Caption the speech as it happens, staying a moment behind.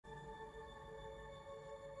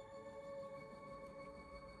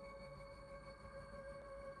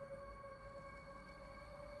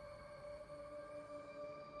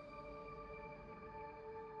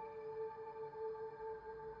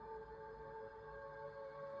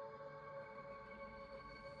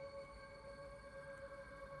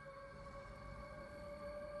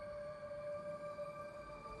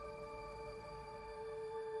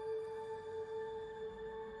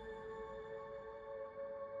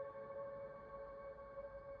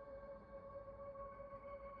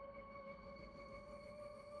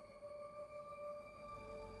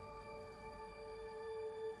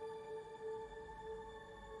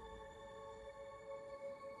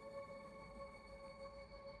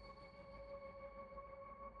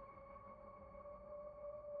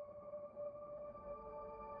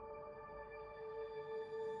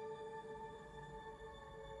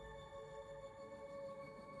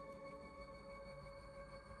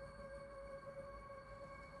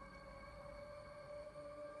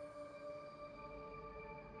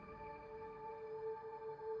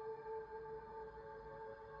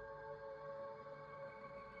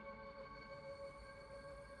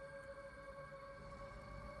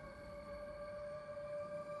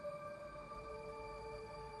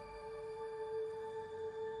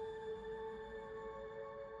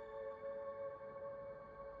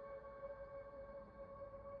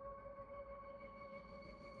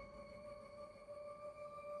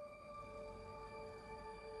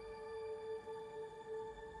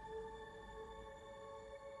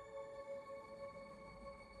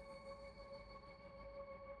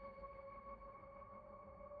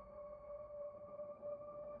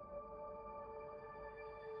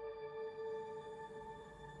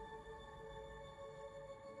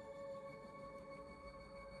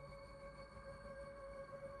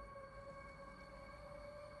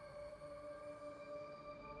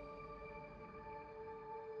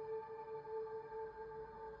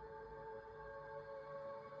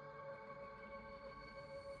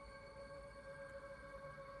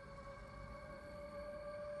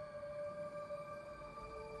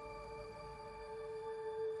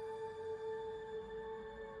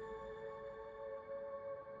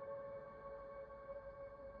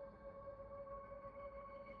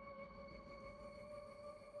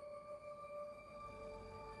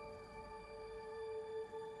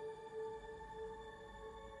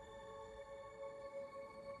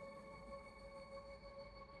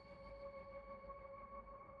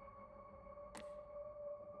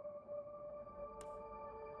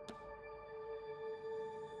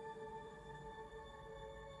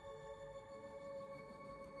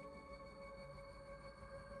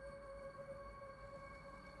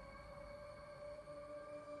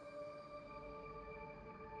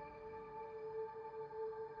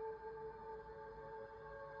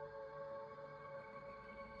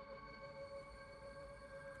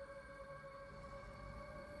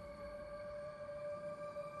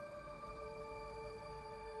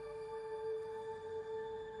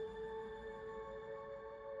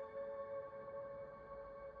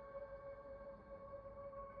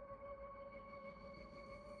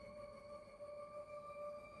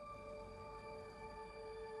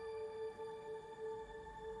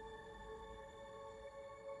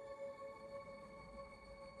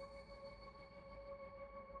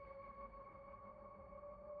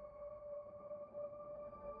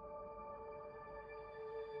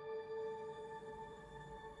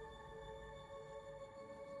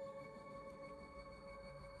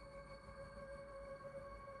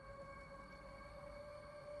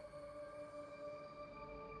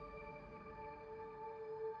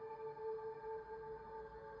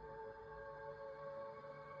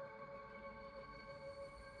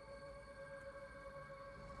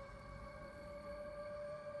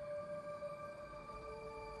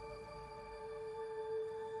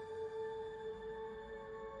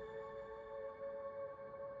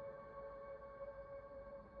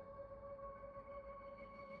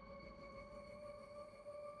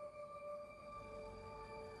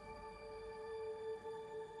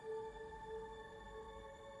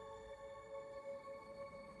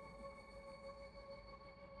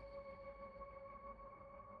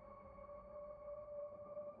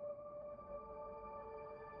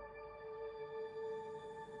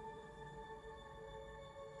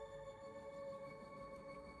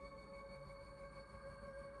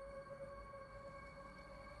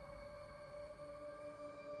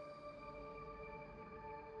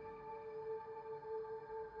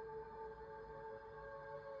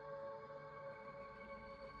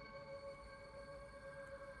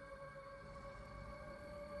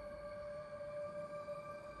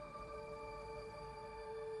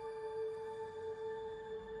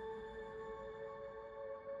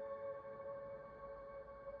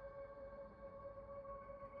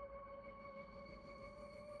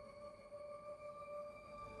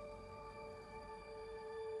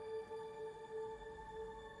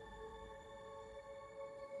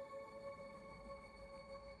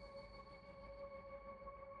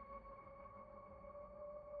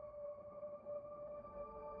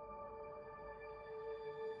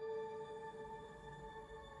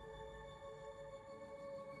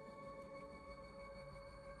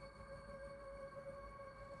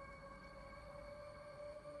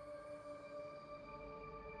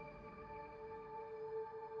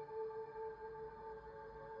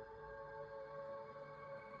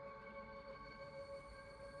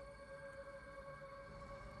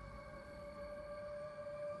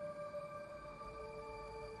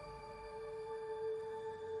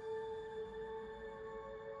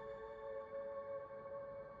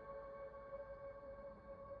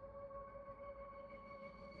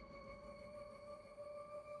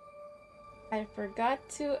I forgot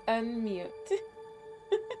to unmute.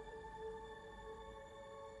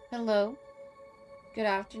 Hello. Good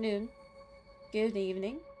afternoon. Good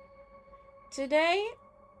evening. Today...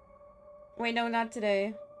 Wait, no, not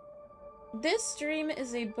today. This stream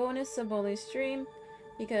is a bonus Saboli stream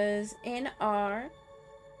because in our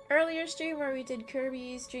earlier stream where we did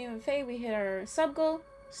Kirby's Dream of Fate, we hit our sub goal.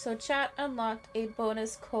 So chat unlocked a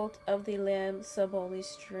bonus Cult of the Lamb Saboli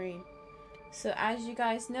stream. So as you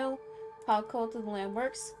guys know how Cult of the Lamb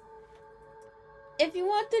works, if you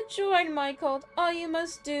want to join my cult, all you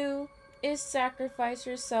must do is sacrifice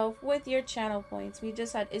yourself with your channel points. We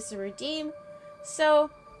just had Issa redeem.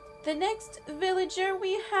 So, the next villager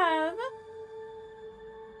we have...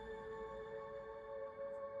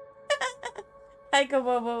 Hi,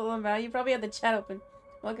 Kobobo Lamau. You probably had the chat open.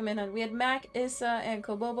 Welcome in, hon. We had Mac, Issa, and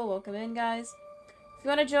Kobobo. Welcome in, guys. If you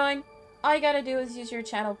want to join, all you gotta do is use your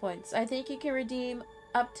channel points. I think you can redeem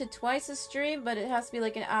up to twice a stream, but it has to be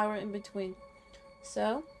like an hour in between.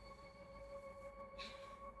 So,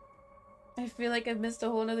 I feel like I've missed a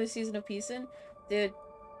whole nother season of Peacein. Dude,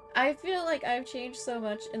 I feel like I've changed so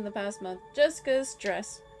much in the past month. Just cause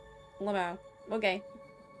stress. Lamau. Okay.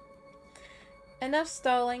 Enough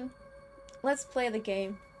stalling. Let's play the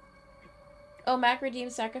game. Oh, Mac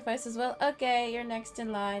redeemed sacrifice as well. Okay, you're next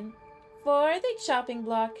in line. For the chopping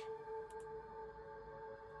block.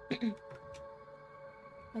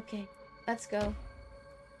 Okay, let's go.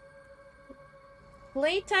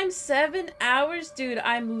 Playtime 7 hours? Dude,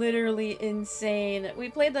 I'm literally insane. We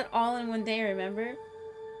played that all in one day, remember?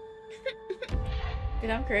 Dude,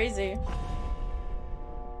 I'm crazy.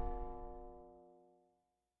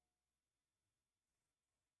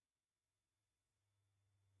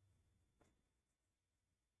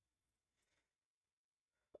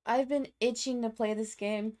 I've been itching to play this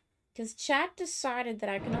game. Because chat decided that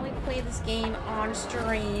I can only play this game on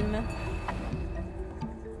stream.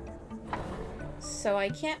 So I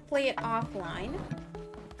can't play it offline.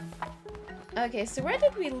 Okay, so where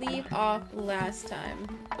did we leave off last time?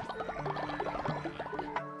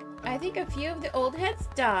 I think a few of the old heads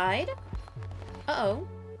died. Uh-oh.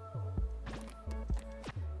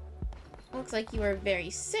 Looks like you are very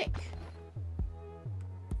sick.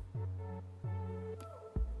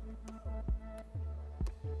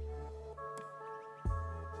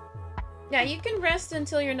 Yeah, you can rest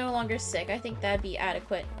until you're no longer sick. I think that'd be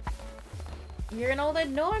adequate. You're an old head?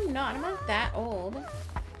 No, I'm not. I'm not that old.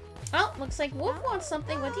 Oh, looks like Wolf wants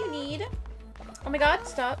something. What do you need? Oh my god,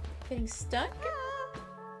 stop getting stuck.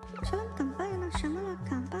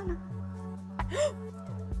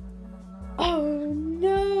 Oh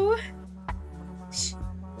no! Shh!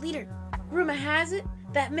 Leader, rumor has it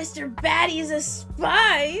that Mr. Batty is a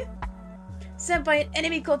spy! Sent by an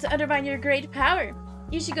enemy cult to undermine your great power.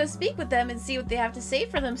 You should go speak with them and see what they have to say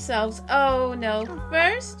for themselves. Oh no.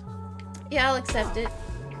 First? Yeah, I'll accept it.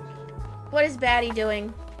 What is Batty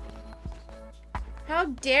doing? How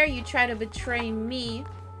dare you try to betray me?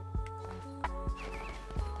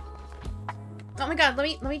 Oh my god,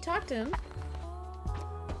 let me talk to him.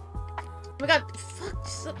 Oh my god, fuck.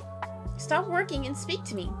 Stop working and speak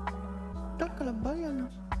to me.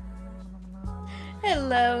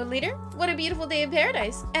 Hello, leader. What a beautiful day in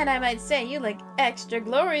paradise. And I might say you look extra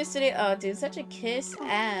glorious today. Oh, dude, such a kiss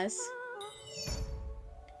ass.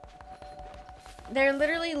 They're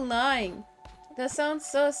literally lying. That sounds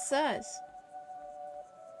so sus.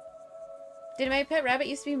 Did my pet rabbit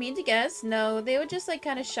used to be mean to guests? No, they would just like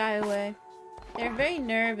kind of shy away. They're very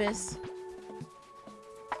nervous.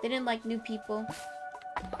 They didn't like new people.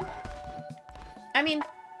 I mean,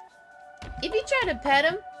 if you try to pet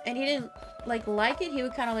him and he didn't like it, he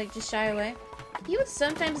would kind of like just shy away. He would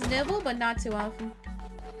sometimes nibble, but not too often.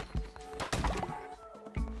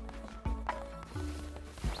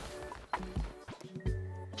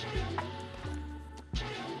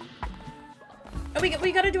 Oh,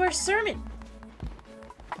 we gotta do our sermon.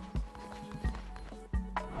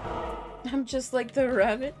 I'm just like the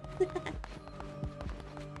rabbit.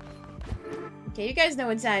 Okay, you guys know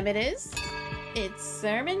what time it is. It's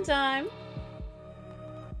sermon time.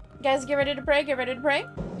 Guys, get ready to pray. Get ready to pray.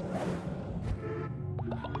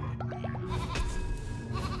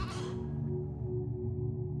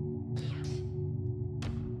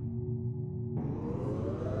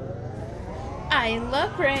 I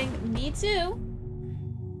love praying. Me too.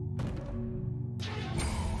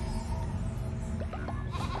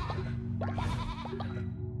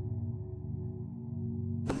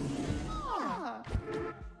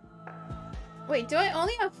 Wait, do I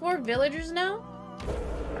only have 4 villagers now?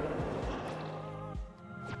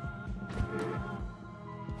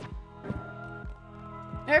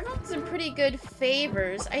 Everyone's in pretty good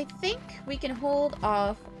favors. I think we can hold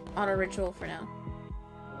off on a ritual for now.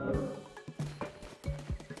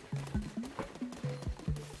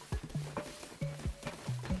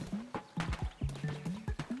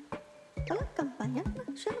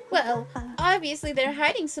 Well, obviously they're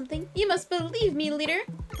hiding something. You must believe me, leader.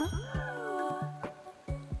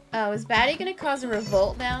 Oh, is Batty gonna cause a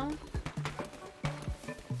revolt now?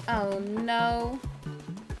 Oh no.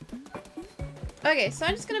 Okay, so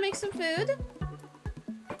I'm just gonna make some food.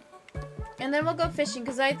 And then we'll go fishing,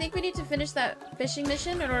 because I think we need to finish that fishing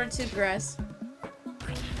mission in order to progress.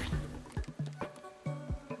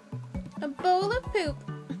 A bowl of poop.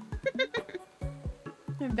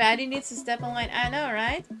 Batty needs to step on line. I know,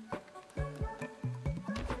 right?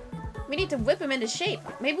 We need to whip him into shape.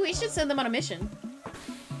 Maybe we should send them on a mission.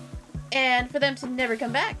 And for them to never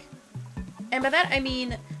come back. And by that, I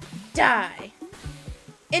mean die.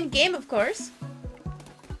 In game, of course.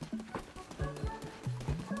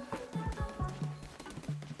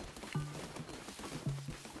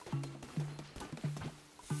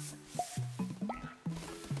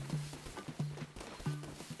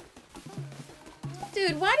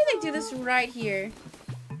 Dude, why do they do this right here?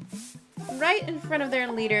 Right in front of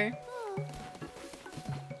their leader.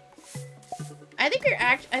 I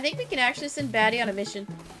think we can actually send Batty on a mission.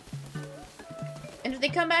 And if they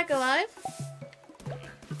come back alive,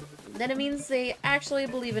 then it means they actually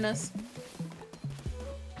believe in us.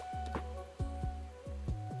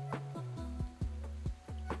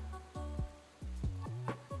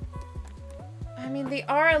 I mean, they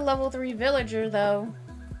are a level 3 villager, though.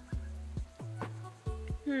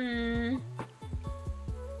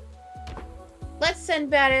 Let's send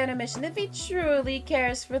Batty on a mission. If he truly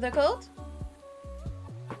cares for the cult,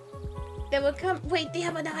 they will come. Wait, they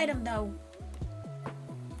have an item, though.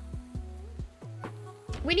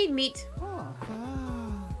 We need meat.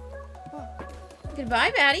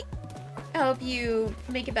 Goodbye, Batty. I hope you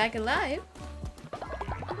make it back alive.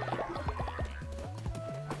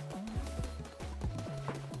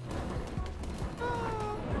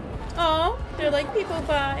 Oh, they're like, people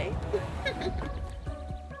bye.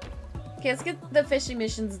 Okay, let's get the fishing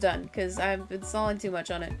missions done, because I've been stalling too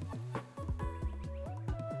much on it.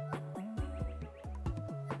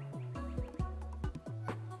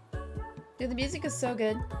 Dude, the music is so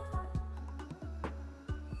good.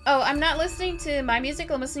 Oh, I'm not listening to my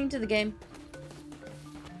music, I'm listening to the game.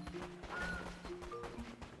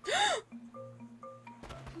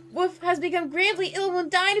 Wolf has become gravely ill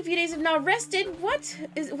and died a few days if not rested.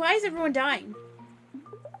 Why is everyone dying?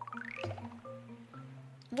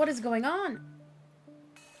 What is going on?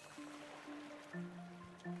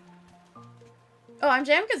 Oh, I'm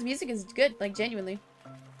jamming because music is good, like genuinely.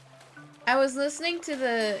 I was listening to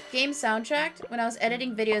the game soundtrack when I was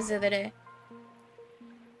editing videos the other day.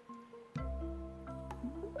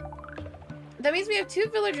 That means we have 2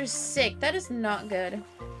 villagers sick. That is not good.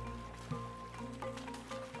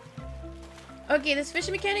 Okay, this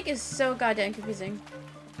fishing mechanic is so goddamn confusing.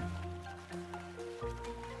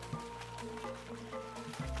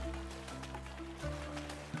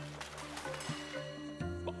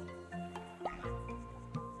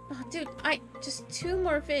 Oh, dude, just 2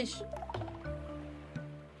 more fish.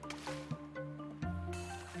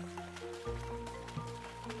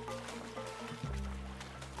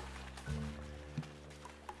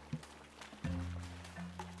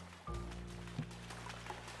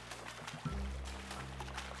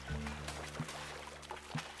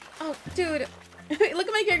 Oh, dude. Look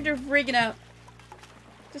at my character freaking out.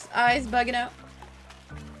 Just eyes bugging out.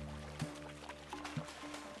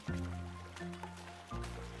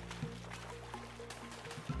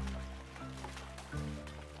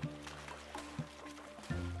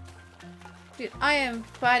 Dude, I am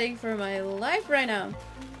fighting for my life right now.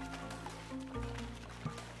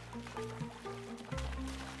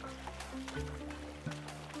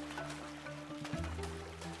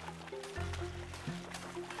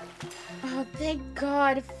 Oh, thank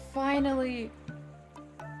God, finally.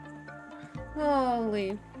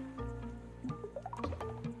 Holy.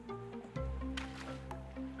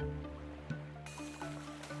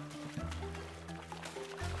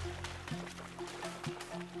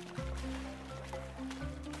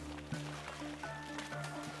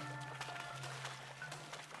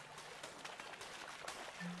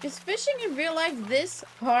 Is fishing in real life this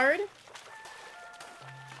hard?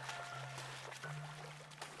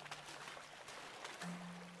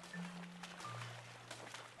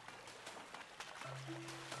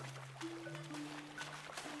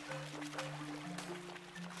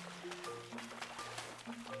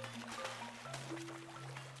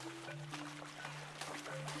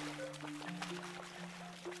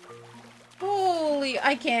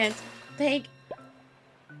 I can't. Thank...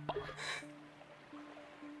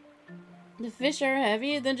 The fish are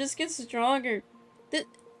heavy, then just get stronger.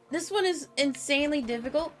 This one is insanely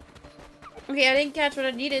difficult. Okay, I didn't catch what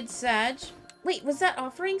I needed, Sag. Wait, was that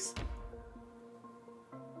offerings?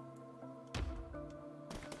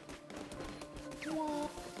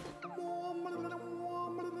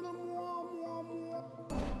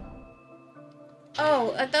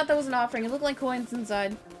 Oh, I thought that was an offering. It looked like coins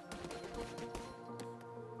inside.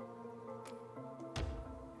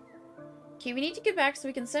 Okay, we need to get back so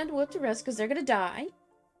we can send Whoop to rest because they're gonna die.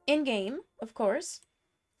 In-game, of course.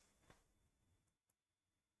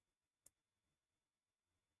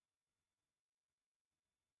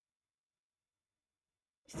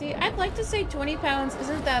 See, I'd like to say 20 pounds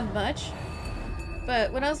isn't that much.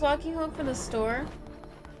 But when I was walking home from the store,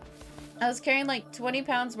 I was carrying like 20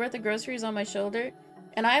 pounds worth of groceries on my shoulder.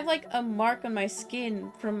 And I have like a mark on my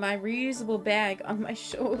skin from my reusable bag on my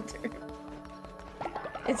shoulder.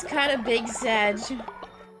 It's kind of big, Sag.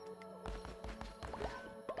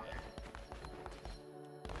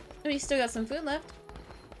 We still got some food left.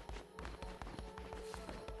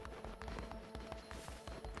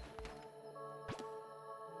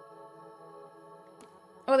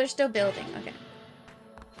 Oh, they're still building. Okay.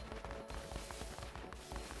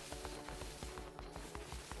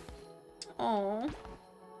 Oh,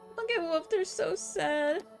 look at Whoop. They're so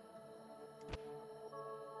sad.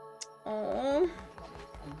 Oh.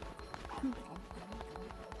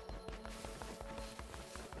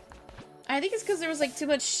 I think it's because there was like too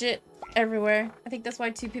much shit everywhere. I think that's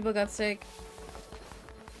why 2 people got sick.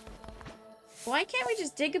 Why can't we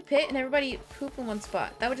just dig a pit and everybody poop in one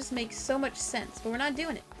spot? That would just make so much sense, but we're not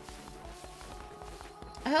doing it.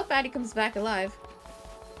 I hope Addie comes back alive.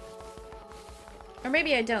 Or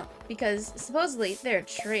maybe I don't, because supposedly they're a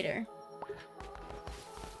traitor.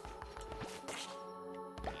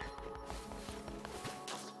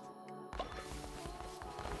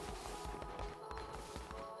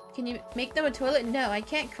 Can you make them a toilet? No, I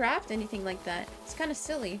can't craft anything like that. It's kind of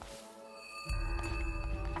silly.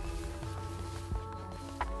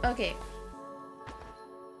 Okay.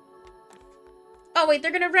 Oh wait,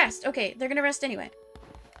 they're gonna rest. Okay, they're gonna rest anyway.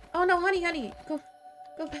 Oh no, honey, go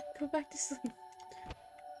back to sleep.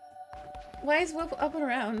 Why is Whoop up and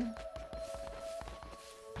around?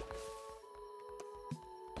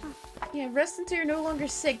 Yeah, rest until you're no longer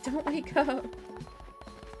sick. Don't wake up.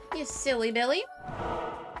 You silly Billy.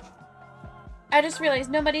 I just realized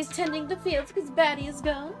nobody's tending the fields because Batty is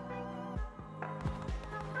gone.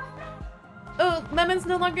 Oh, Lemon's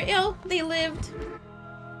no longer ill. They lived.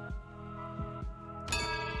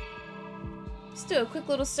 Let's do a quick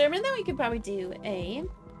little sermon, then we could probably do a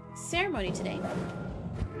ceremony today.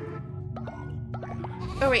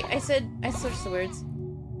 Oh wait, I switched the words.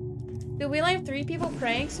 Do we only have 3 people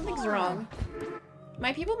praying? Something's wrong.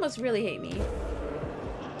 My people must really hate me.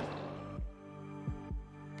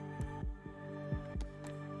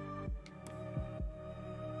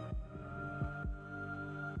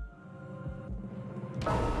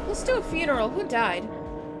 Let's do a funeral. Who died?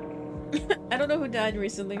 I don't know who died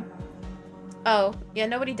recently. Oh, yeah,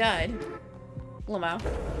 nobody died. Lamau.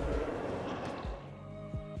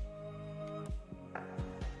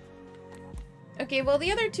 Okay, well,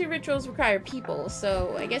 the other 2 rituals require people,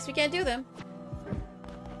 so I guess we can't do them.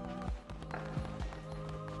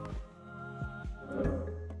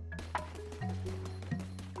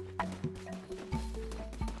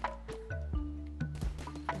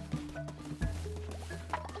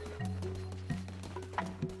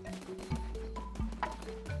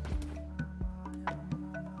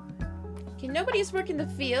 Okay, nobody's working the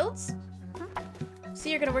fields. So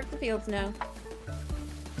you're gonna work the fields now.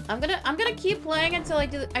 I'm gonna keep playing until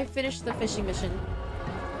I finish the fishing mission.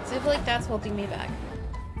 So I feel like that's holding me back.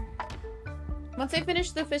 Once I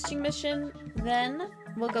finish the fishing mission, then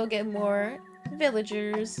we'll go get more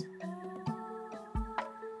villagers.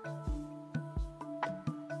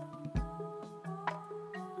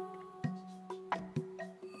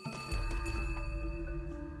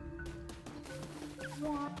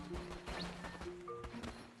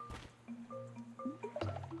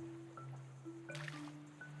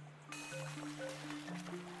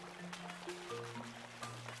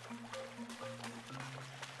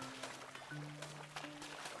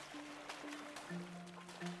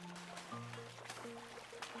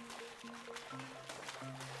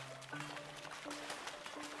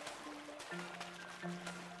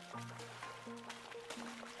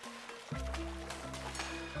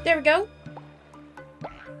 There we go.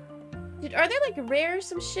 Dude, are they like rare or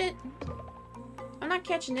some shit? I'm not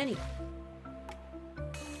catching any.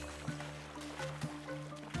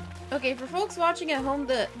 Okay, for folks watching at home,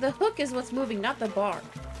 the hook is what's moving, not the bar.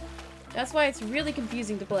 That's why it's really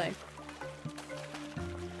confusing to play.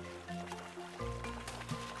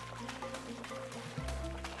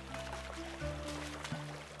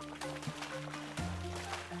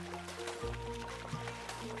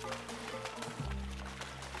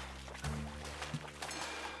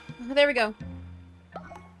 There we go.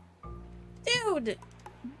 Dude!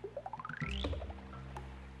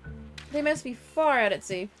 They must be far out at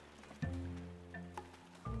sea.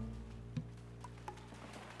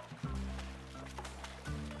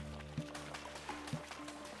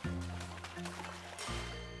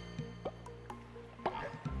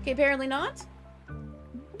 Okay, apparently not.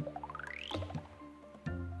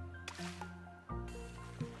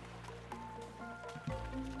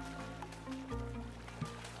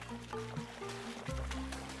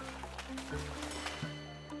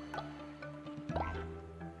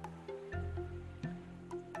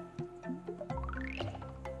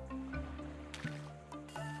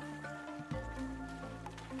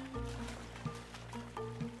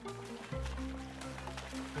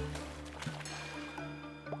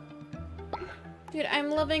 Dude, I'm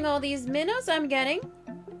loving all these minnows I'm getting.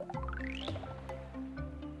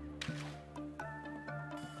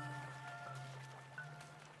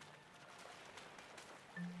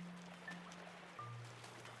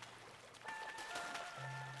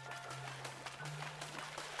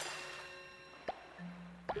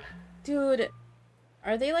 Dude,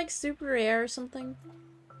 are they like super rare or something?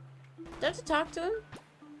 Do I have to talk to him?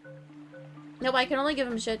 Nope, I can only give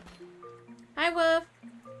him shit. Hi, Wolf.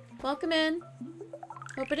 Welcome in.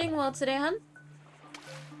 Hope you're doing well today, hon.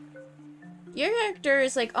 Your character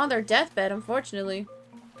is like on their deathbed, unfortunately.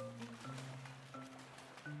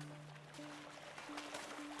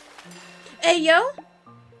 Hey, yo!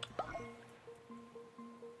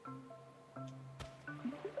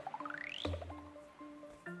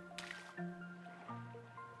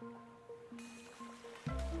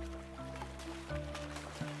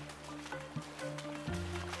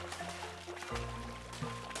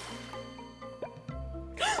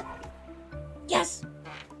 Yes!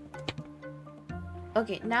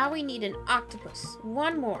 Okay, now we need an octopus.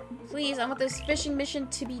 One more. Please, I want this fishing mission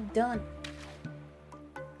to be done.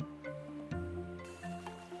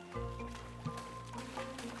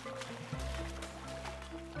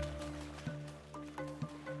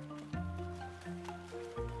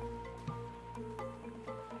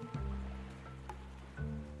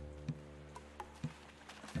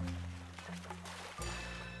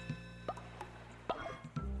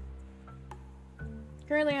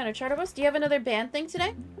 Currently on a charter bus. Do you have another band thing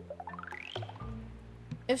today?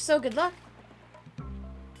 If so, good luck.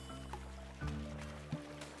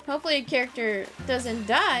 Hopefully your character doesn't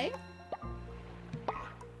die.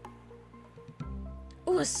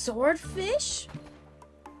 Ooh, a swordfish?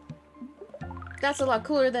 That's a lot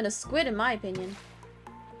cooler than a squid in my opinion.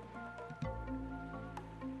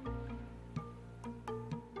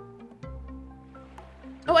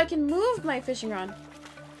 Oh, I can move my fishing rod.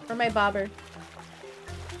 Or my bobber.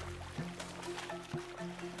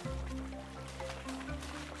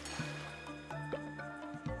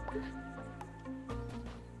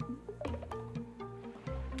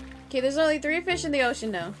 Okay, there's only 3 fish in the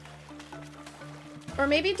ocean now. Or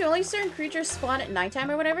maybe do only certain creatures spawn at nighttime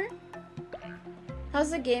or whatever?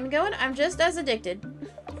 How's the game going? I'm just as addicted.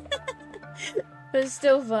 But it's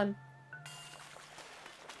still fun.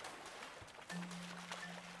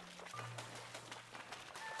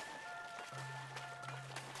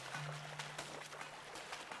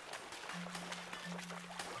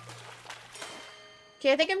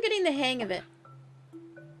 Okay, I think I'm getting the hang of it.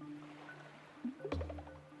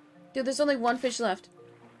 Dude, there's only 1 fish left.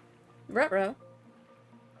 Ruh-roh.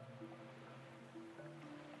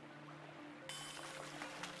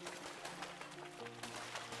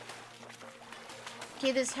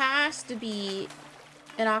 Okay, this has to be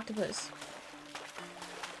an octopus.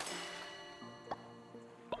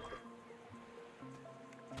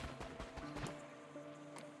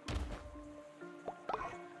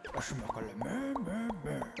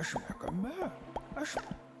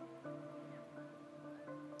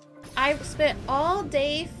 I've spent all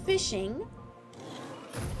day fishing,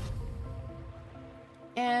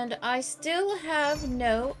 and I still have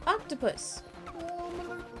no octopus.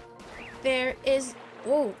 There is...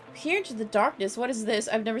 Whoa, peer into the darkness. What is this?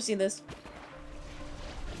 I've never seen this.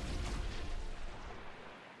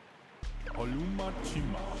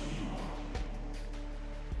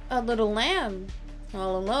 A little lamb.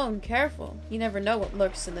 All alone, careful. You never know what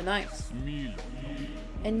lurks in the night.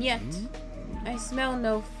 And yet, I smell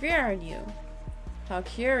no fear in you. How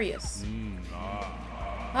curious.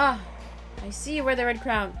 Ah, I see you wear the red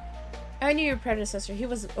crown. I knew your predecessor. He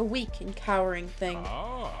was a weak and cowering thing.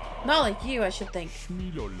 Not like you, I should think.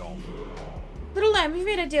 Little lamb, we've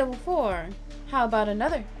made a deal before. How about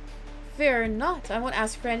another? Fear not, I won't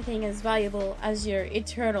ask for anything as valuable as your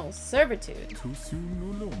eternal servitude.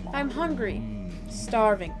 I'm hungry,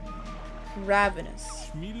 starving,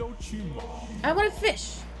 ravenous. I want a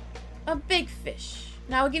fish. A big fish.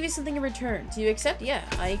 Now I'll give you something in return. Do you accept? Yeah,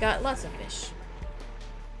 I got lots of fish.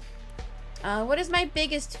 What is my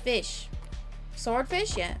biggest fish?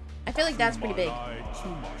 Swordfish? Yeah. I feel like that's pretty big.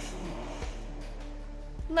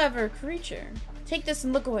 Clever creature. Take this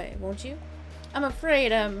and look away, won't you? I'm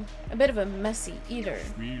afraid I'm a bit of a messy eater.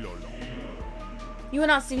 You will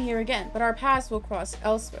not see me here again, but our paths will cross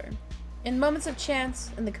elsewhere. In moments of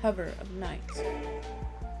chance, in the cover of night.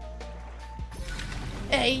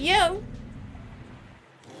 Hey, yo!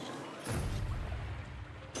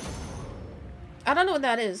 I don't know what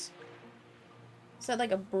that is. Is that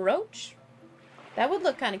like a brooch? That would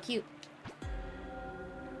look kind of cute.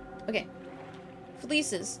 Okay.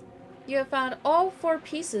 Fleeces. You have found all 4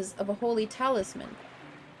 pieces of a holy talisman.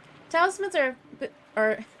 Talismans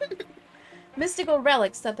are mystical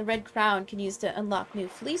relics that the Red Crown can use to unlock new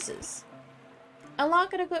fleeces.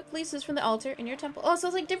 Unlock and equip fleeces from the altar in your temple. Oh, so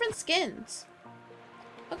it's like different skins.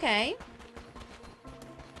 Okay.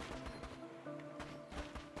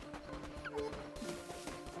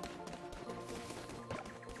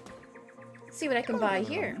 Let's see what I can buy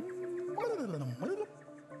here.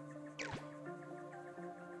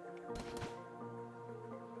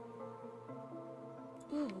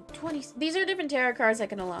 Ooh, 20. These are different tarot cards I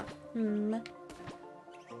can unlock.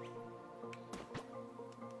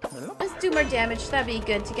 Let's do more damage. That'd be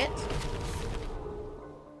good to get.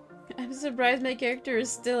 I'm surprised my character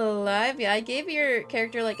is still alive. Yeah, I gave your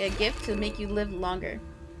character like a gift to make you live longer.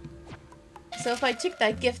 So if I took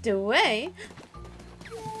that gift away...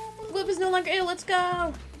 Whoop is no longer ill. Let's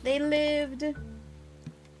go. They lived.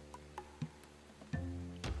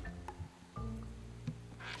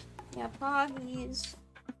 Yeah, poggies.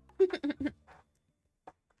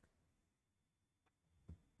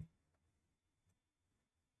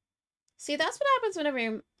 See, that's what happens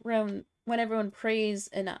when everyone prays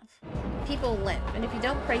enough. People live, and if you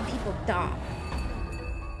don't pray, people die.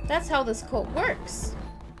 That's how this cult works.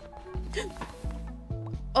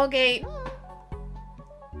 Okay.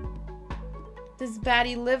 Does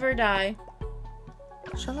Batty live or die?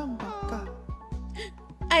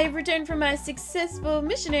 I have returned from my successful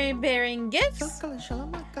missionary bearing gifts.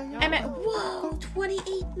 I'm at, whoa,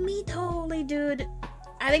 28 meat, holy dude.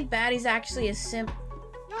 I think Batty's actually a simp.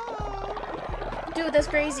 Dude, that's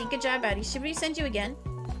crazy. Good job, Batty. Should we send you again?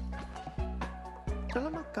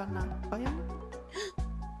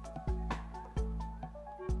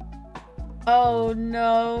 Oh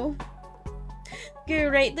no.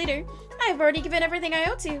 Great leader. I've already given everything I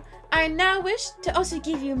owe to you. I now wish to also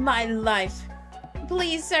give you my life.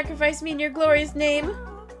 Please sacrifice me in your glorious name.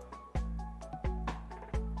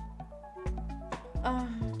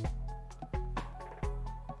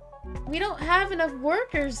 We don't have enough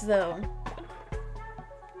workers, though.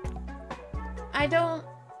 I don't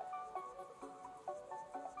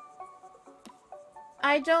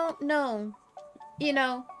know. You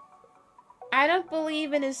know, I don't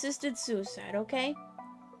believe in assisted suicide, okay?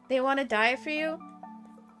 They want to die for you?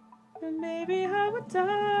 Maybe I would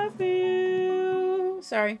die for you.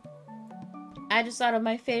 Sorry. I just thought of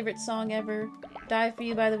my favorite song ever. Die For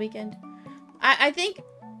You by The Weeknd. I think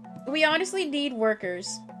we honestly need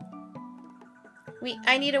workers.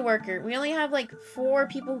 I need a worker. We only have like 4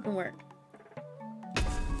 people who can work.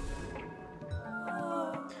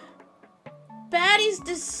 Batty's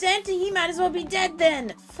dissenting. He might as well be dead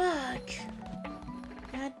then. Fuck.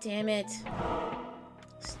 God damn it.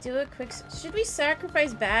 Let's do a quick... Should we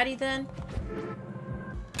sacrifice Batty then?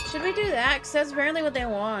 Should we do that? Because that's apparently what they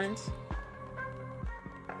want.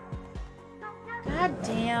 God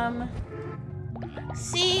damn.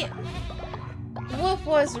 See? Wolf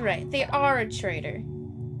was right. They are a traitor.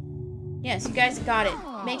 Yes, you guys got it.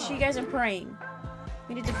 Make sure you guys are praying.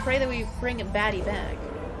 We need to pray that we bring Batty back.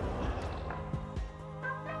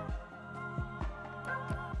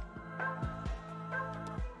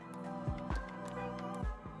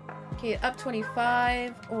 Okay, up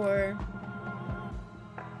 25 or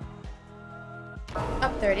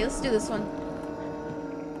up 30. Let's do this one.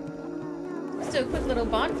 Let's do a quick little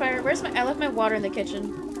bonfire. Where's my... I left my water in the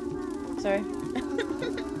kitchen. Sorry.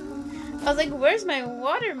 I was like, where's my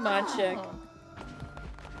water, Machek?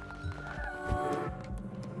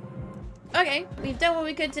 Okay, we've done what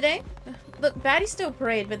we could today. Look, Batty still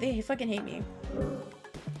prayed, but they fucking hate me.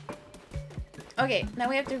 Okay, now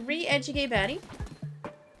we have to re-educate Batty.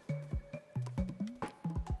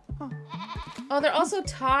 Oh, they're also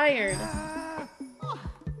tired.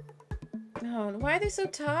 Oh, why are they so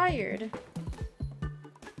tired?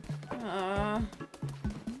 Oh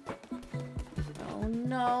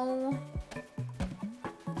no.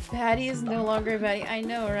 Batty is no longer Batty. I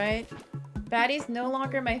know, right? Batty's no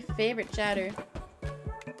longer my favorite chatter.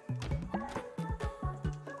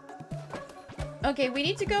 Okay, we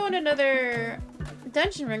need to go in another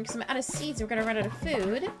dungeon room because I'm out of seeds. We're gonna run out of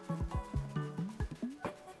food.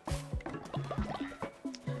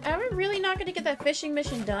 Are we really not gonna get that fishing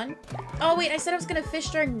mission done? Oh wait, I said I was gonna fish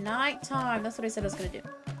during nighttime. That's what I said I was gonna do.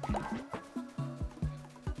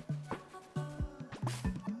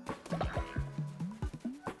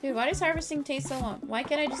 Dude, why does harvesting take so long? Why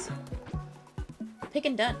can't I just pick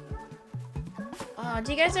and done?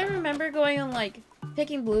 Do you guys ever remember going on like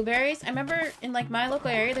picking blueberries? I remember in like my local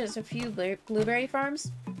area there's a few blueberry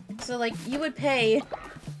farms. So like you would pay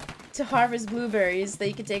to harvest blueberries that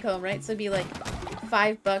you could take home, right? So it'd be like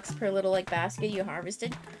 $5 per little like basket you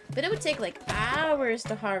harvested. But it would take like hours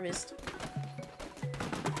to harvest.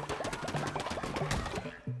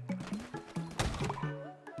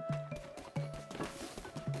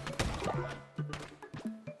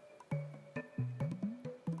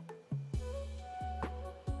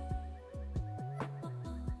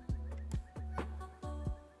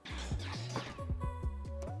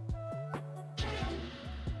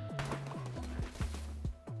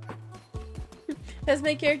 Has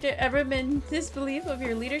my character ever been in disbelief of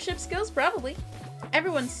your leadership skills? Probably.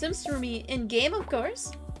 Everyone sims for me in-game, of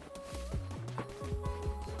course.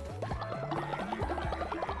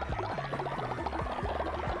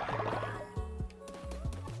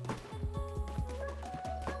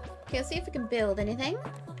 Okay, let's see if we can build anything.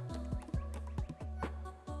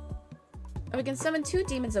 Oh, we can summon 2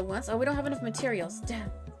 demons at once. Oh, we don't have enough materials. Damn.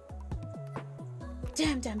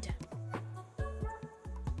 Damn, damn, damn.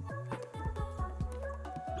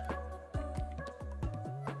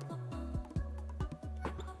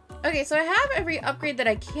 Okay, so I have every upgrade that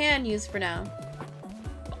I can use for now.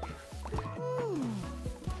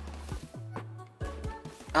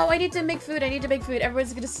 Oh, I need to make food. I need to make food.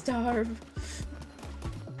 Everyone's gonna starve.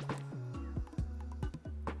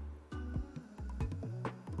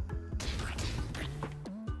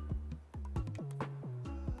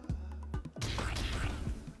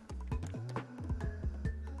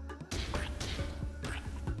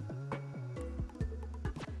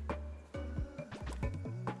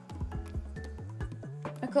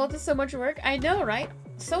 Cult is so much work. I know, right?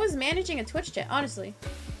 So is managing a Twitch chat, honestly.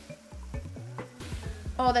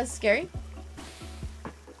 Oh, that's scary.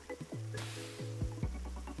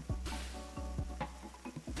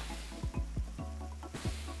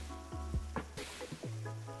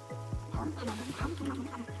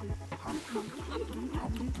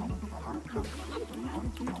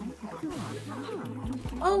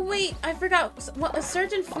 Oh wait, I forgot. What, a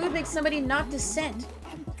certain food makes somebody not dissent.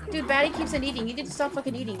 Dude, Batty keeps on eating. You need to stop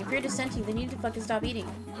fucking eating. If you're dissenting, then you need to fucking stop eating.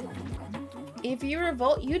 If you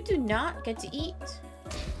revolt, you do not get to eat.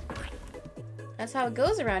 That's how it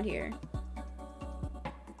goes around here.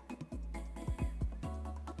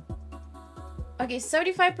 Okay,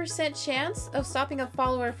 75% chance of stopping a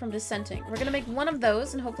follower from dissenting. We're gonna make one of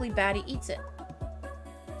those, and hopefully Batty eats it.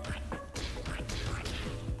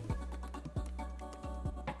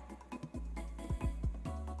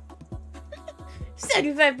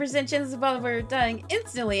 75% chance of a follower dying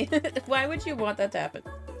instantly. Why would you want that to happen?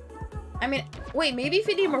 I mean, wait, maybe if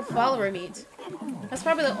you need more follower meat. That's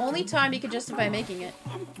probably the only time you could justify making it.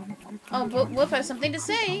 Oh, Wolf has something to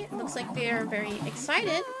say. Looks like they're very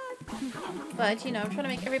excited. But, you know, I'm trying to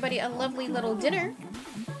make everybody a lovely little dinner.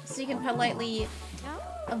 So you can politely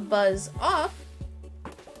buzz off.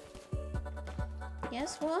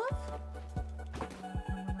 Yes, Wolf?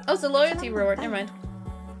 Oh, it's a loyalty reward. Never mind.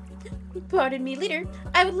 Pardon me, leader.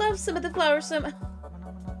 I would love some of the flowers from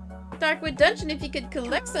Darkwood Dungeon if you could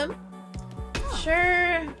collect some.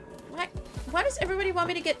 Sure. Why does everybody want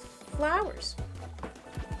me to get flowers?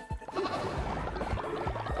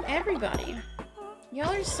 Everybody.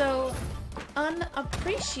 Y'all are so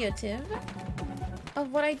unappreciative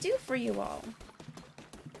of what I do for you all.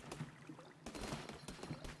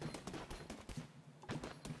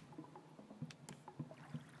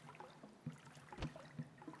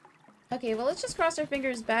 Okay, well, let's just cross our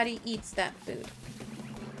fingers Batty eats that food.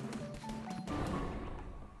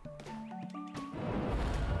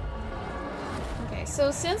 Okay,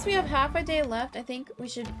 so since we have half a day left, I think we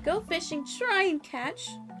should go fishing, try and catch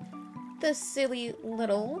the silly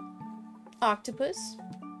little octopus.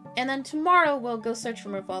 And then tomorrow we'll go search for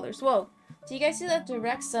more followers. Whoa, Do you guys see that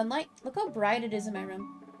direct sunlight? Look how bright it is in my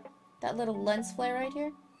room. That little lens flare right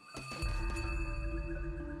here.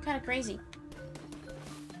 Kind of crazy.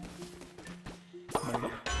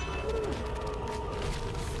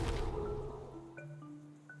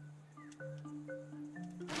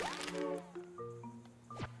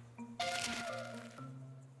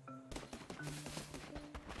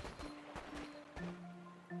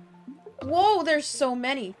 Whoa, there's so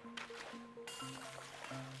many.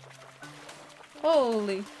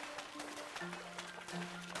 Holy.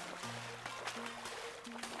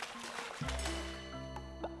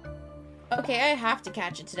 Okay, I have to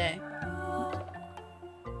catch it today.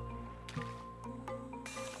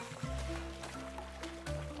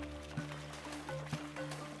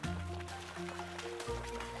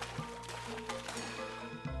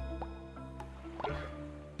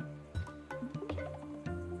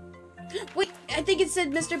 Wait, I think it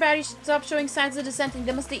said Mr. Batty stopped showing signs of dissenting.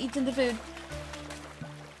 They must have eaten the food.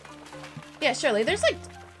 Yeah, surely. There's like,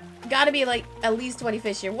 gotta be like at least 20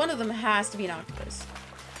 fish here. One of them has to be an octopus.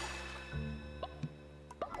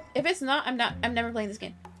 If it's not, I'm never playing this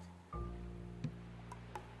game.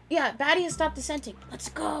 Yeah, Batty has stopped dissenting. Let's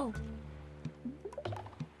go.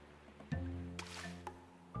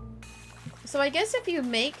 So I guess if you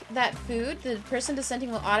make that food, the person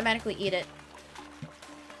dissenting will automatically eat it.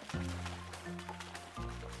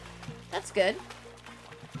 That's good.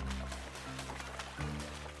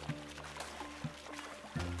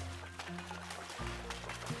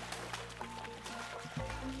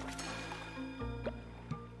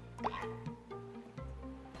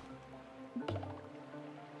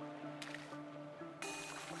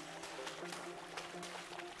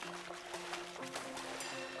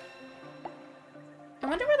 I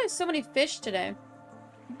wonder why there's so many fish today.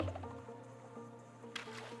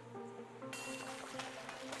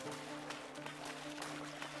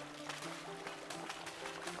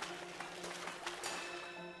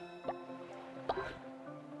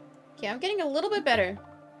 Okay, I'm getting a little bit better.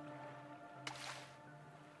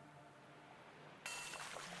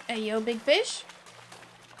 Hey, yo, big fish.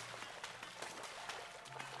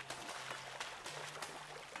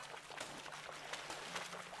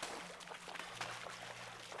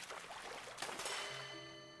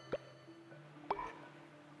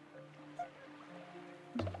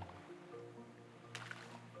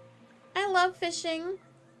 I love fishing.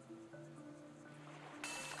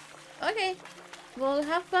 Okay. Well,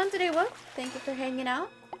 have fun today, Wolf. Thank you for hanging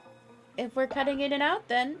out. If we're cutting in and out,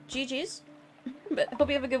 then GG's. But hope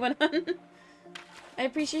you have a good one. I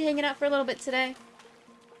appreciate hanging out for a little bit today.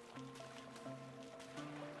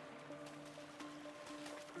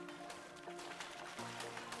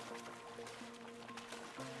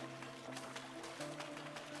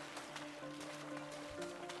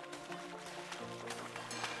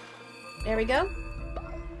 There we go.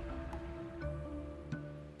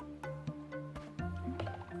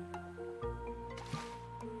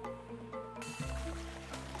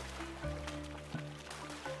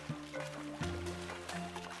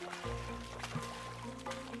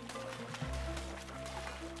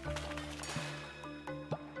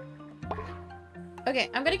 Okay,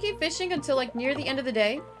 I'm gonna keep fishing until, like, near the end of the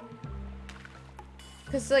day.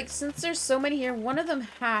 Because, like, since there's so many here, one of them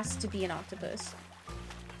has to be an octopus.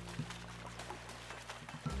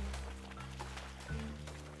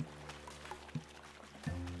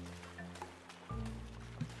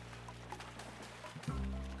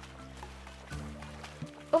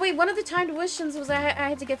 Oh, wait, one of the timed wishes was I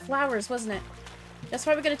had to get flowers, wasn't it? That's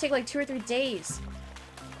probably gonna take, like, 2 or 3 days.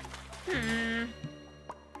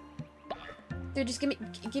 Dude, just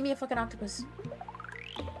give me a fucking octopus.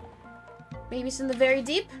 Maybe it's in the very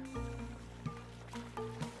deep?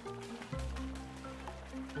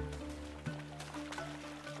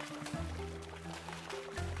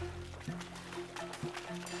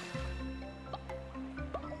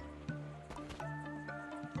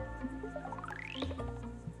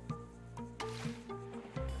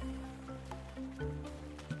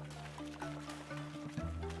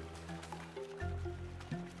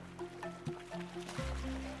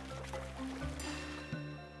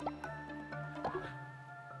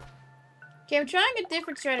 Okay, I'm trying a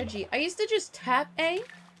different strategy. I used to just tap A.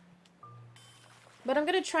 But I'm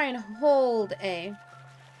gonna try and hold A.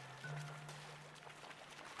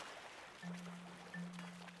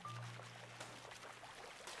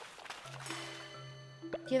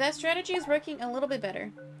 Okay, that strategy is working a little bit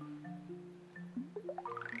better.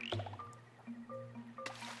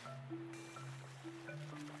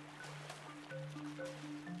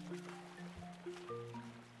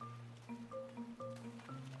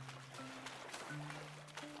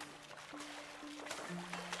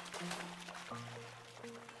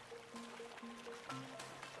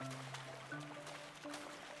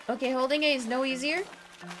 Okay, holding A is no easier.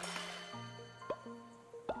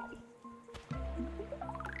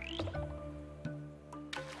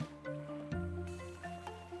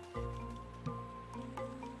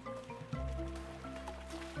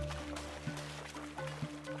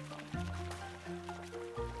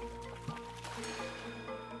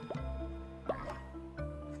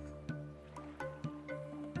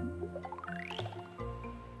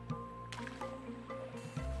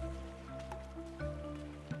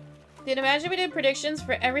 Dude, imagine we did predictions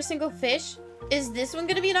for every single fish. Is this one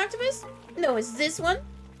gonna be an octopus? No, is this one?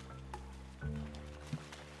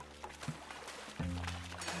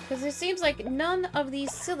 Because it seems like none of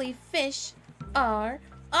these silly fish are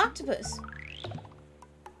octopus.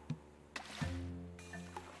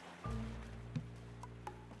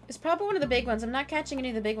 It's probably one of the big ones. I'm not catching any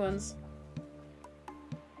of the big ones.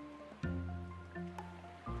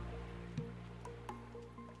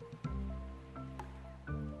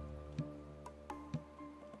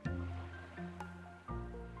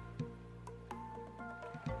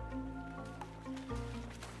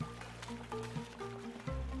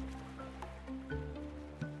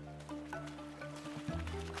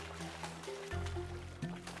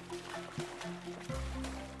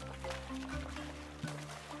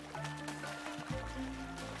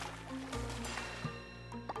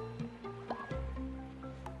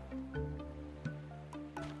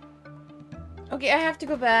 Okay, I have to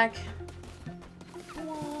go back.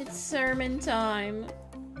 It's sermon time.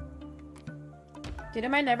 Dude,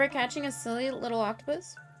 am I never catching a silly little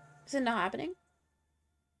octopus? Is it not happening?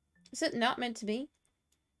 Is it not meant to be?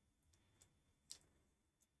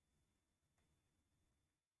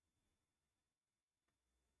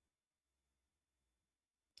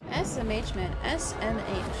 SMH, man.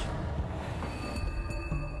 SMH.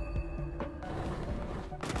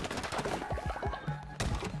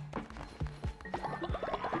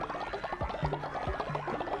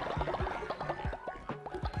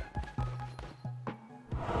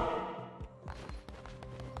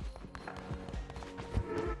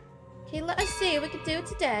 Okay, let us see what we can do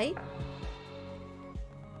today.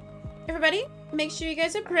 Everybody, make sure you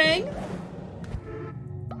guys are praying.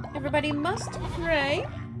 Everybody must pray.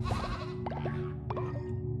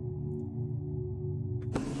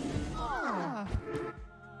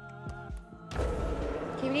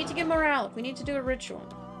 Okay, we need to get morale. We need to do a ritual.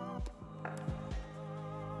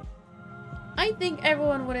 I think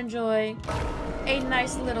everyone would enjoy a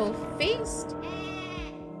nice little feast.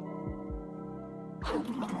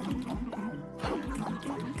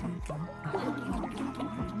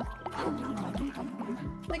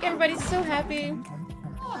 Like, everybody's so happy.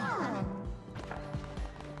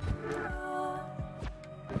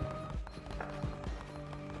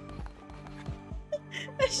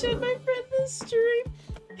 I showed my friend this stream.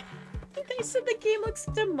 They said the game looks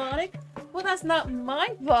demonic. Well, that's not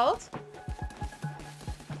my fault.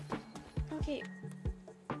 Okay.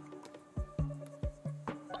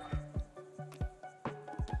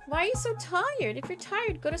 Why are you so tired? If you're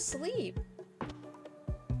tired, go to sleep.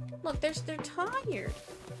 Look, they're tired.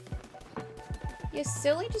 You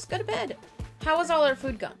silly? Just go to bed. How was all our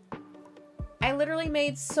food gone? I literally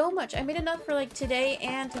made so much. I made enough for like today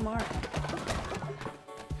and tomorrow.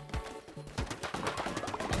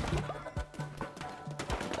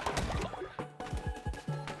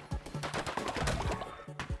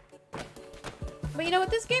 But you know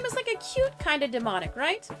what? This game is like a cute kind of demonic,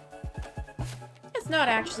 right? It's not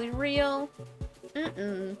actually real.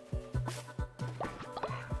 Mm-mm.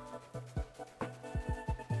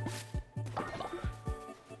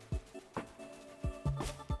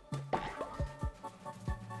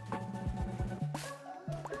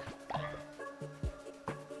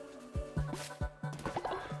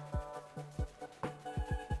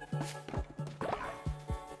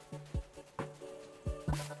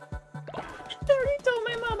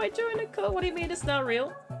 I joined a code. What do you mean it's not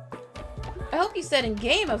real? I hope you said in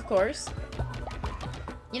game, of course.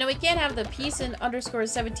 You know, we can't have the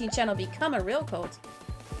Peace_17 channel become a real cult.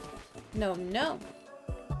 No, no.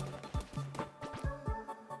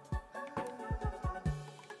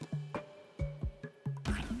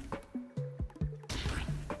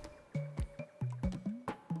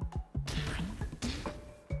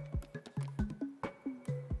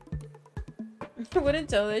 I wouldn't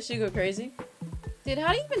tell this. She'd go crazy. Dude,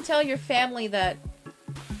 how do you even tell your family that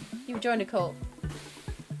you've joined a cult?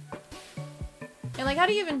 And like, how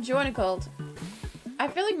do you even join a cult? I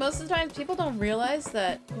feel like most of the times people don't realize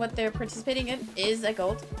that what they're participating in is a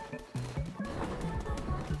cult.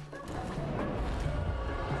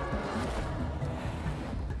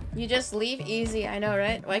 You just leave easy, I know,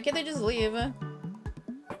 right? Why can't they just leave?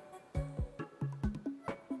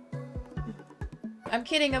 I'm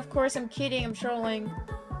kidding, of course I'm kidding, I'm trolling.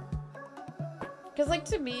 Because, like,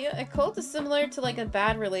 to me, a cult is similar to, like, a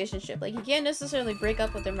bad relationship. Like, you can't necessarily break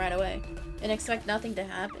up with them right away and expect nothing to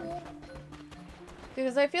happen.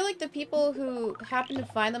 Because I feel like the people who happen to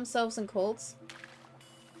find themselves in cults,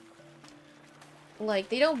 like,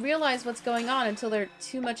 they don't realize what's going on until they're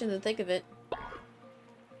too much in the thick of it.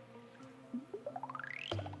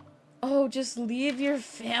 Oh, just leave your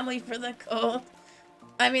family for the cult.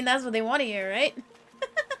 I mean, that's what they want to hear, right?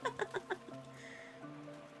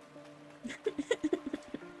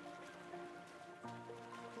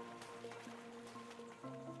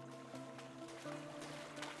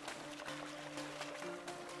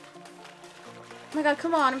 Oh my god,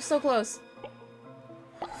 come on, I'm so close.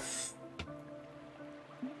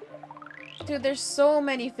 Dude, there's so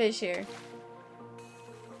many fish here.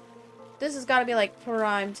 This has got to be like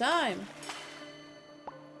prime time.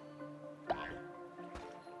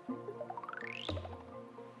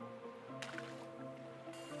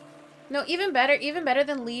 No, even better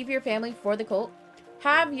than leave your family for the cult.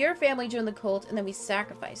 Have your family join the cult and then we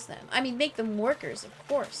sacrifice them. I mean, make them workers, of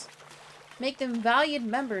course. Make them valued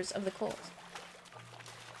members of the cult.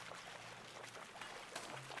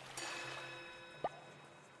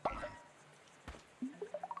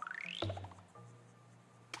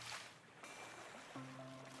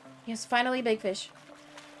 Yes, finally big fish.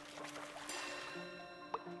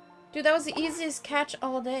 Dude, that was the easiest catch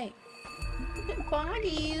all day. Why do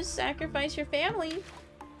you sacrifice your family?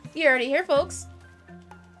 You're already here, folks.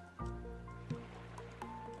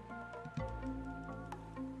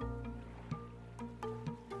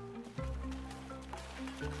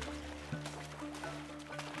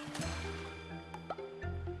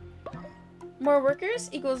 More workers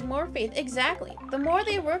equals more faith. Exactly. The more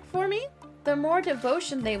they work for me, the more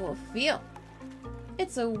devotion they will feel.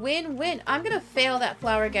 It's a win-win. I'm gonna fail that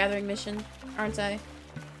flower gathering mission, aren't I?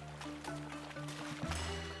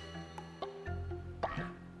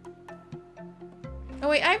 Oh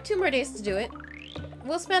wait, I have 2 more days to do it.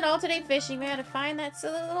 We'll spend all today fishing. We gotta find that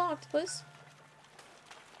silly little octopus.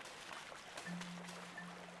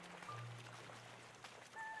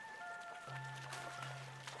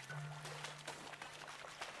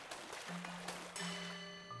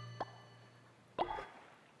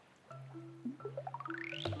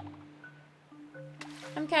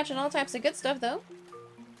 I'm catching all types of good stuff, though.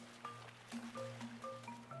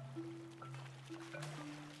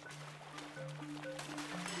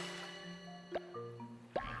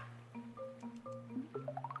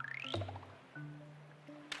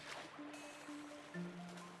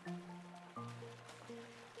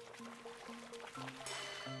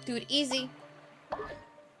 Dude, easy.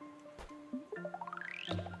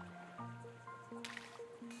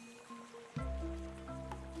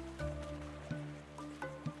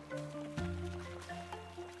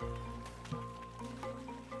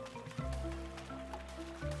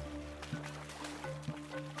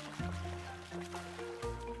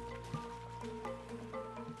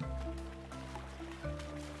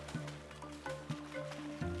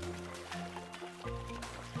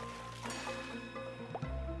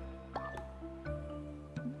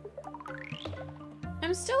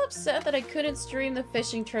 I'm still upset that I couldn't stream the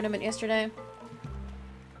fishing tournament yesterday.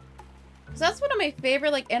 Because that's one of my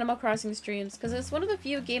favorite, like, Animal Crossing streams. Because it's one of the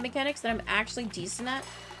few game mechanics that I'm actually decent at.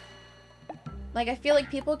 Like, I feel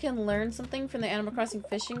like people can learn something from the Animal Crossing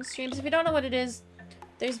fishing streams. If you don't know what it is,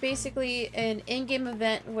 there's basically an in-game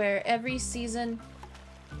event where every season,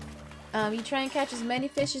 you try and catch as many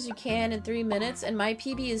fish as you can in 3 minutes. And my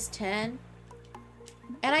PB is 10.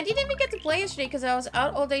 And I didn't even get to play yesterday because I was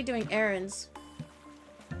out all day doing errands.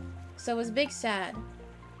 So it was big sad.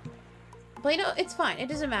 But you know, it's fine. It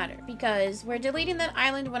doesn't matter. Because we're deleting that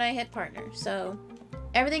island when I hit partner. So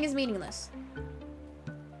everything is meaningless.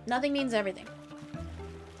 Nothing means everything.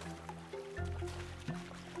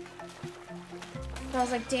 So I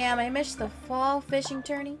was like, damn, I missed the fall fishing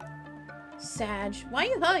tourney. Sag. Why are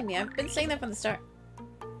you telling me? I've been saying that from the start.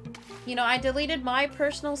 You know, I deleted my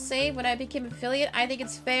personal save when I became affiliate. I think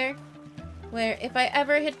it's fair. Where if I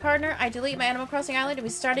ever hit partner, I delete my Animal Crossing island and we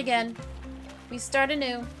start again. We start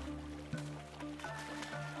anew.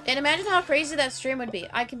 And imagine how crazy that stream would be.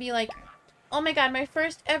 I could be like, oh my god, my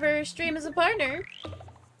first ever stream as a partner.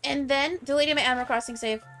 And then deleting my Animal Crossing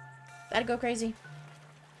save. That'd go crazy.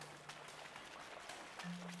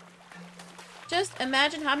 Just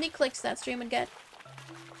imagine how many clicks that stream would get.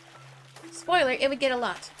 Spoiler, it would get a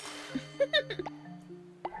lot.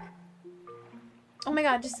 Oh my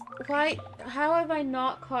god, just why? How have I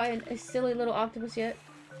not caught a silly little octopus yet?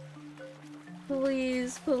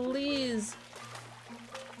 Please, please.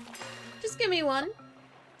 Just give me one.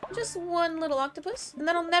 Just one little octopus, and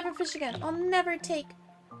then I'll never fish again. I'll never take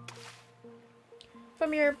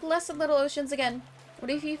from your blessed little oceans again.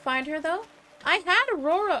 What if you find her, though? I had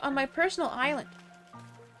Aurora on my personal island,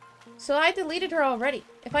 so I deleted her already.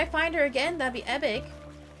 If I find her again, that'd be epic,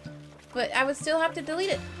 but I would still have to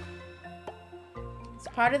delete it. It's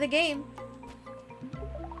part of the game.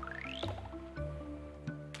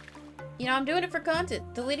 You know, I'm doing it for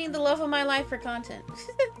content. Deleting the love of my life for content.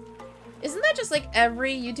 Isn't that just like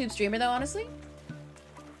every YouTube streamer though, honestly?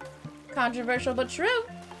 Controversial but true.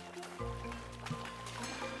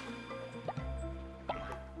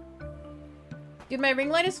 Dude, my ring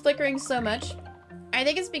light is flickering so much. I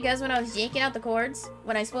think it's because when I was yanking out the cords,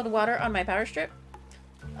 when I spilled water on my power strip,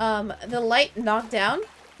 the light knocked down,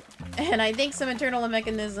 and I think some internal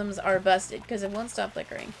mechanisms are busted because it won't stop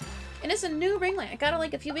flickering. And it's a new ring light. I got it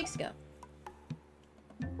like a few weeks ago.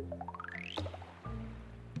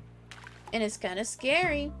 And it's kind of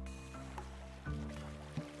scary.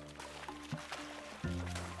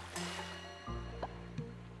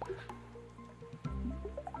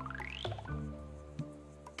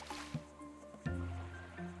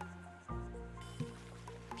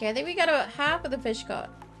 Okay, I think we got about half of the fish caught.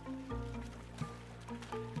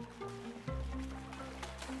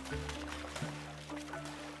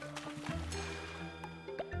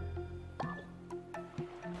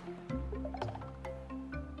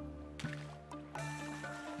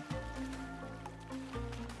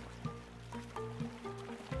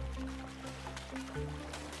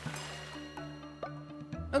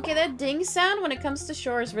 Okay, that ding sound when it comes to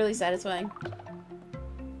shore is really satisfying.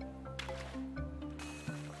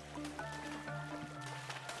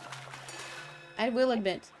 I will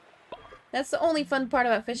admit. That's the only fun part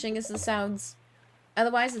about fishing is the sounds.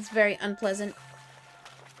 Otherwise, it's very unpleasant.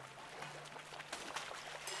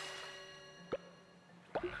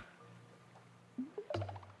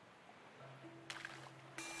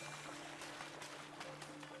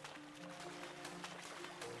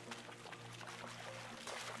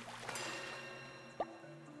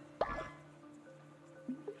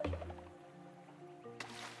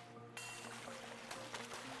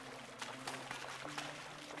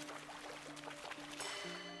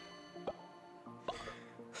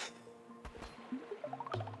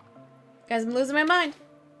 Guys, I'm losing my mind.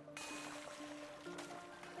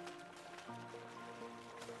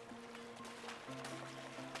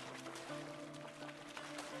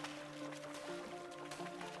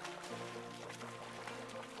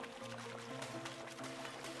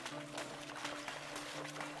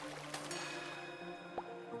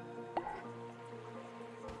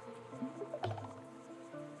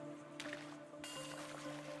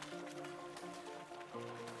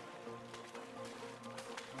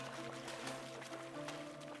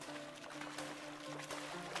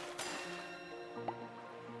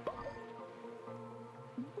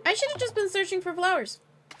 I should have just been searching for flowers.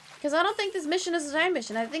 Because I don't think this mission is a time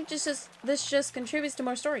mission. I think this just contributes to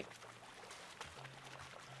more story.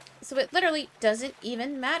 So it literally doesn't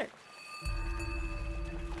even matter.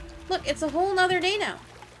 Look, it's a whole nother day now.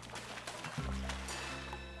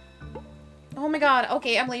 Oh my god.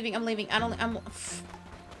 Okay, I'm leaving. I'm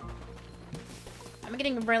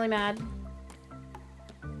getting really mad.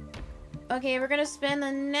 Okay, we're gonna spend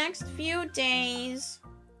the next few days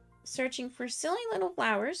searching for silly little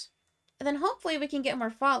flowers, and then hopefully we can get more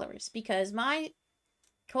followers because my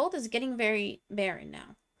cult is getting very barren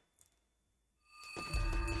now.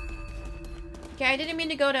 Okay, I didn't mean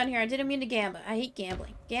to go down here. I didn't mean to gamble. I hate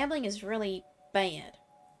gambling. Gambling is really bad.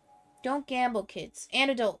 Don't gamble, kids and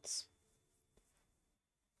adults.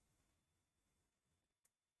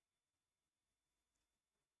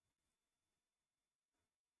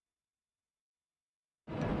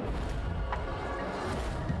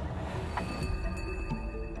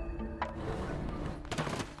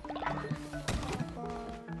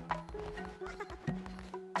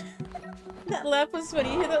 That laugh was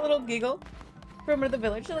funny. You hear that little giggle from the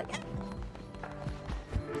village? You're like,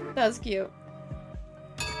 that was cute.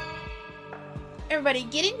 Everybody,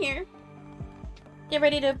 get in here. Get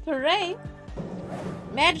ready to pray.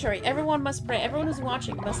 Mandatory. Everyone must pray. Everyone who's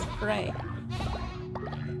watching must pray.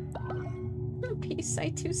 Peace. I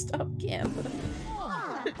too stop gambling.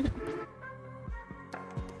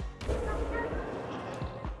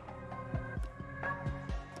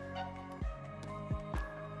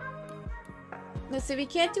 Let's see, we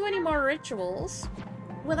can't do any more rituals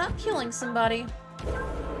without killing somebody.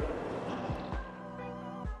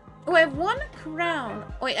 Oh, I have one crown.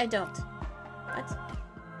 Oh, wait, I don't. What?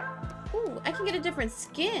 Ooh, I can get a different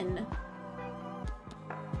skin.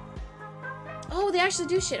 Oh, they actually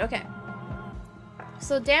do shit. Okay.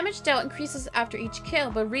 So damage dealt increases after each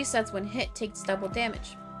kill, but resets when hit, takes double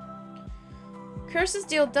damage. Curses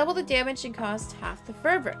deal double the damage and cost half the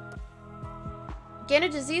fervor. Gain a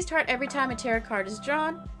diseased heart every time a tarot card is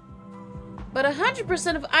drawn. But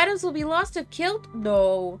 100% of items will be lost if killed?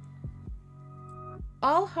 No.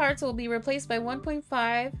 All hearts will be replaced by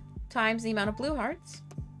 1.5 times the amount of blue hearts.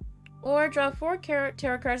 Or draw 4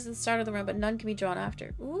 tarot cards at the start of the round, but none can be drawn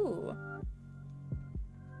after. Ooh.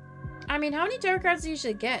 I mean, how many tarot cards do you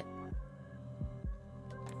usually get?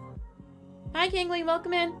 Hi, Kingly.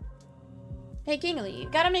 Welcome in. Hey, Kingly. You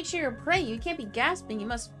gotta make sure you're praying. You can't be gasping. You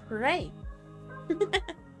must pray.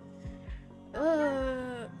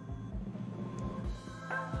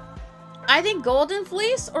 I think Golden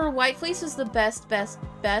Fleece or White Fleece is the best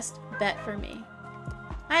bet for me.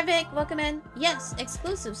 Hi Vic, welcome in. Yes,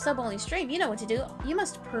 exclusive sub-only stream. You know what to do. You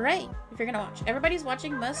must pray if you're gonna watch. Everybody's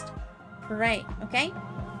watching must pray, okay?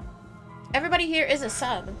 Everybody here is a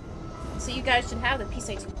sub, so you guys should have the peace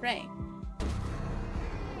to pray.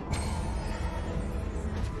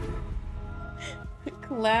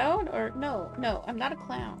 Clown? Or no, I'm not a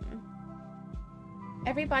clown.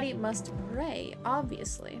 Everybody must pray,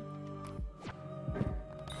 obviously.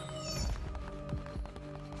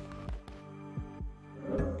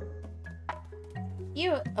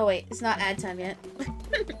 Oh wait, it's not ad time yet.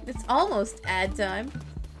 It's almost ad time.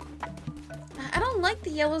 I don't like the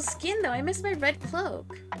yellow skin though. I miss my red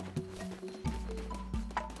cloak.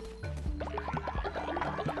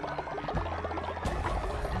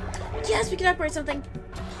 Yes, we can upgrade something.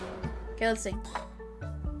 Okay, let's see.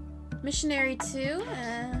 Missionary 2.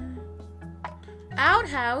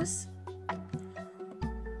 Outhouse.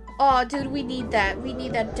 Oh, dude, we need that. We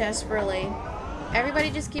need that desperately. Everybody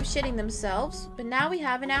just keeps shitting themselves, but now we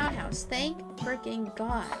have an outhouse. Thank freaking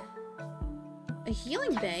God. A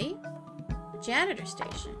healing bay? A janitor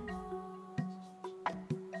station.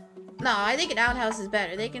 No, I think an outhouse is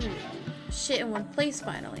better. They can shit in one place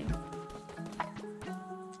finally.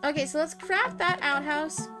 Okay, so let's craft that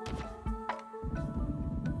outhouse.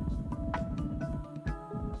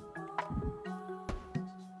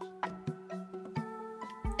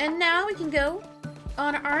 And now we can go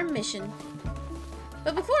on our mission.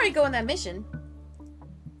 But before I go on that mission,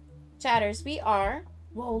 chatters, we are...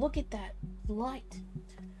 Whoa, look at that light.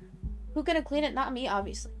 Who's gonna clean it? Not me,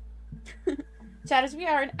 obviously. Chatters, we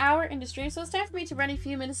are an hour into stream, so it's time for me to run a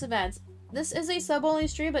few minutes of ads. This is a sub-only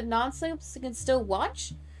stream, but non-subs can still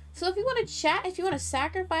watch. So if you want to chat, if you want to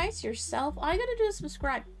sacrifice yourself, all you gotta do is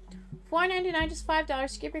subscribe. $4.99, just $5.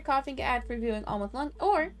 Skip your coffee and get ad-free viewing all month long.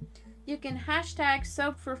 Or you can hashtag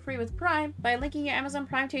sub for free with Prime by linking your Amazon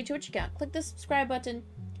Prime to your Twitch account. Click the subscribe button.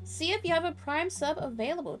 See if you have a Prime sub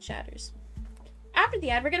available, chatters. After the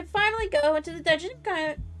ad, we're gonna finally go into the dungeon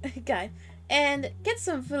guide and get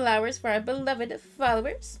some flowers for our beloved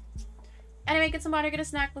followers. Anyway, get some water, get a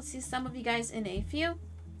snack. Let's see some of you guys in a few.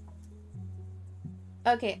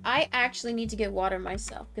 Okay, I actually need to get water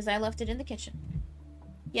myself because I left it in the kitchen.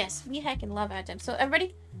 Yes, we heckin' love ad time. So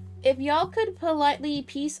everybody, if y'all could politely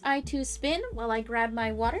peace I2 spin while I grab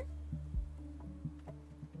my water.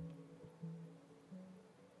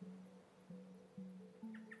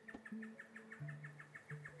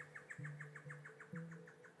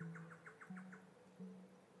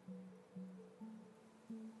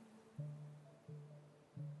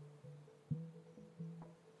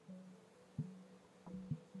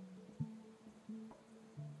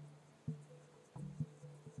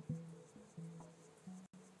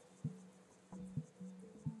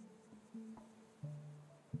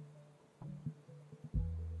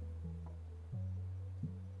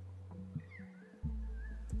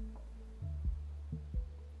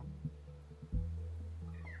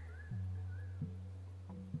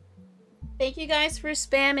 Thank you guys for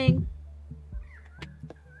spamming.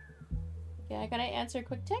 Yeah, I gotta answer a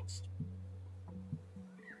quick text.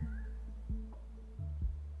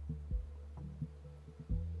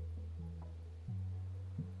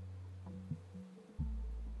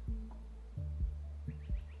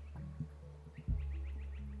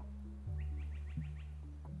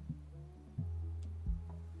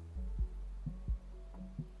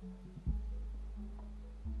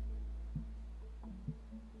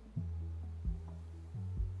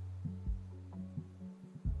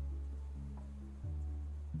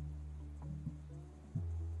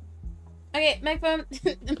 Okay, Megphone.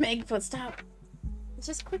 Megphone, stop. It's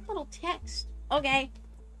just a quick little text. Okay.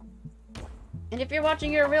 And if you're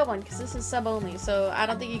watching, you're a real one, because this is sub only, so I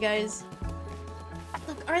don't think you guys...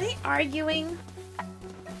 Look, are they arguing?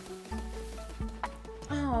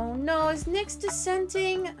 Oh no, is Nyx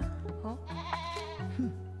dissenting? Huh?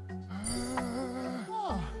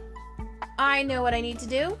 I know what I need to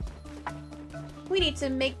do. We need to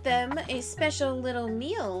make them a special little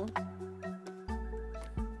meal.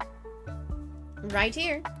 Right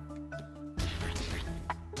here.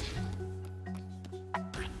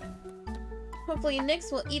 Hopefully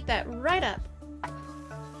Nyx will eat that right up.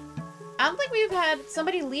 I don't think we've had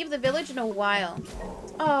somebody leave the village in a while.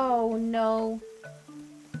 Oh, no.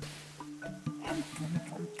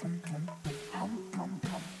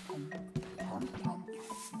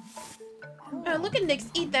 Oh, look at Nyx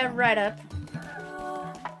eat that right up.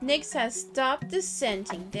 Nyx has stopped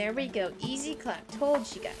dissenting. There we go. Easy clap.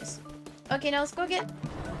 Told you guys. Okay, now let's go get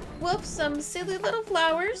Wolf some silly little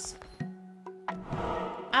flowers.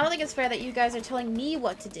 I don't think it's fair that you guys are telling me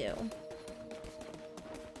what to do.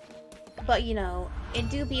 But, you know, it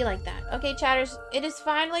do be like that. Okay, chatters, it is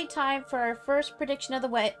finally time for our first prediction of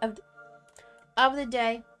the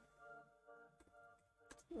day.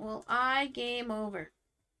 Well, I game over.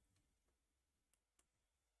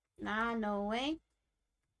 Nah, no way.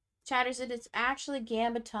 Chatters, it is actually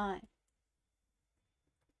Gambit time.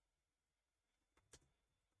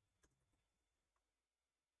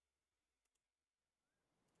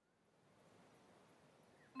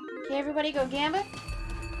 Okay, everybody go Gambit.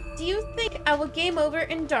 Do you think I will game over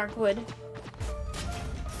in Darkwood?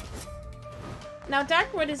 Now,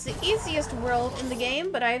 Darkwood is the easiest world in the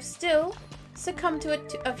game, but I have still succumbed to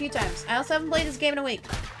it a few times. I also haven't played this game in a week.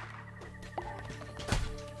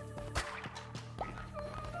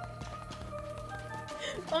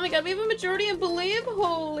 Oh my god, we have a majority in believe?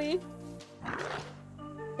 Holy.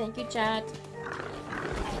 Thank you, chat.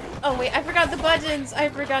 Oh wait, I forgot the buttons. I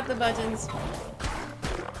forgot the buttons.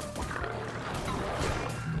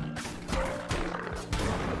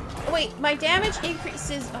 Oh, wait, my damage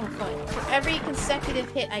increases, oh fuck, for every consecutive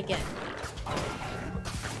hit I get.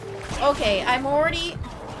 Okay, I'm already...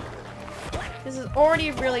 This is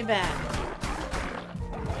already really bad.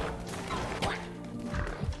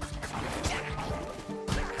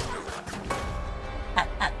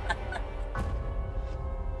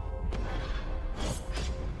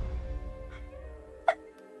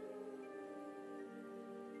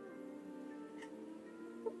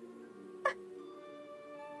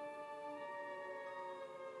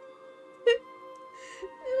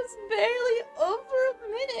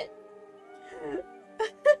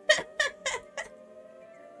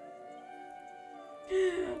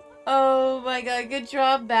 Good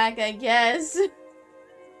drop back, I guess.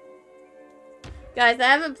 Guys, I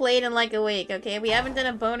haven't played in like a week, okay? We haven't done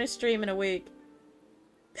a bonus stream in a week.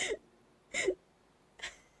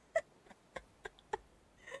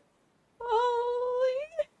 Holy.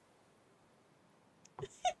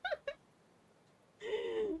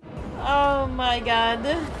 Oh my god.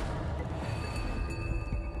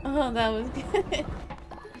 Oh, that was good.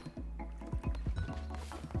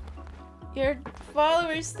 Your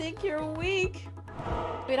followers think you're weak.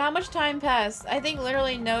 Wait, how much time passed? I think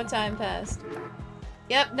literally no time passed.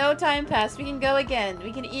 Yep, no time passed. We can go again.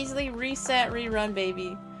 We can easily reset, rerun,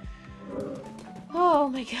 baby. Oh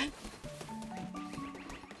my god.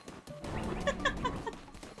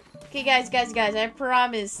 Okay, guys, I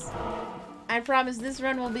promise. I promise this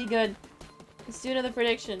run will be good. Let's do another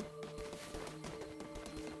prediction.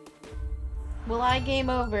 Will I game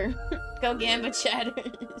over? Go Gambit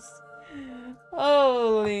chatters.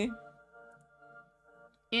 Holy.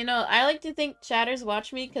 You know, I like to think chatters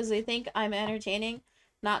watch me because they think I'm entertaining,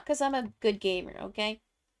 not because I'm a good gamer, okay?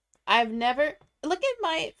 I've never... Look at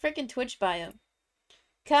my freaking Twitch bio.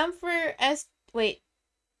 Come for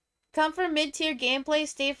mid-tier gameplay,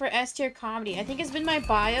 stay for S-tier comedy. I think it's been my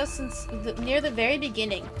bio since near the very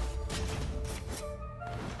beginning.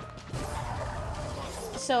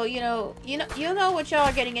 So, you know what y'all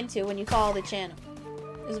are getting into when you follow the channel,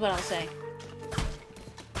 is what I'll say.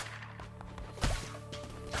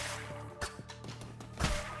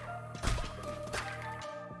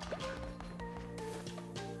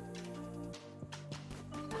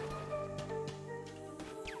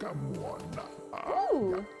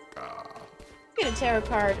 Ooh. Get a tarot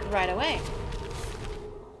card right away.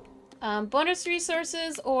 Bonus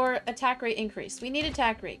resources or attack rate increase. We need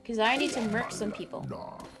attack rate, because I need to murk some people.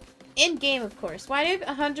 In-game, of course. Why do you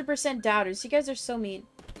have 100% doubters? You guys are so mean.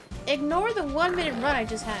 Ignore the 1-minute run I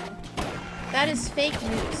just had. That is fake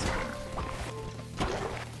news.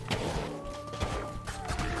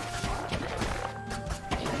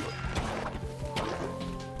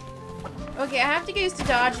 Okay, I have to get used to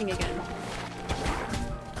dodging again.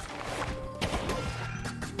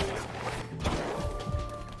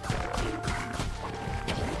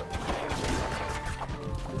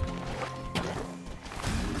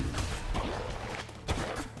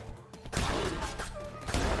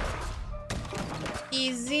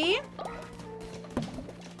 easy.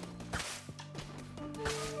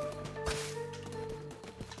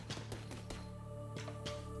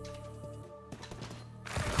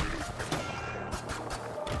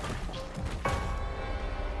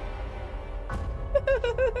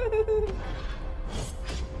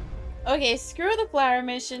 Okay, screw the flower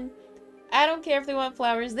mission. I don't care if they want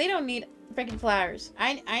flowers. They don't need freaking flowers.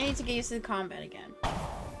 I need to get used to the combat again.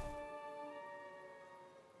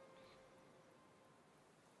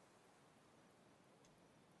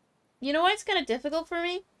 You know why it's kind of difficult for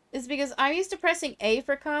me? Is because I'm used to pressing A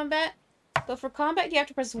for combat, but for combat you have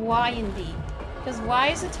to press Y and D. Because Y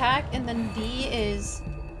is attack and then D is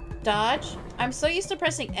dodge. I'm so used to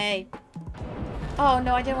pressing A. Oh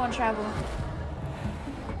no, I didn't want to travel.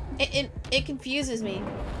 It confuses me.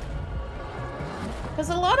 Because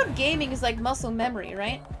a lot of gaming is like muscle memory,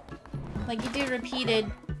 right? Like you do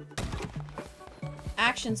repeated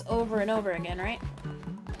actions over and over again, right?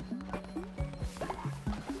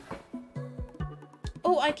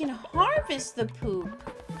 Oh, I can harvest the poop.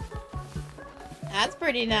 That's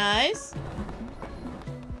pretty nice.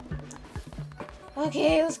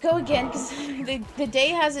 Okay, let's go again, because the day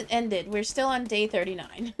hasn't ended. We're still on day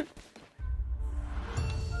 39.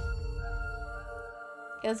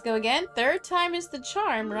 Okay, let's go again. Third time is the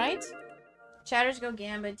charm, right? Chatters go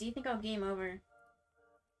Gambit. Do you think I'll game over?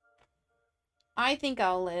 I think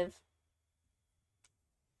I'll live.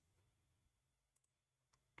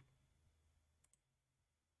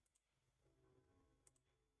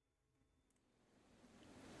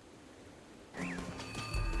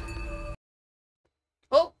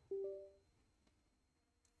 Oh!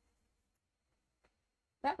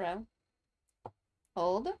 That row.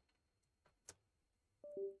 Hold.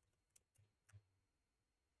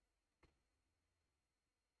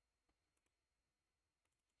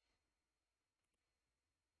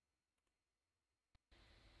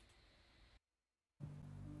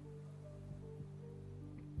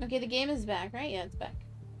 Okay, the game is back, right? Yeah, it's back.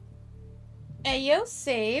 Ayo,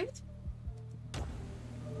 saved.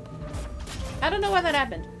 I don't know why that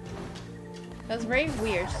happened. That was very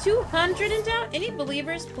weird. 200 in down? Any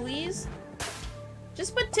believers, please?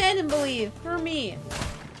 Just put 10 and believe. For me.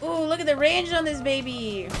 Ooh, look at the range on this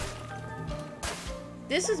baby.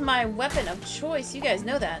 This is my weapon of choice. You guys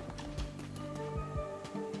know that.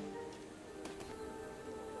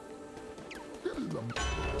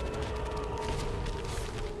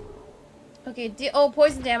 Okay, oh,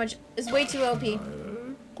 poison damage is way too OP.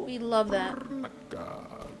 We love that.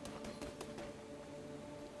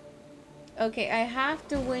 Okay, I have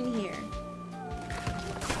to win here.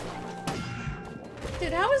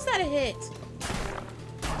 Dude, how is that a hit?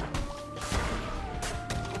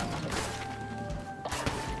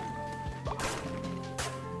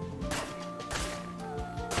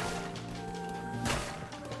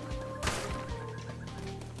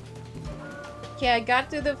 Okay, I got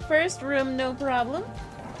through the first room, no problem.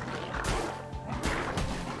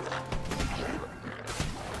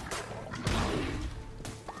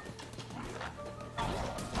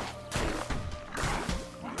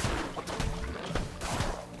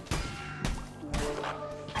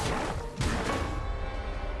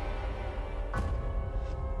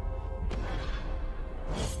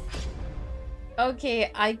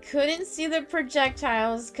 Okay, I couldn't see the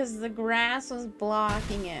projectiles because the grass was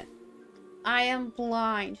blocking it. I am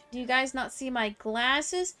blind. Do you guys not see my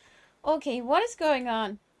glasses? Okay, what is going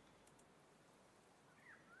on?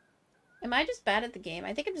 Am I just bad at the game?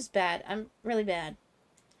 I think I'm just bad. I'm really bad.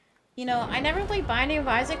 You know, I never played Binding of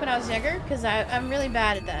Isaac when I was younger because I'm really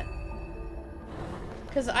bad at that.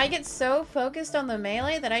 Because I get so focused on the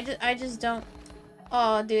melee that I just don't...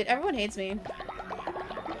 Oh, dude, everyone hates me.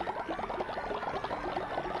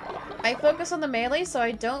 I focus on the melee, so I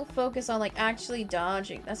don't focus on, like, actually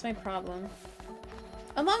dodging. That's my problem.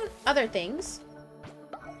 Among other things.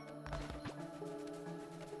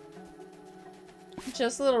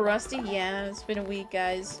 Just a little rusty? Yeah, it's been a week,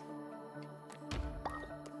 guys.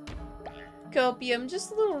 Copium,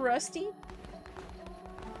 just a little rusty.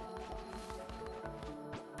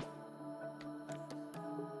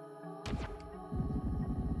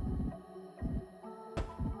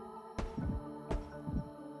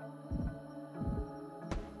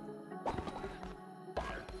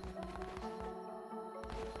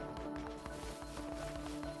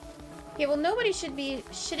 Okay, well, nobody should be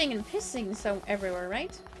shitting and pissing so everywhere,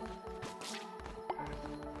 right?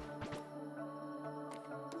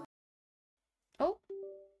 Oh.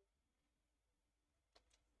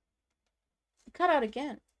 Cut out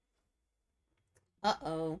again.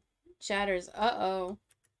 Uh-oh. Chatters, uh-oh.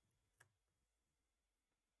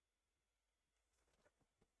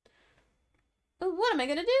 What What am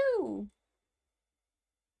I gonna do?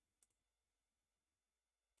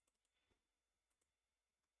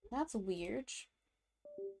 That's weird.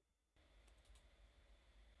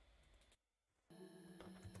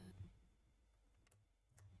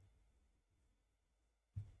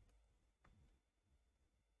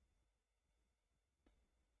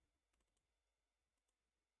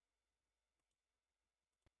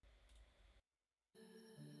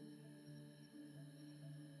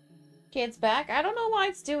 Okay, it's back. I don't know why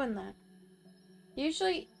it's doing that.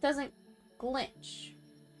 Usually it doesn't glitch.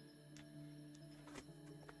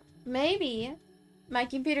 Maybe my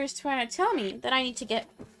computer's trying to tell me that I need to get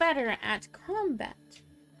better at combat.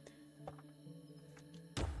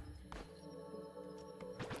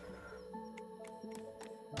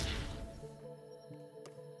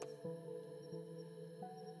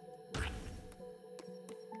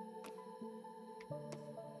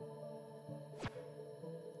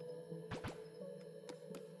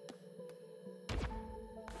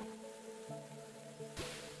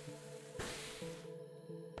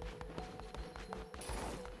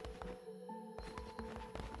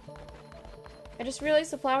 I just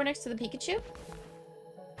realized the flower next to the Pikachu.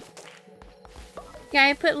 Yeah,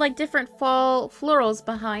 I put like different fall florals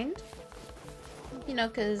behind. You know,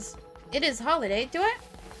 because it is holiday. Do I?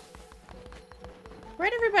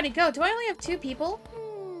 Where'd everybody go? Do I only have 2 people?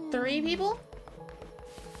 3 people?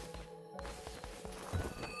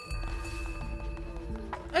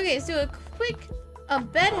 Okay, so a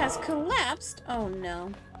bed has collapsed. Oh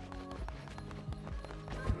no.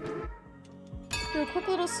 Do a quick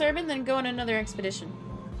little sermon, then go on another expedition.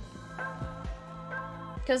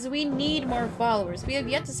 Because we need more followers. We have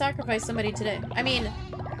yet to sacrifice somebody today. I mean,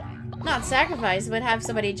 not sacrifice, but have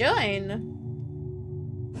somebody join.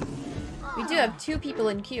 We do have 2 people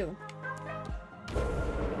in queue.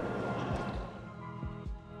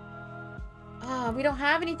 Ah, we don't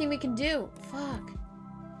have anything we can do. Fuck.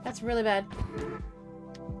 That's really bad.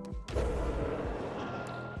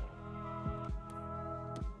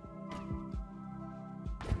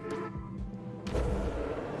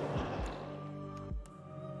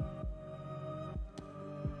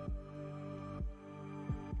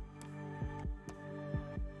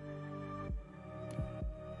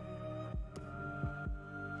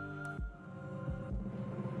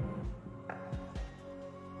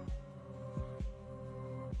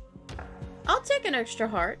 I'll take an extra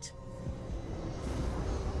heart.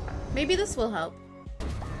 Maybe this will help.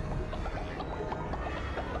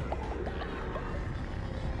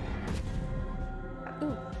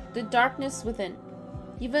 Ooh, the darkness within.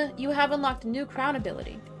 You have unlocked a new crown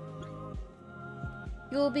ability.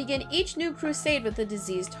 You will begin each new crusade with a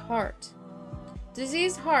diseased heart.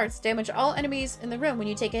 Diseased hearts damage all enemies in the room when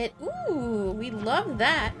you take a hit. Ooh, we love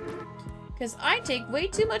that. Because I take way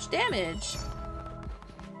too much damage.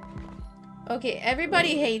 Okay,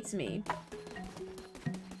 everybody hates me.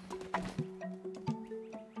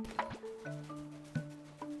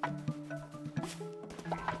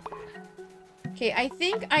 Okay, I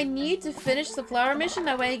think I need to finish the flower mission,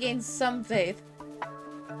 that way I gain some faith.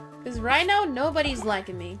 Because right now, nobody's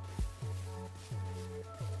liking me.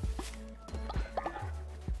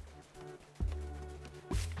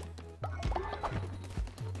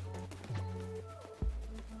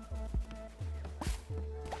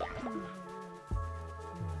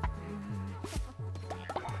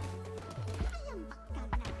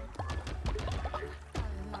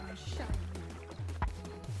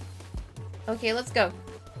 Okay, let's go.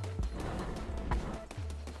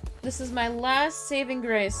 This is my last saving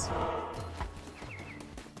grace.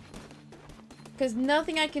 Because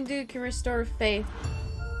nothing I can do can restore faith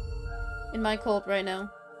in my cult right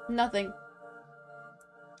now. Nothing.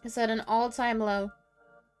 It's at an all-time low.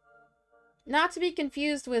 Not to be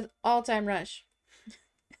confused with all-time rush.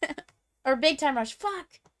 Or big-time rush.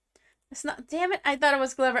 Fuck! It's not- damn it, I thought it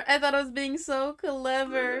was clever. I thought I was being so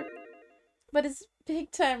clever. But it's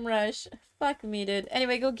big-time rush. Fuck me, dude.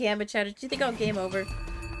 Anyway, go Gambit Chatter. Do you think I'll game over?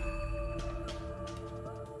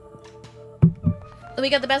 We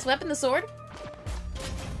got the best weapon, the sword.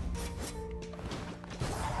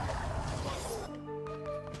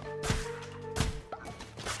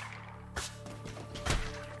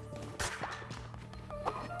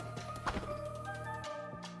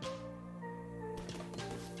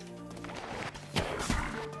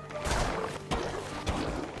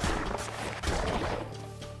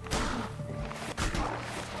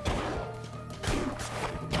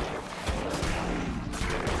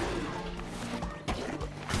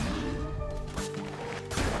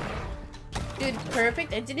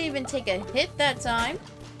 Perfect. I didn't even take a hit that time.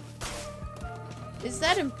 Is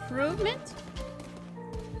that improvement?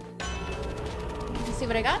 see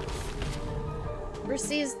what I got.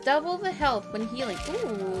 Receives double the health when healing.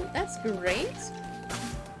 Ooh, that's great.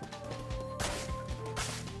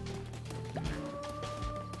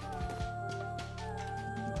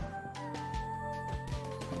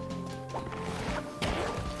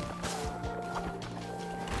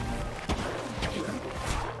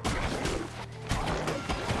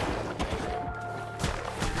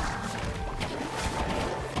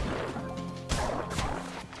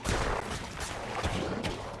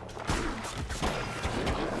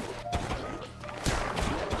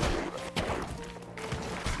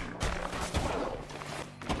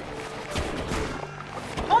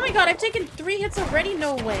 God, I've taken 3 hits already?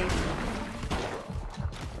 No way.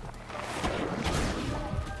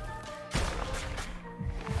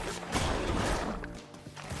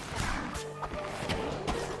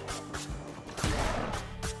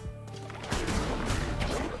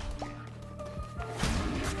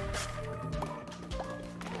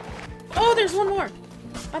 Oh, there's one more.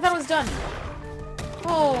 I thought it was done.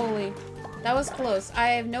 Holy. That was close. I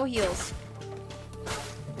have no heals.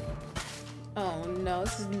 Oh no,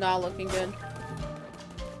 this is not looking good.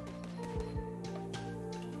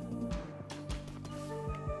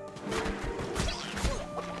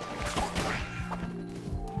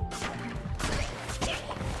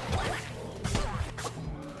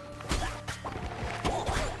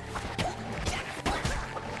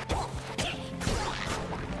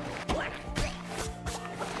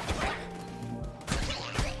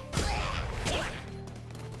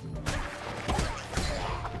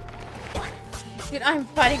 Dude, I'm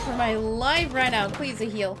fighting for my life right now. Please, a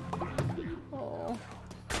heal. Oh.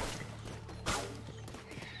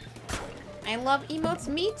 I love emotes.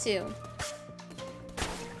 Me too.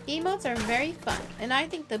 Emotes are very fun, and I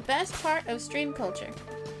think the best part of stream culture.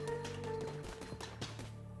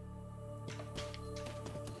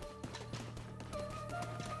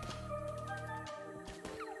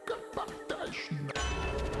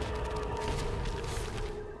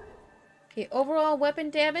 Okay, overall weapon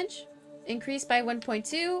damage increased by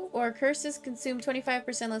 1.2, or curses consume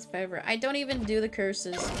 25% less fiber. I don't even do the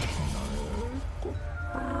curses.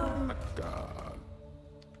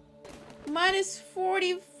 Minus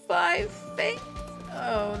 45 faith?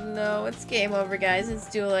 Oh no, it's game over, guys. It's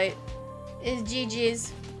too late. It's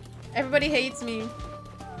GG's. Everybody hates me.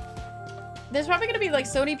 There's probably gonna be like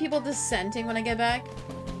so many people dissenting when I get back.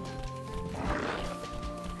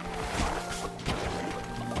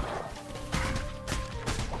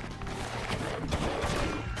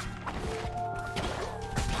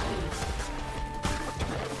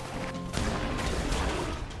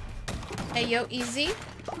 Hey, yo, easy.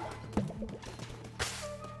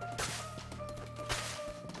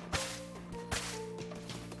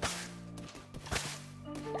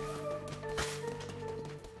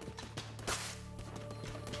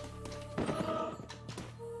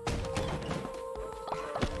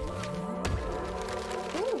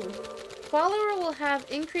 Follower will have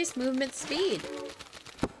increased movement speed.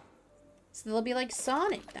 So they'll be like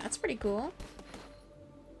Sonic. That's pretty cool.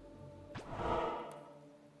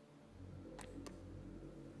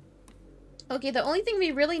 Okay, the only thing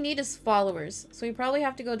we really need is followers. So we probably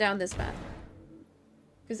have to go down this path.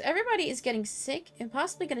 Because everybody is getting sick and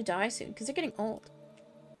possibly going to die soon. Because they're getting old.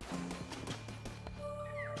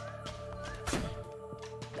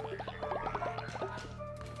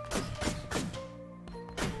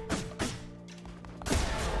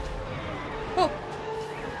 Oh!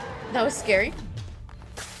 That was scary.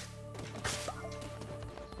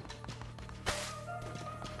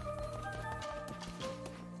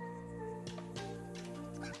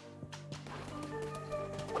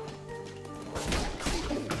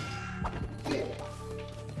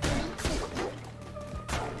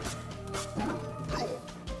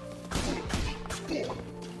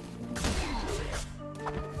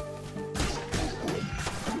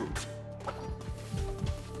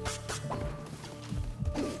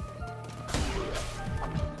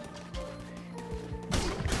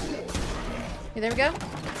 There we go.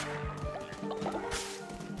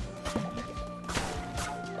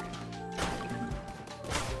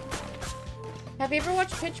 Have you ever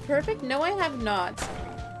watched Pitch Perfect? No, I have not.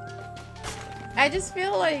 I just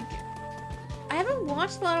feel like I haven't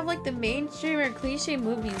watched a lot of like the mainstream or cliche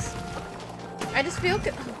movies. I just feel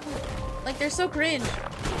like they're so cringe.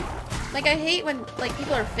 Like I hate when like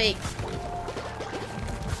people are fake.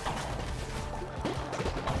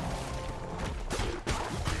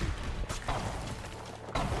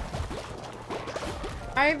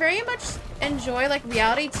 I very much enjoy like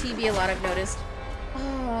reality TV a lot, I've noticed.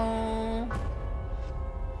 Oh.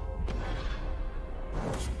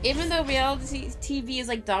 Even though reality TV is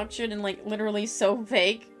like doctrine and like literally so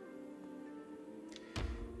fake.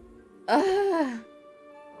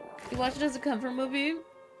 You watch it as a comfort movie?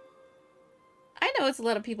 I know it's a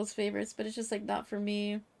lot of people's favorites, but it's just like not for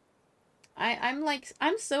me. I'm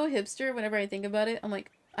so hipster whenever I think about it. I'm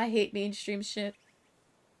like, I hate mainstream shit.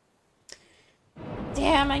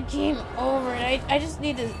 Damn, I came over. I just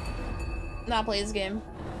need to not play this game.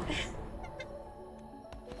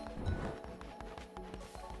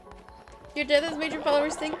 Your death has made your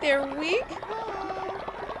followers think they're weak?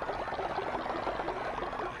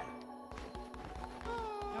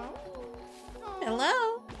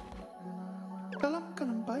 Hello?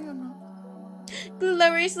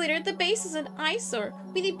 Glorious leader, the base is an eyesore.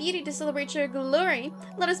 We need beauty to celebrate your glory.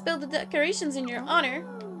 Let us build the decorations in your honor.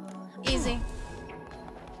 Easy.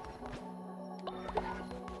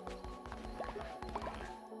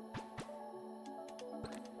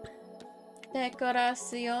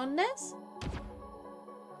 Decoraciones?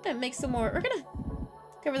 Gonna make some more. We're gonna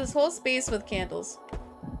cover this whole space with candles.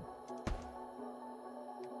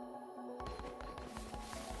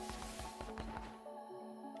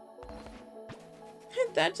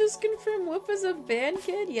 That just confirmed Whoop was a band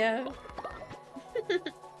kid? Yeah.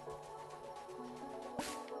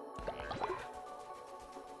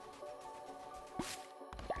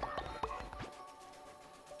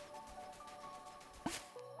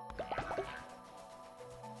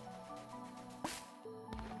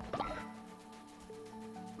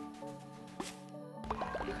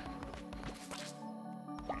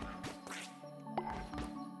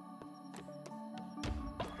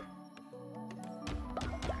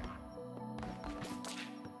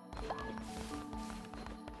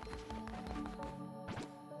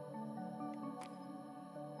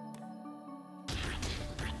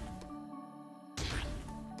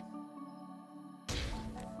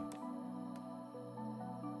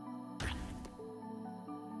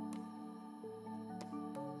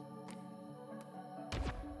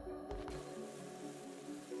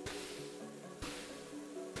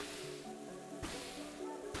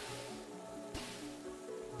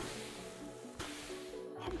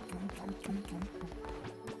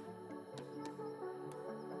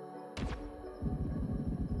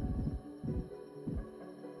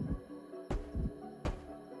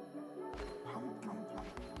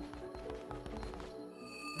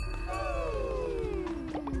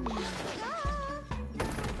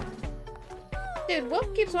 Dude,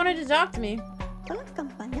 Wolf keeps wanting to talk to me.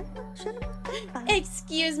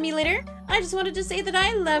 Excuse me, leader. I just wanted to say that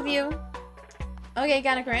I love you. Okay,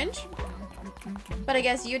 kinda cringe. But I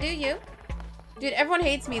guess you do you. Dude, everyone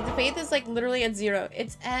hates me. The faith is like literally at 0.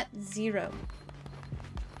 It's at 0.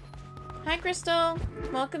 Hi, Crystal.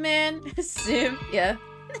 Welcome in. Sim. Yeah.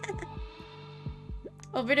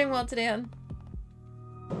 Hope you're doing well today, hon.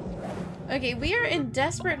 Okay, we are in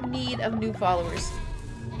desperate need of new followers.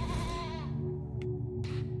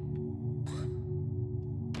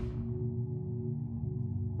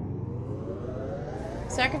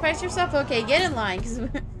 Sacrifice yourself? Okay, get in line, because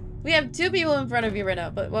we have 2 people in front of you right now,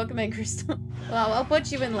 but welcome in, Crystal. Well, I'll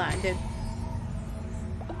put you in line, dude.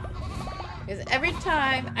 Because every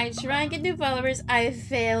time I try and get new followers, I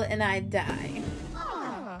fail and I die.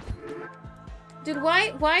 Dude,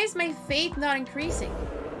 why is my faith not increasing?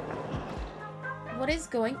 What is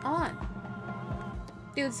going on?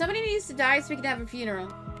 Dude, somebody needs to die so we can have a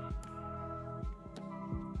funeral.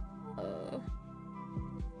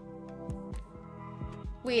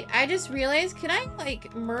 Wait, I just realized, can I,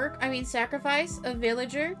 like, sacrifice a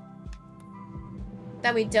villager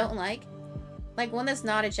that we don't like? Like, one that's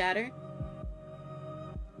not a chatter?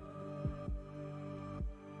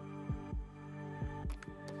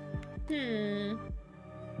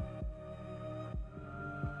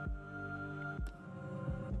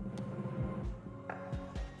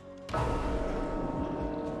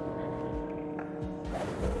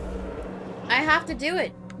 I have to do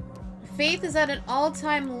it. Faith is at an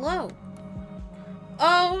all-time low.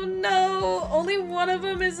 Oh no! Only one of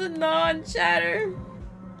them is a non-chatter.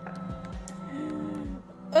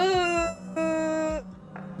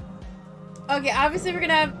 Okay, obviously we're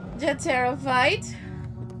gonna have Jotaro fight.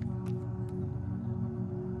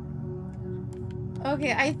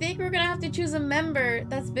 Okay, I think we're gonna have to choose a member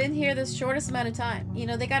that's been here the shortest amount of time. You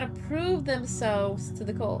know, they gotta prove themselves to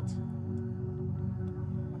the cult.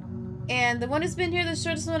 And the one who's been here the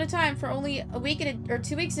shortest amount of time for only a week or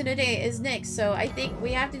 2 weeks in a day is Nyx. So I think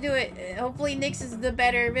we have to do it. Hopefully Nyx is the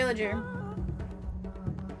better villager.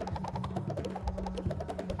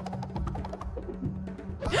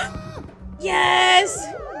 Yes!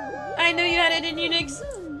 I knew you had it in you, Nyx.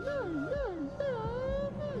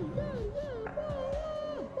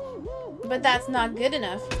 But that's not good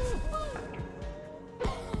enough.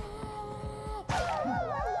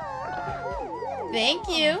 Thank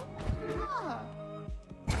you.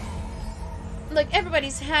 Look,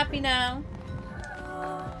 everybody's happy now.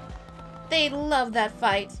 They love that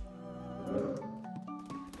fight.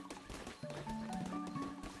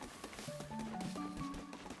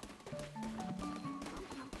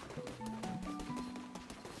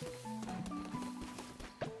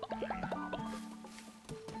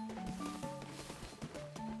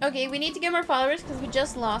 Okay, we need to get more followers because we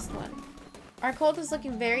just lost one. Our cult is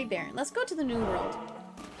looking very barren. Let's go to the new world.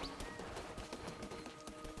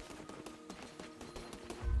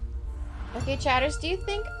 Okay, chatters, do you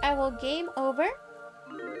think I will game over?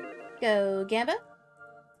 Go, Gamba.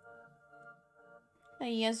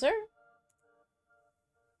 Yes, sir.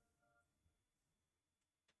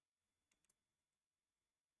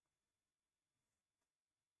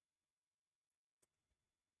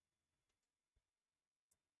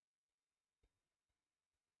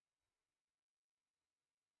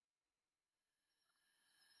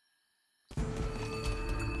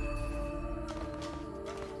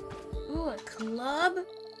 Ooh, a club?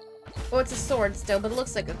 Oh, it's a sword still, but it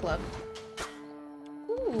looks like a club.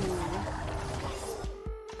 Ooh.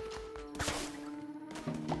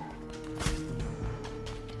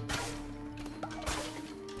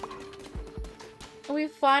 We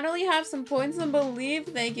finally have some points in belief.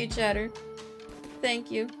 Thank you, chatter.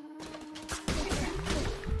 Thank you.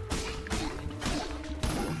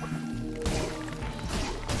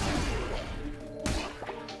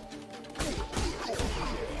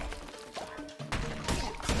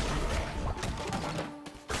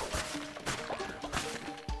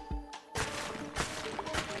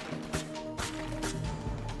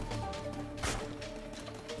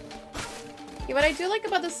 What I do like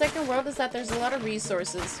about the second world is that there's a lot of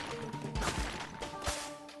resources.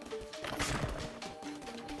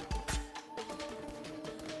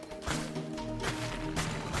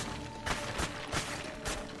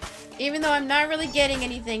 Even though I'm not really getting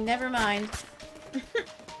anything, never mind.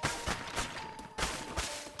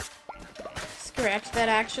 Scratch that,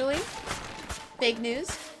 actually. Fake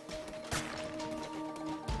news.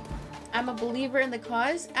 I'm a believer in the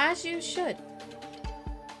cause, as you should.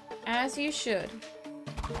 As you should.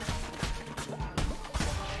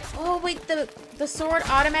 Oh, wait, the sword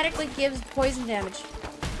automatically gives poison damage.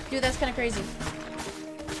 Dude, that's kind of crazy.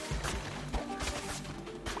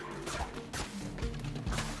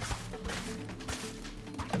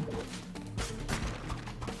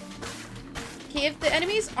 Okay, if the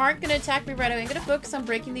enemies aren't going to attack me right away, I'm going to focus on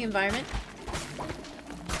breaking the environment.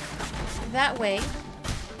 That way,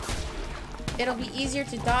 it'll be easier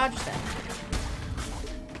to dodge them.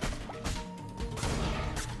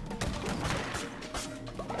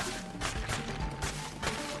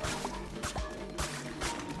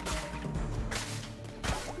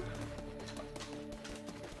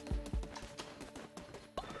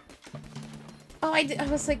 I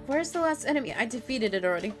was like, where's the last enemy? I defeated it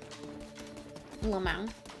already. Lamau.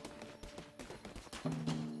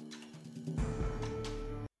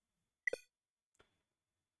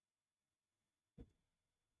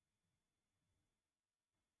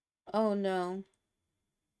 Oh no.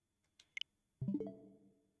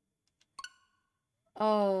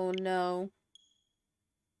 Oh no.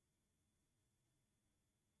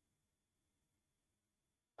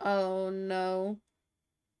 Oh no.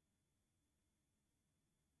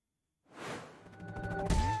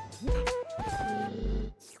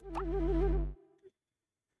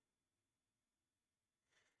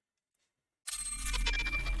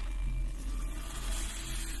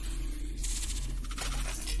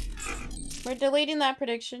 We're deleting that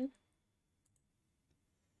prediction.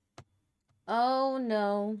 Oh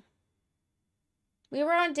no. We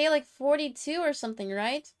were on day like 42 or something,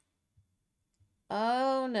 right?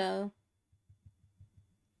 Oh no.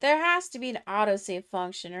 There has to be an autosave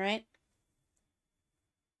function, right?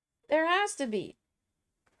 There has to be.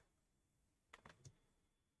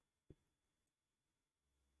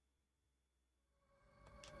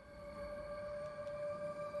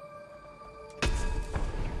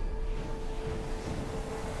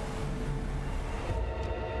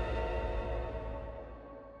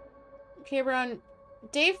 Okay, we're on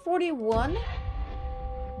day 41.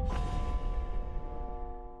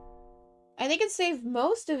 I think it saved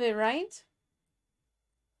most of it, right?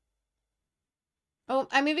 Oh,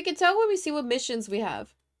 I mean, we can tell when we see what missions we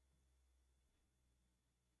have.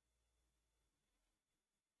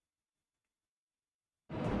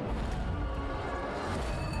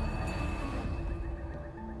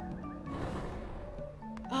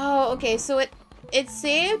 Oh, okay, so it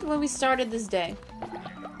saved when we started this day.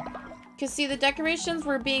 Because see, the decorations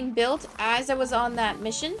were being built as I was on that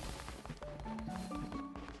mission.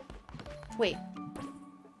 Wait.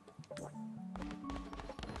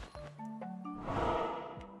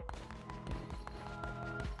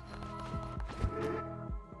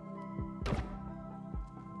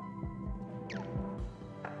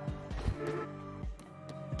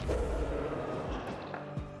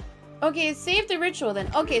 Okay, save the ritual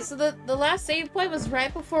then. Okay, so the last save point was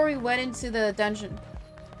right before we went into the dungeon.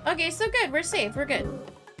 Okay, so good. We're safe. We're good.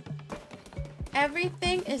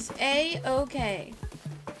 Everything is A-okay.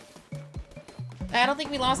 I don't think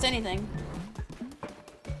we lost anything.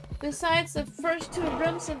 Besides the first 2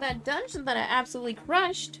 rooms in that dungeon that I absolutely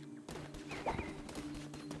crushed.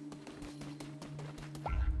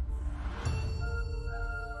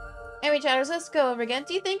 Anyway, chatters, let's go over again.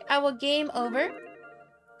 Do you think I will game over?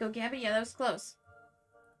 Go, Gabby. Yeah, that was close.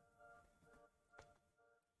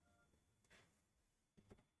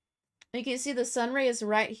 You can see the sun ray is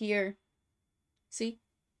right here. See?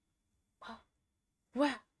 Wow.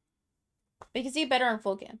 Wow. You can see it better on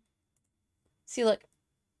full cam. See, look.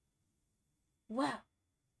 Wow.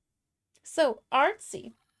 So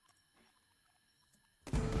artsy.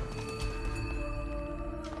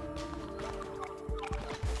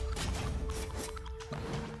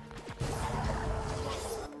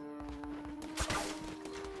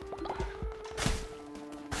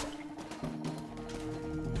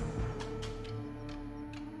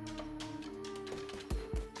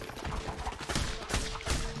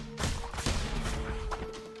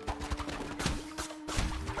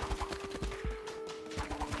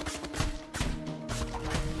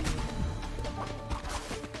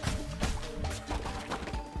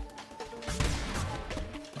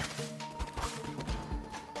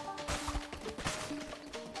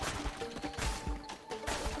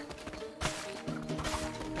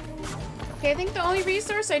 Okay, I think the only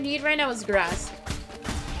resource I need right now is grass.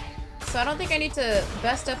 So I don't think I need to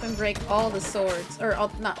best up and break all the swords. Or,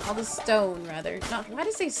 not all the stone, rather. Why did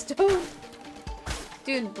I say stone?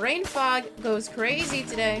 Dude, brain fog goes crazy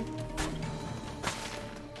today.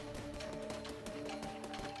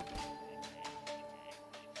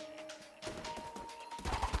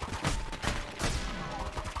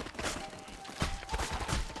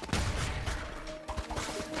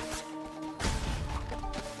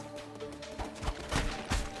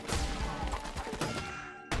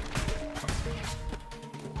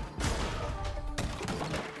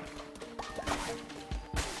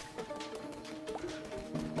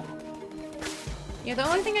 Yeah, the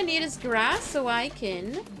only thing I need is grass so I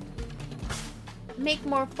can make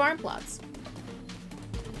more farm plots.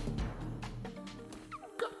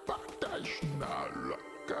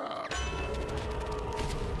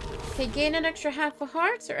 Okay, gain an extra half a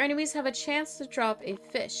heart, or enemies have a chance to drop a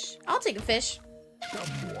fish. I'll take a fish.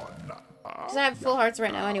 Because I have full hearts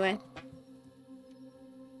right now anyway.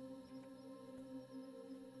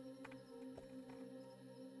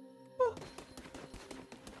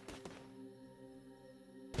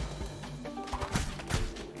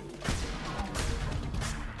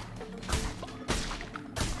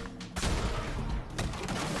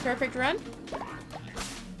 Perfect run.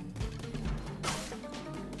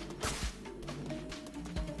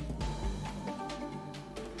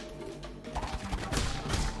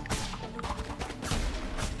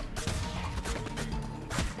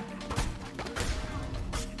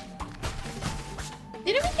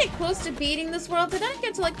 Didn't we get close to beating this world? Did I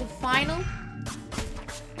get to like the final?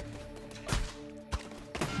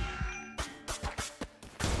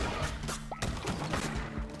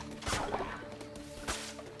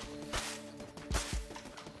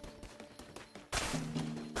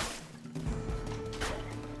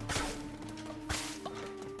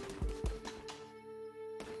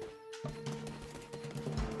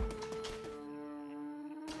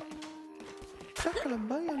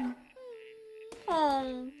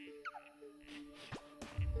 Oh.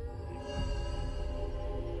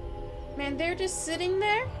 Man, they're just sitting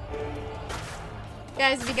there?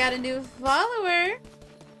 Guys, we got a new follower.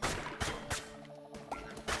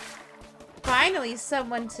 Finally,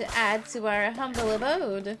 someone to add to our humble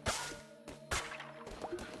abode.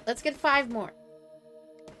 Let's get 5 more.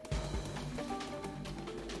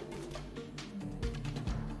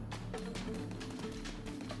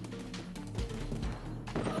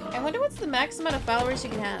 I wonder what's the max amount of followers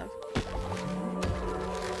you can have.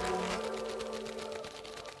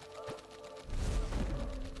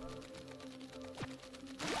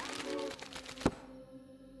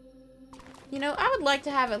 You know, I would like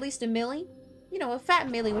to have at least a milli. You know, a fat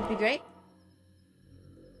milli would be great.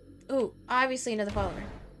 Ooh, obviously another follower.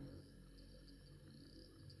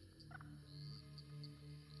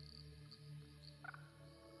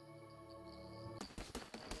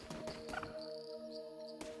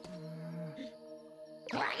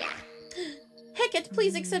 Hecate,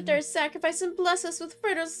 please accept our sacrifice and bless us with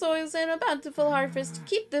fertile soils and a bountiful harvest.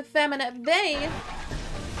 Keep the famine at bay.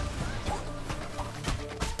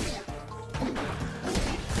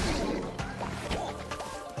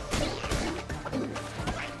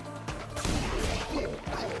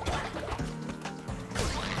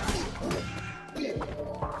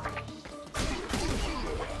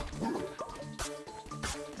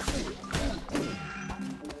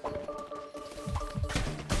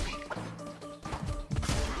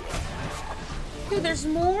 Dude, there's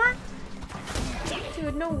more?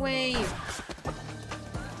 Dude, no way.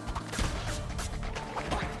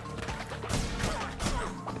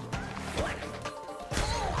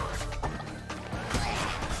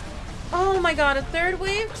 Oh my god, a third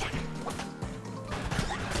wave?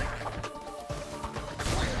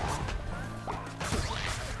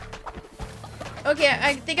 Okay,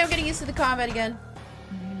 I think I'm getting used to the combat again.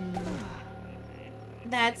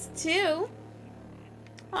 That's two.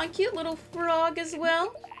 Oh, cute little frog as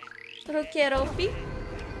well. Little Keropi.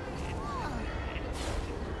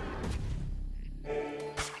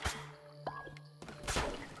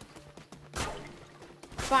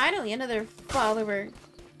 Finally, another follower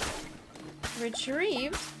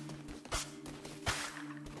retrieved.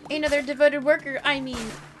 Another devoted worker, I mean,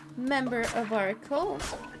 member of our cult.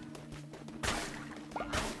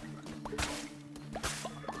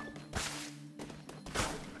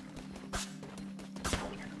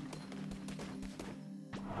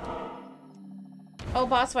 Oh,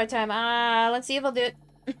 boss fight time. Let's see if I'll do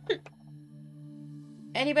it.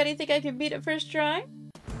 Anybody think I can beat it first try?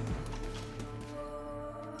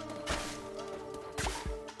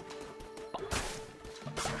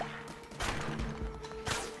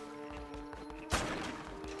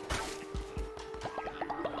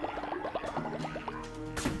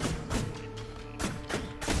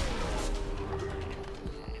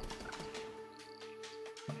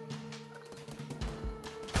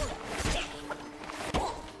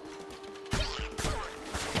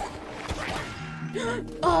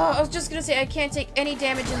 Oh, I was just gonna say I can't take any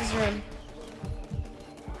damage in this room.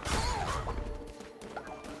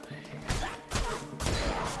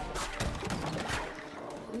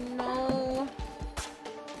 No.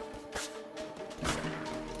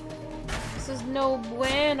 This is no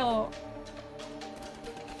bueno.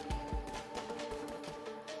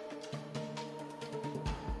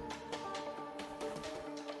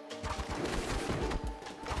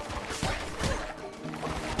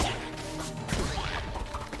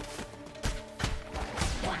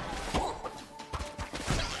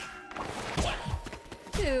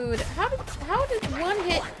 Dude, how did one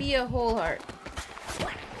hit be a whole heart?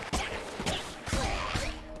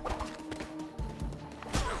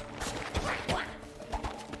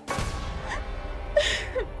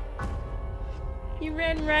 He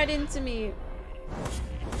ran right into me.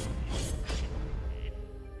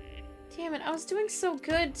 Damn it, I was doing so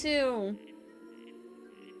good too.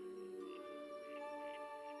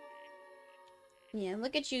 Yeah,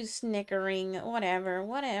 look at you snickering. Whatever,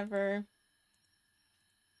 whatever.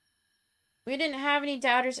 We didn't have any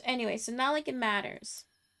doubters anyway, so not like it matters.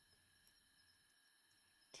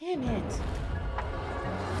 Damn it.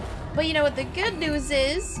 But you know what the good news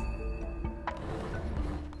is?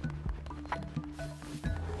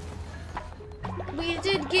 We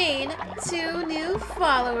did gain 2 new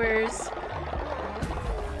followers.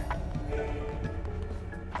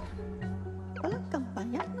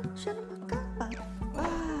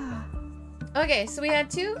 Okay, so we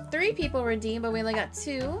had 3 people redeemed, but we only got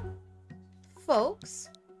 2 folks.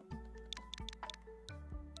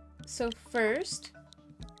 So first,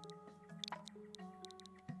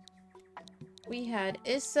 we had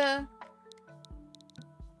Issa.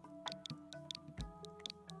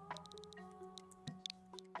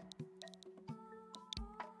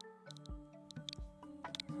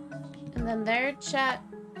 And then their chat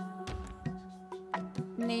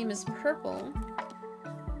name is Purple.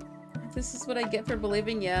 This is what I get for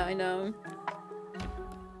believing. Yeah, I know.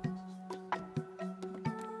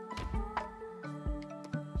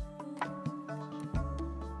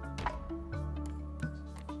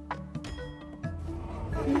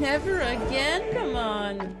 Never again? Come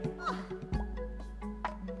on.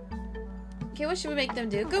 Okay, what should we make them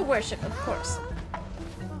do? Go worship, of course.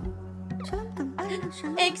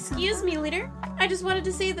 Excuse me, leader. I just wanted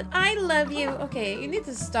to say that I love you. Okay, you need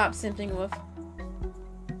to stop simping, Wolf.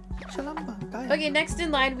 Okay, next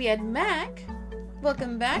in line we had Mac.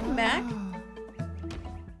 Welcome back, Mac.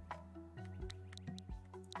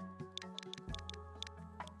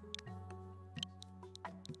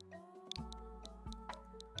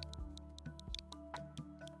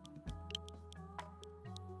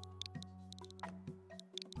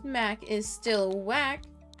 Mac is still whack.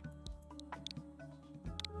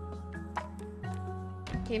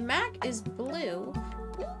 Okay, Mac is blue.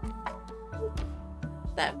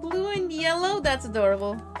 That blue and yellow, that's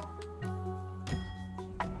adorable.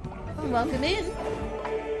 Welcome in.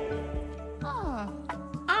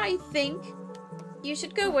 I think you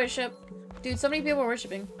should go worship. Dude, so many people are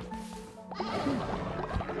worshiping.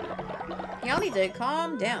 Y'all need to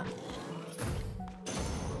calm down.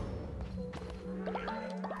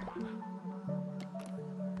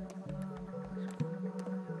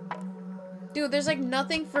 Dude, there's like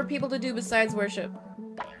nothing for people to do besides worship.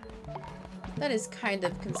 That is kind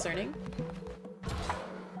of concerning.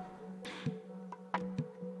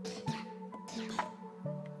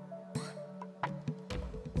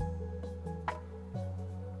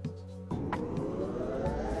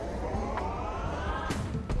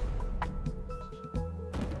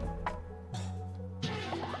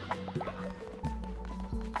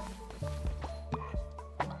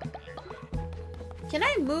 Can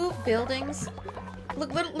I move buildings?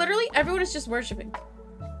 Look, literally everyone is just worshiping.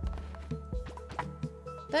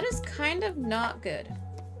 That is kind of not good.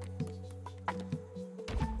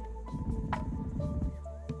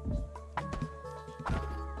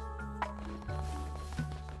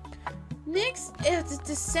 Nyx is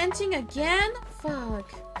dissenting again? Fuck.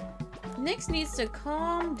 Nyx needs to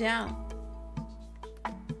calm down.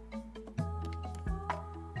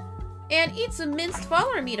 And eat some minced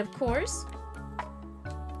follower meat, of course.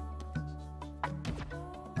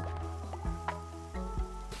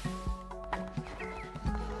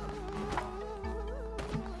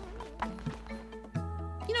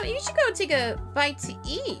 You should go take a bite to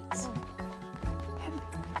eat.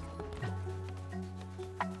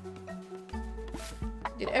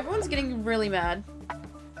 Dude, everyone's getting really mad.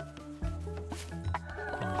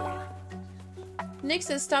 Nyx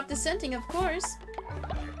has stopped dissenting, of course.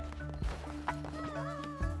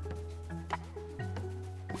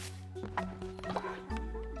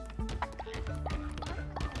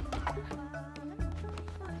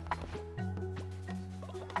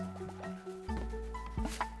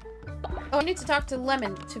 Oh, I need to talk to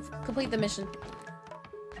Lemon to complete the mission.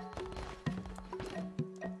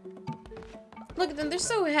 Look at them, they're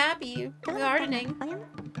so happy. Gardening.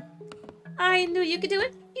 I knew you could do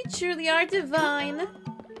it. You truly are divine.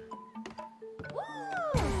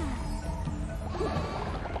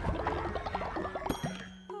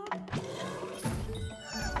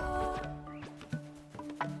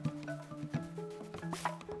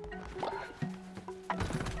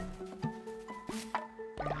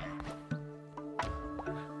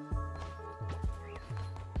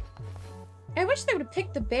 I wish they would have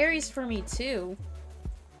picked the berries for me too.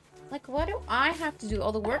 Like, why do I have to do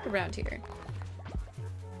all the work around here?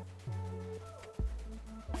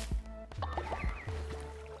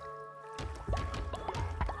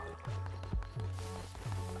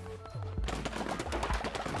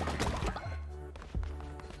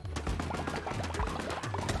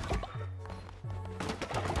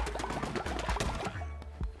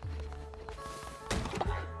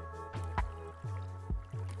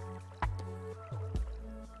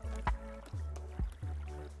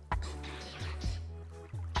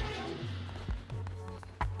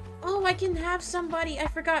 Oh, I can have somebody. I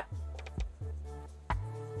forgot.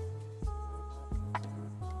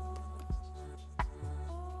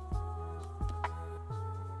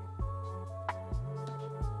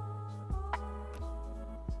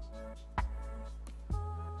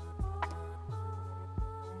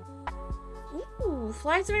 Ooh,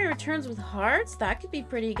 flies away returns with hearts? That could be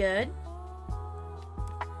pretty good.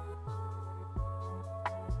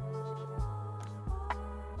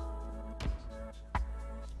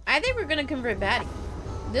 I think we're gonna convert Batty.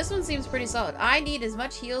 This one seems pretty solid. I need as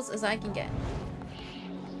much heals as I can get.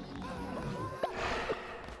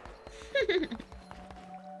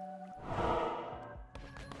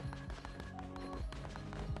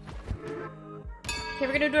 Okay,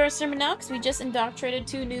 we're gonna do our sermon now because we just indoctrinated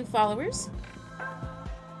 2 new followers.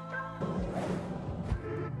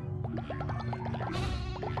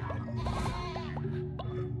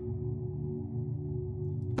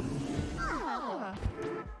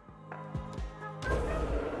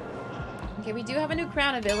 Okay, we do have a new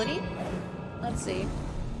crown ability. Let's see.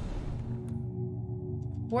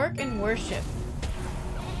 Work and worship.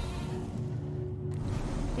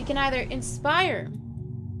 We can either inspire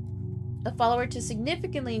a follower to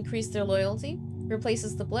significantly increase their loyalty,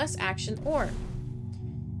 replaces the bless action, or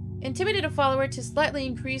intimidate a follower to slightly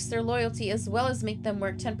increase their loyalty as well as make them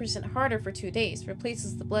work 10% harder for 2 days,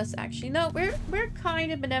 replaces the bless action. You know, we're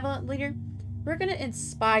kind of benevolent, leader. We're gonna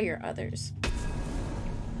inspire others.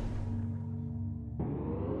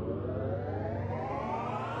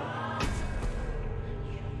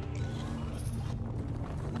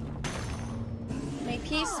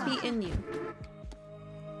 peace be in you.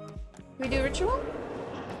 We do ritual?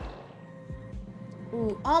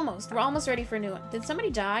 Ooh, almost. We're almost ready for a new one. Did somebody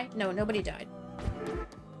die? No, nobody died.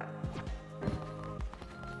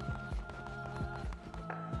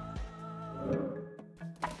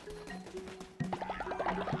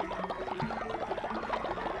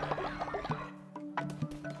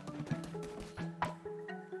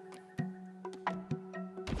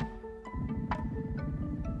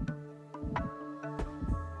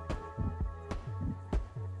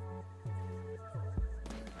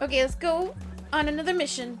 Okay, let's go on another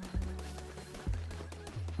mission.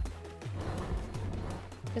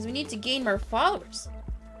 Because we need to gain more followers.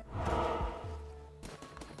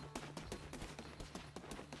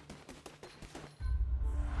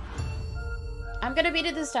 I'm gonna beat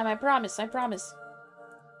it this time, I promise, I promise.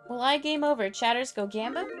 Will I game over? Chatters go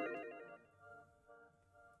Gamba?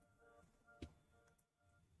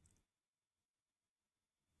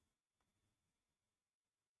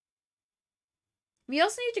 We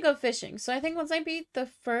also need to go fishing, so I think once I beat the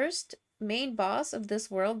first main boss of this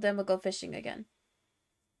world, then we'll go fishing again.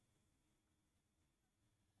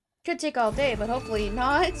 Could take all day, but hopefully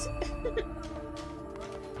not.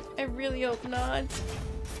 I really hope not.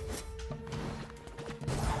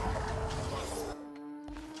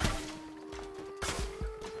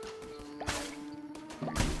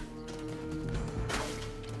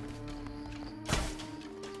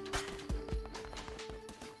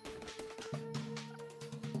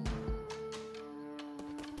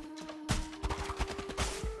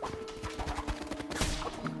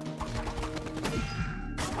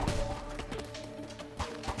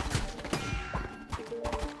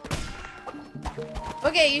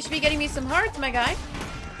 Okay, you should be getting me some hearts, my guy.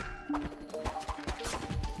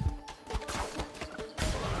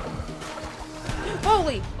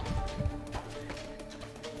 Holy!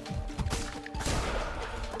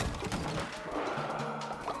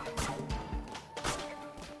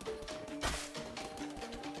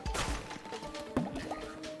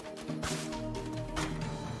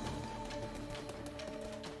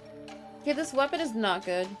 Okay, this weapon is not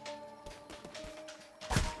good.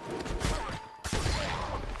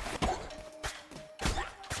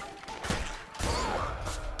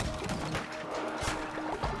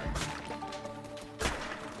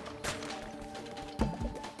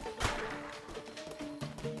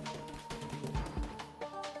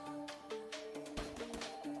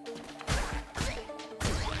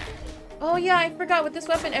 Oh yeah, I forgot. With this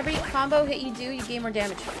weapon, every combo hit you do, you gain more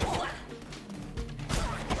damage.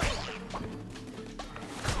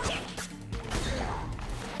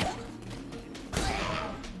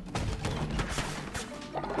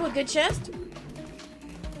 Ooh, a good chest.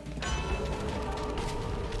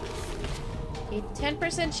 A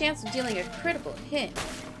 10% chance of dealing a critical hit.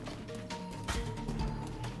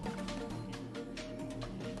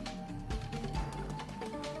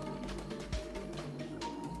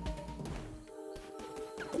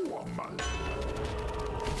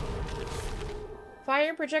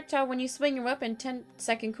 Fire projectile when you swing your weapon,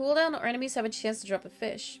 10-second cooldown, or enemies have a chance to drop a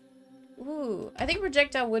fish. Ooh, I think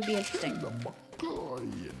projectile would be interesting.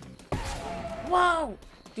 Whoa!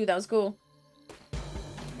 Dude, that was cool.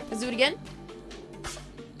 Let's do it again.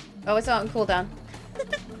 Oh, it's on cooldown.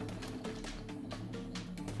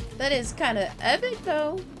 That is kind of epic,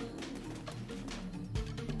 though.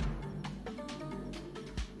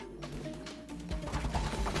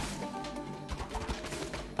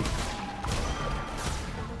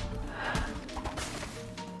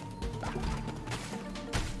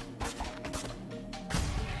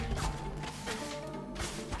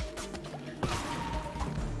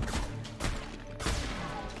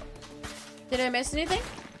 Did I miss anything?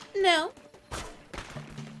 No.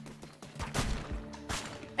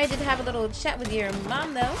 I did have a little chat with your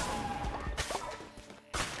mom, though.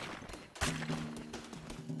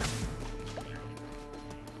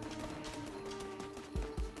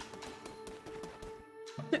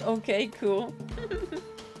 Okay, cool.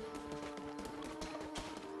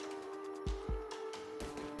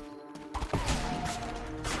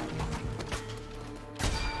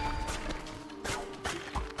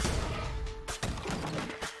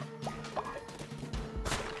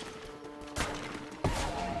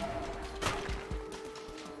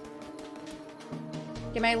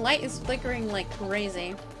 Okay, my light is flickering like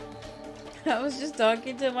crazy. I was just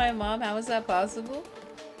talking to my mom. How is that possible?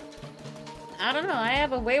 I don't know. I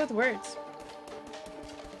have a way with words.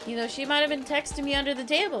 You know, she might have been texting me under the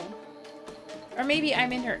table. Or maybe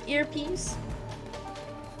I'm in her earpiece.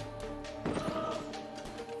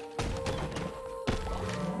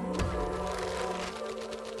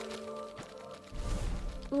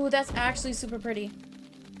 Ooh, that's actually super pretty.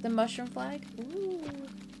 The mushroom flag? Ooh.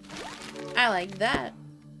 I like that.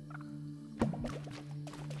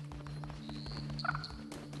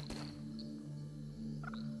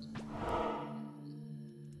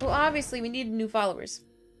 Well, obviously we need new followers.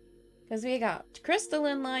 Because we got Crystal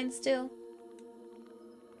in line still.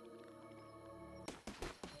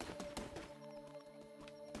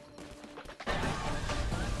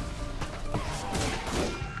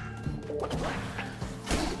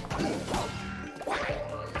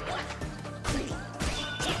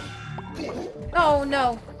 Oh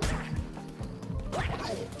no.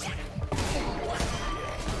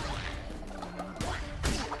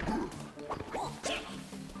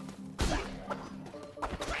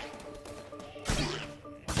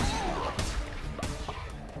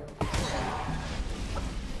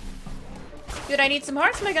 Dude, I need some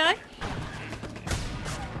hearts, my guy.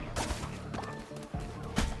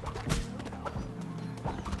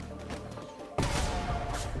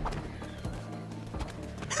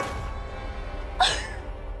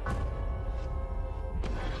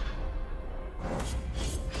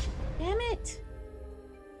 Damn it.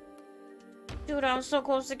 Dude, I was so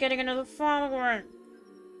close to getting another follower.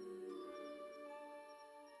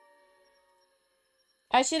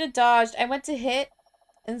 I should have dodged. I went to hit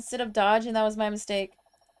instead of dodge, and that was my mistake.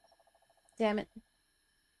 Damn it.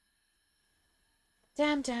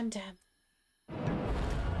 Damn, damn, damn.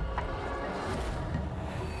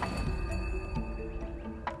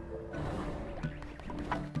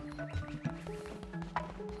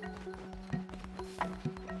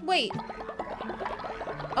 Wait.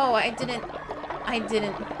 Oh, I didn't. I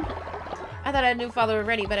thought I had a new follower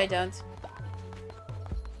already, but I don't.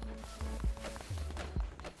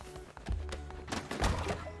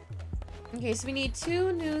 Okay, so we need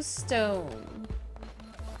 2 new stone.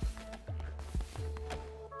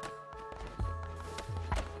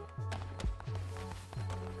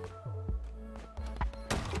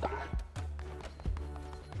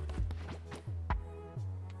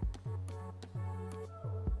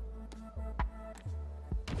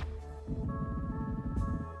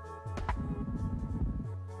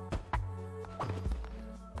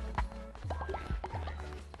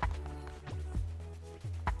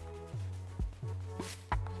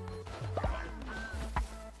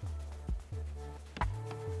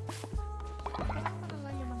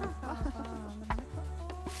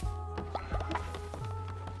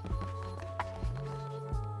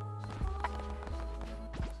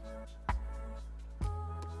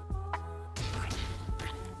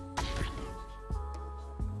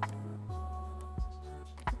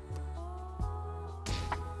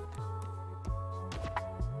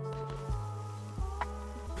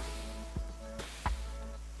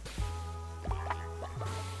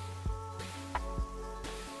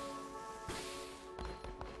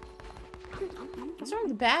 What's wrong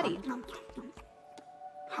with the baddie?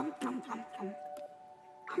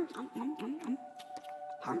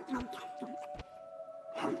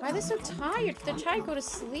 Why are they so tired? If they're tired, go to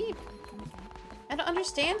sleep. I don't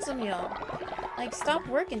understand some of y'all. Like, stop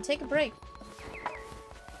working, take a break.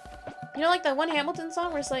 You know, like that one Hamilton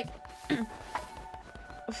song where it's like,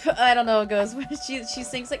 I don't know how it goes. Where she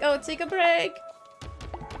sings like, "Oh, take a break."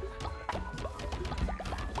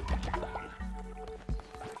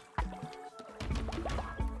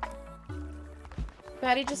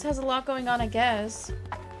 Patty just has a lot going on, I guess.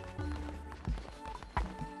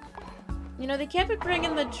 You know, they can't be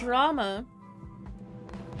bringing the drama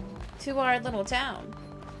to our little town.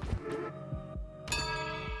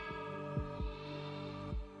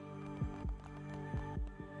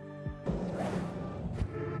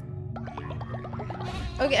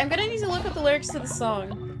 Okay, I'm gonna need to look up the lyrics to the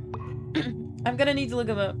song. I'm gonna need to look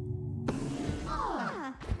them up.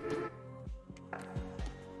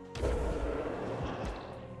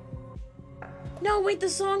 No, wait, the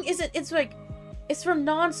song isn't, it's like, it's from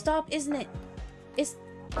Non-Stop, isn't it? It's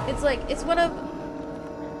like, it's one of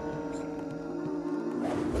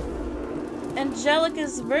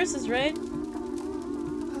Angelica's verses, right?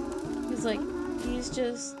 He's like, he's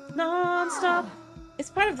just non-stop. It's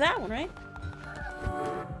part of that one, right?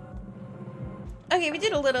 Okay, we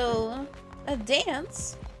did a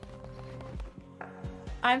dance.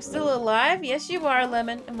 I'm still alive? Yes, you are,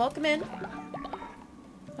 Lemon, and welcome in.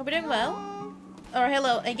 Hope you're doing well. Or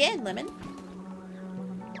hello again, Lemon.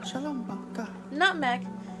 Shalom, Baka. Not Mac.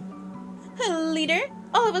 Leader,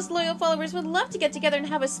 all of us loyal followers would love to get together and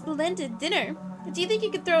have a splendid dinner. Do you think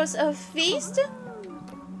you could throw us a feast?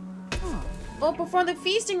 Well, perform the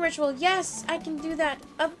feasting ritual. Yes, I can do that.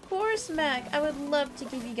 Of course, Mac. I would love to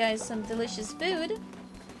give you guys some delicious food.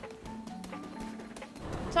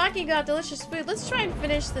 Talking about delicious food, let's try and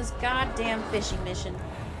finish this goddamn fishing mission.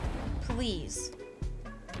 please.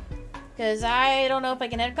 Because I don't know if I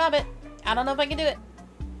can edit combat. I don't know if I can do it.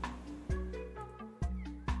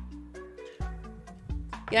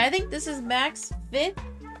 Yeah, I think this is Mac's 5th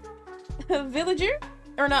villager?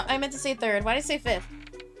 Or not, I meant to say 3rd. Why did I say 5th?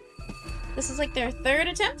 This is like their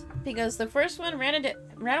 3rd attempt? Because the first one ran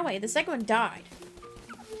away. The second one died.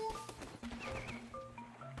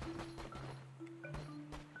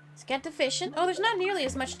 Let's get to fishing. Oh, there's not nearly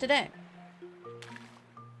as much today.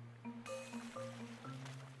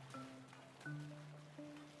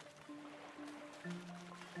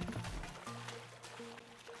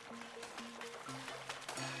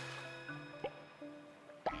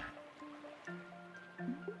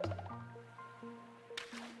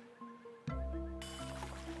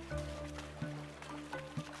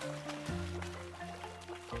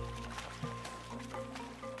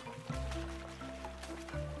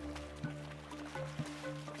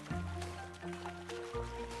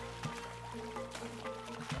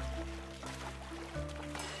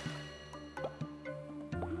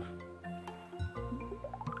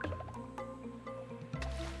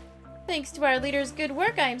 Thanks to our leader's good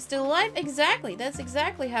work, I am still alive. Exactly. That's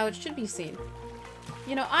exactly how it should be seen.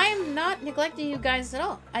 You know, I am not neglecting you guys at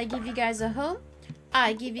all. I give you guys a home.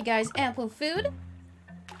 I give you guys ample food.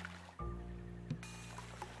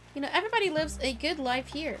 You know, everybody lives a good life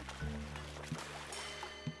here.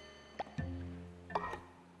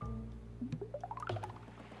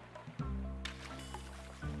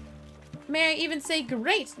 May I even say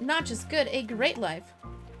great, not just good, a great life.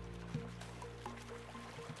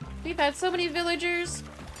 We've had so many villagers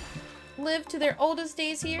live to their oldest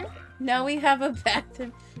days here. Now we have a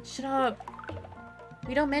bathroom. Shut up.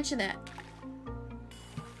 We don't mention that.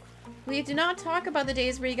 We do not talk about the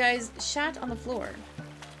days where you guys shat on the floor.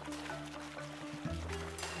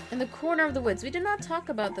 In the corner of the woods. We do not talk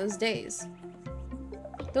about those days.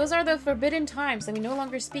 Those are the forbidden times that we no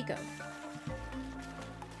longer speak of.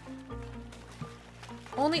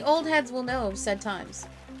 Only old heads will know of said times.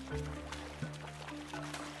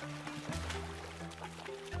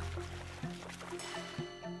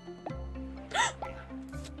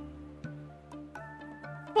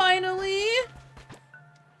 Finally!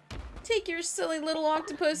 Take your silly little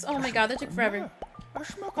octopus. Oh my god, that took forever.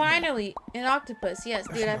 Finally, an octopus. Yes,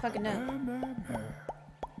 dude, I fucking know.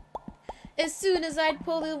 As soon as I'd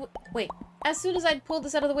pull the... Wait. As soon as I'd pulled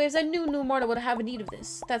this out of the waves, I knew no mortal would have a need of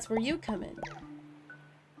this. That's where you come in.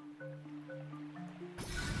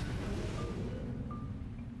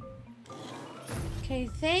 Okay,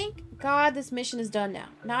 thank God this mission is done now.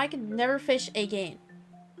 Now I can never fish again.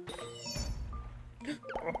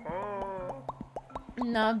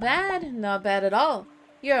 Not bad. Not bad at all.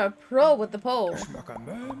 You're a pro with the pole.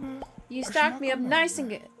 You stocked me up nice and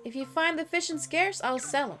good. If you find the fishing scarce, I'll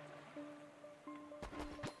sell them.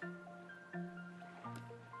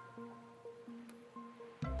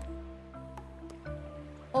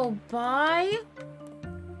 Oh, buy?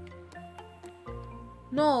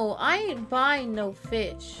 No, I ain't buying no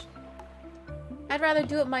fish. I'd rather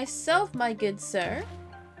do it myself, my good sir.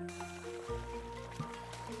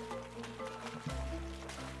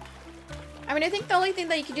 I mean, I think the only thing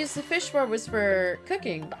that you could use the fish for was for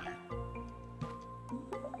cooking.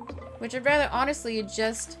 Which I'd rather honestly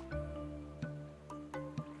just...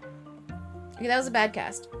 Okay, that was a bad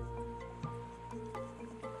cast.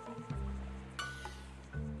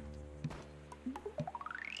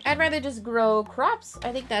 I'd rather just grow crops.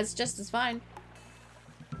 I think that's just as fine.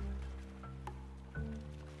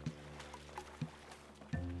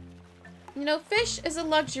 You know, fish is a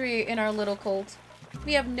luxury in our little cult.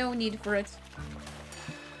 We have no need for it.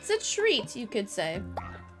 It's a treat, you could say.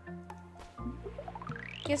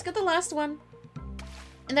 Okay, let's get the last one.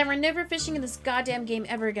 And then we're never fishing in this goddamn game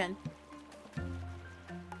ever again.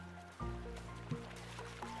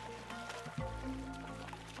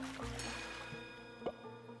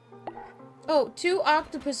 Oh, 2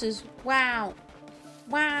 octopuses. Wow.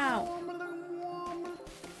 Wow.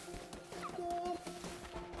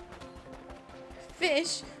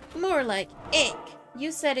 Fish? More like ick.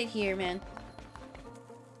 You said it here, man.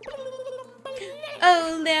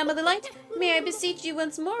 Oh, Lamb of the Light, may I beseech you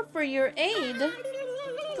once more for your aid?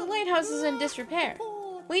 The lighthouse is in disrepair.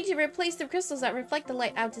 We need to replace the crystals that reflect the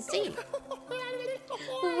light out to sea.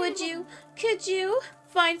 Could you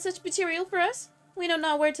find such material for us? We don't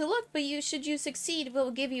know where to look, but should you succeed,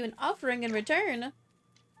 we'll give you an offering in return.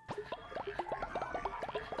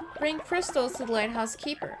 Bring crystals to the lighthouse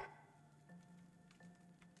keeper.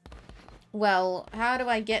 Well, how do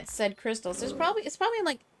I get said crystals? It's probably in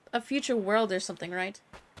like a future world or something, right?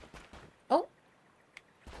 Oh.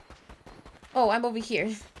 Oh, I'm over here.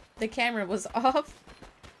 The camera was off.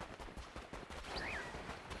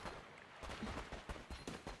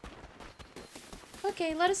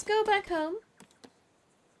 Okay, let us go back home.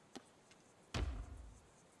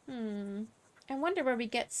 I wonder where we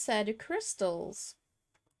get said crystals.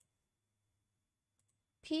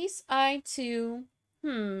 Piece I2.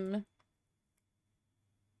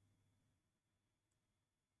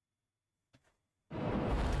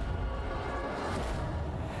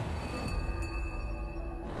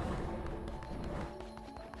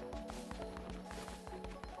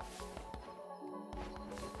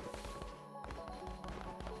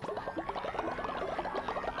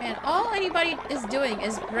 And all anybody is doing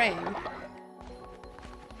is praying.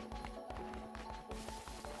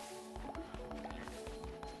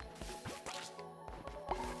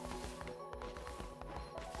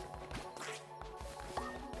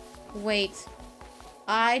 Wait.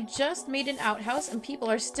 I just made an outhouse and people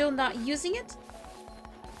are still not using it?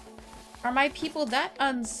 Are my people that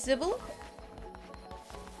uncivil?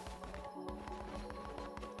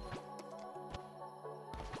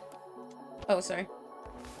 Oh, sorry.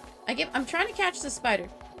 I'm trying to catch the spider.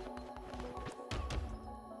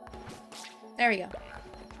 There we go.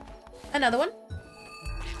 Another one.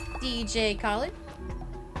 DJ Khaled.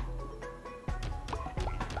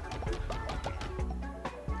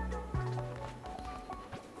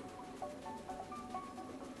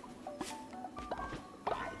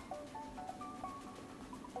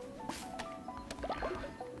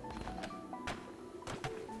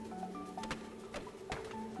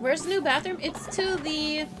 Where's the new bathroom? It's to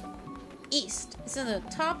the east. It's in the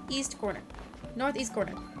top east corner. Northeast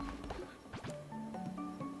corner.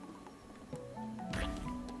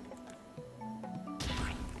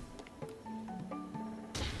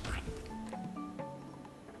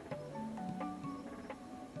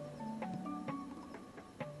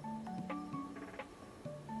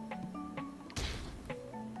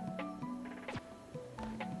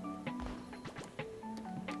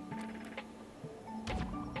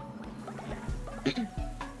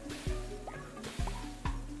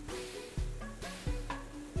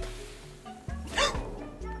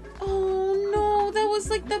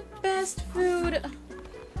 Like the best food.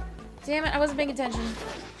 Damn it, I wasn't paying attention.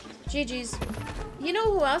 GG's. You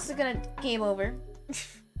know who else is gonna game over?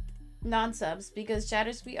 Non-subs, because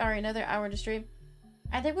chatters, we are another hour to stream.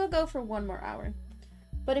 I think we'll go for one more hour.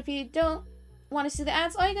 But if you don't want to see the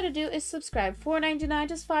ads, all you gotta do is subscribe. $4.99,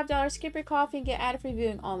 just $5. Skip your coffee and get ad-free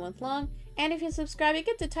viewing all month long. And if you subscribe, you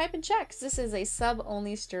get to type in checks. This is a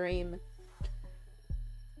sub-only stream.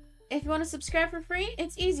 If you want to subscribe for free,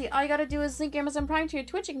 it's easy. All you gotta do is link Amazon Prime to your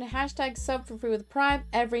Twitch and hashtag sub for free with Prime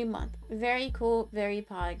every month. Very cool, very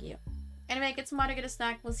pog you. Anyway, get some water, get a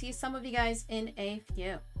snack. We'll see some of you guys in a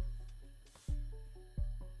few.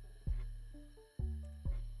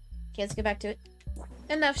 Okay, let's get back to it.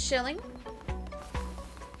 Enough shilling.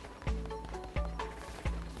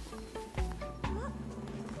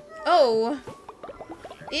 Oh.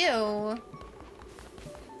 Ew.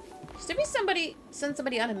 Should we send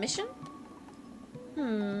somebody on a mission?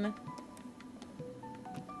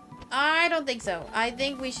 I don't think so. I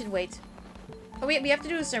think we should wait. Oh, we have to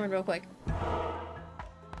do a sermon real quick.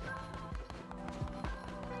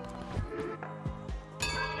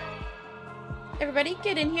 Everybody,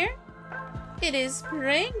 get in here. It is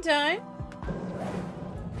praying time.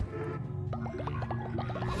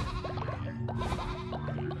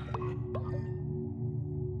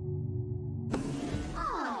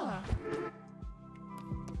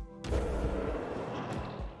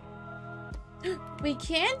 We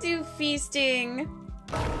can do feasting.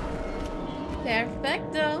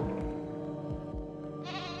 Perfecto.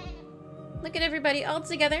 Look at everybody all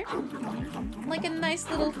together. Like a nice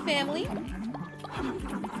little family.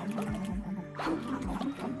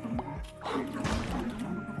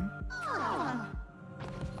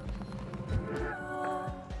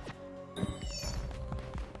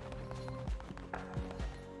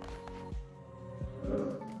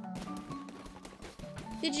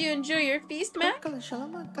 Did you enjoy your feast, Mac?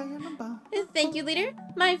 Thank you, leader.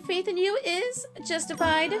 My faith in you is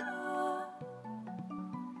justified.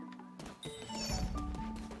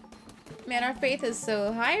 Man, our faith is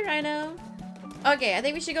so high right now. Okay, I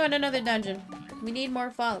think we should go in another dungeon. We need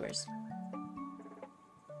more followers.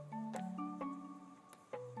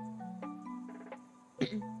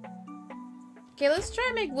 Okay, let's try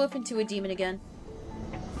and make Wolf into a demon again.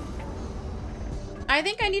 I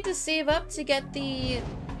think I need to save up to get the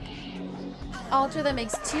altar that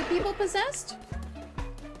makes 2 people possessed.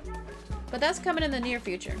 But that's coming in the near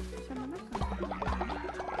future.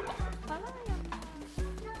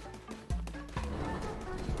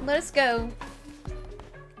 Let us go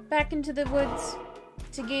back into the woods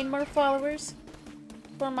to gain more followers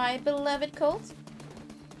for my beloved cult.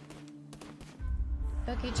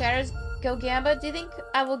 Okay, chatters, go Gamba. Do you think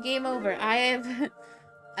I will game over? I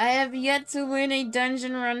have yet to win a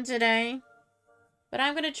dungeon run today. But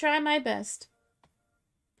I'm gonna try my best.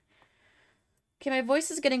 Okay, my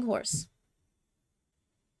voice is getting hoarse.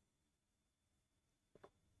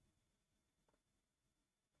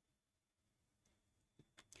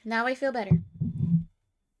 Now I feel better.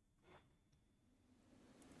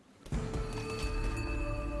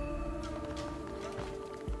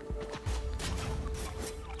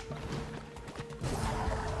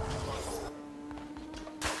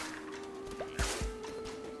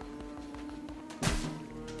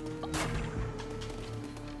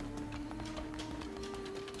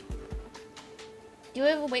 Do we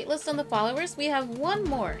have a waitlist on the followers? We have one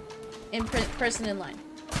more person in line.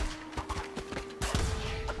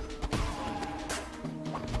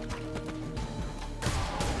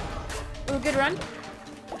 Ooh, good run.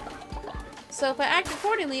 So if I act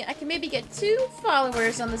accordingly, I can maybe get 2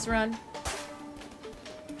 followers on this run.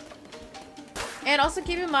 And also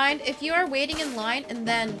keep in mind, if you are waiting in line and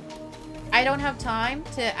then I don't have time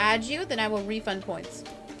to add you, then I will refund points.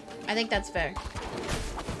 I think that's fair.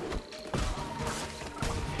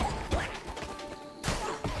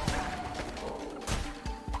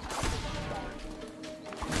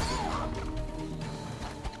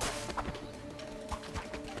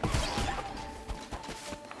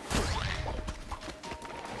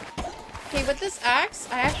 Okay, with this axe,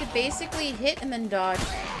 I have to basically hit and then dodge.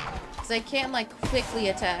 Because I can't, like, quickly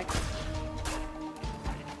attack.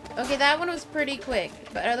 Okay, that one was pretty quick,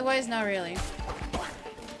 but otherwise not really.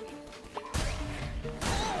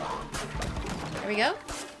 There we go.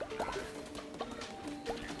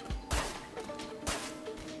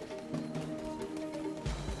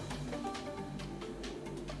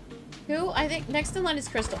 Who? I think next in line is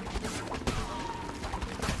Crystal.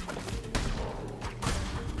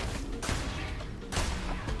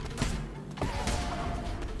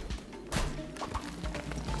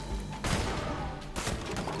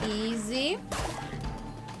 Easy.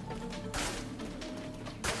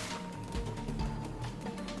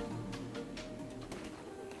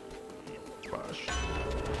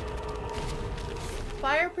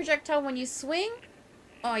 Fire projectile when you swing?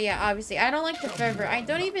 Oh yeah, obviously. I don't like the fervor. I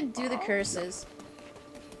don't even do the curses.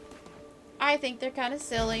 I think they're kind of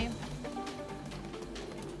silly.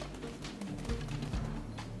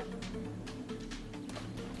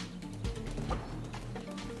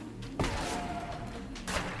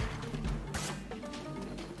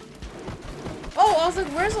 Oh, I was like,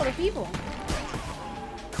 where's all the people?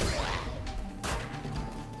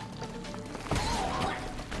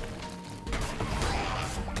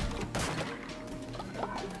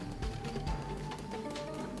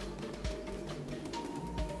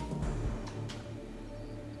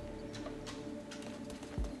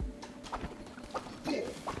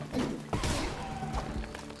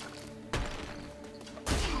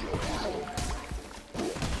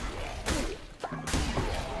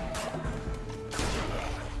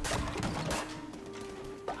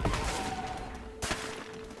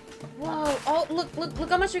 Whoa. Oh, look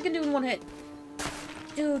how much you can do in one hit.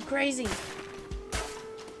 Dude, crazy.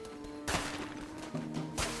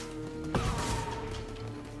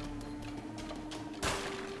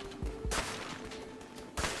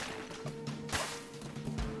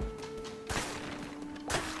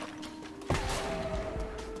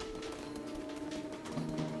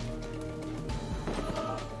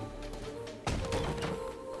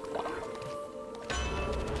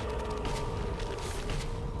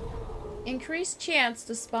 Increased chance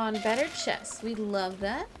to spawn better chests. We love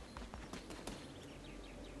that.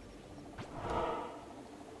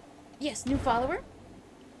 Yes, new follower.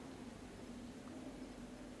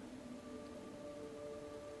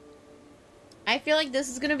 I feel like this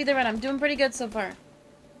is gonna be the run. I'm doing pretty good so far.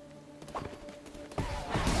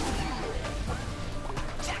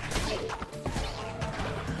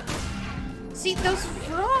 See, those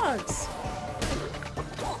frogs!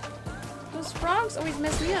 Those frogs always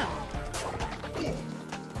mess me up.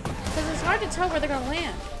 Because it's hard to tell where they're gonna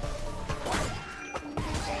land.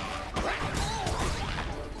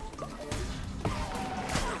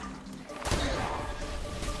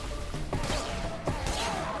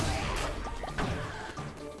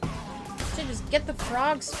 Should just get the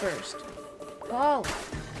frogs first. Oh.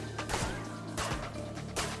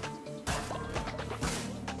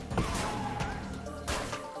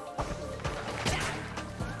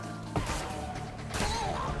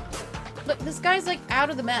 Look, this guy's like out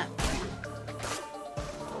of the map.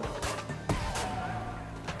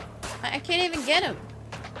 I can't even get him.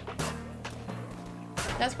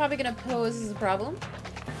 That's probably gonna pose as a problem.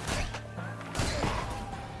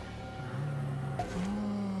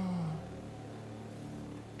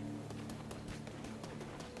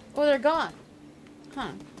 Oh, they're gone.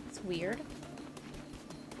 Huh. That's weird.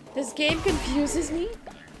 This game confuses me.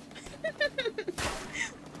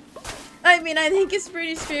 I mean, I think it's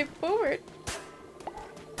pretty straightforward.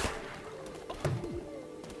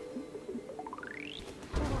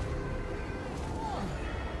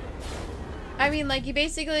 I mean, like, you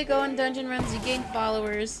basically go on dungeon runs, you gain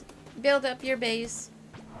followers, build up your base.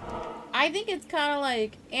 I think it's kind of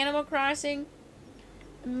like Animal Crossing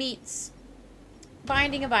meets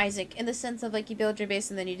Binding of Isaac in the sense of, like, you build your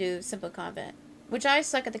base and then you do simple combat. Which I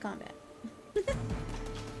suck at the combat.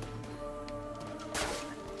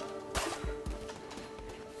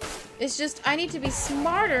 It's just, I need to be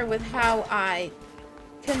smarter with how I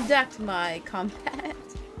conduct my combat.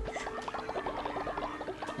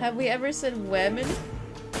 Have we ever said women?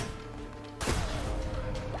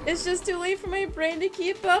 It's just too late for my brain to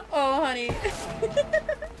keep up. Oh, honey.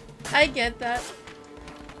 I get that.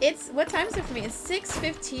 It's, what time is it for me? It's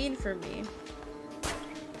 6:15 for me.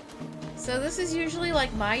 So this is usually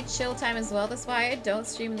like my chill time as well. That's why I don't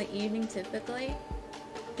stream in the evening typically.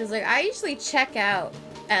 Because like I usually check out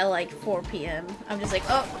at like 4 p.m. I'm just like,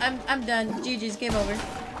 oh, I'm done. GG's, game over.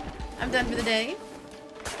 I'm done for the day.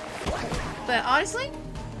 But honestly,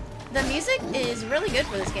 the music is really good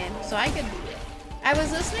for this game. So I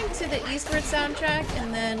was listening to the Eastward soundtrack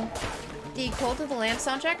and then the Cult of the Lamb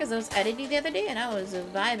soundtrack as I was editing the other day and I was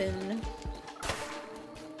vibing.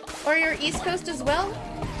 Or your East Coast as well?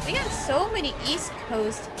 We got so many East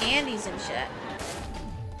Coast Andes and shit.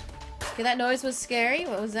 Okay, that noise was scary.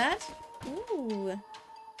 What was that? Ooh.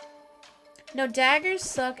 No, daggers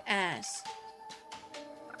suck ass.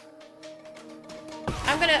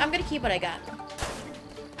 I'm gonna keep what I got.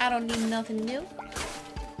 I don't need nothing new.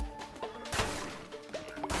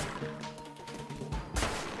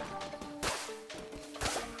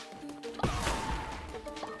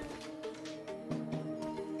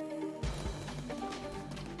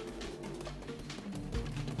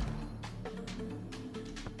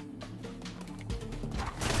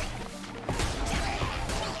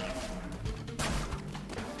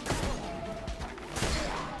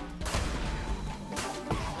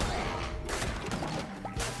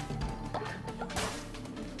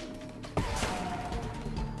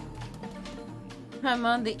 I'm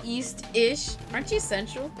on the east-ish. Aren't you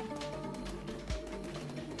central?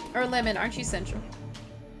 Or Lemon, aren't you central?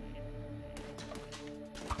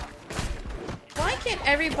 Why can't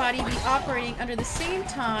everybody be operating under the same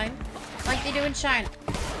time like they do in China?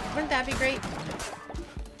 Wouldn't that be great?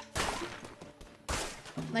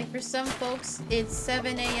 Like for some folks, it's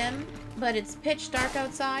 7 a.m., but it's pitch dark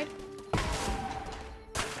outside.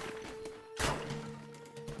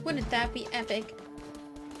 Wouldn't that be epic?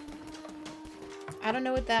 I don't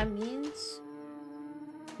know what that means.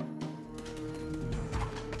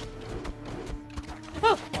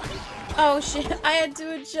 Oh! Oh shit, I had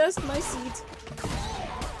to adjust my seat.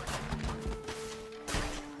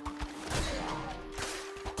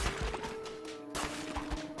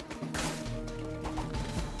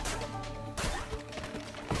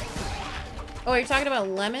 Oh, you're talking about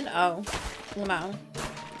lemon? Oh. Lemon.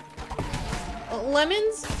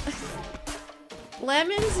 Lemons?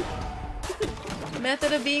 Lemons?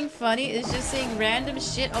 Method of being funny is just saying random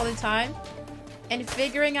shit all the time and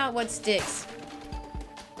figuring out what sticks.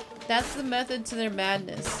 That's the method to their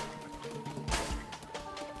madness.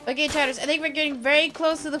 Okay, chatters, I think we're getting very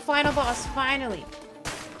close to the final boss, finally.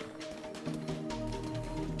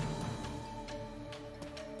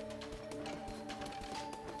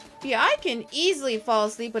 Yeah, I can easily fall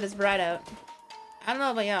asleep when it's bright out. I don't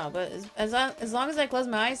know about y'all, but as long as I close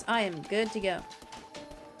my eyes, I am good to go.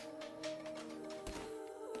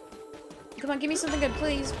 Come on, give me something good,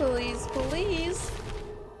 please, please, please.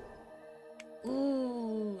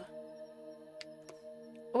 Ooh.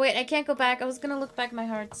 Oh, wait, I can't go back. I was gonna look back at my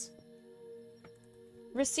hearts.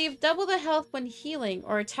 Receive double the health when healing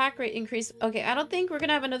or attack rate increase. Okay, I don't think we're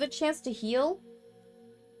gonna have another chance to heal.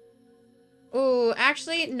 Ooh,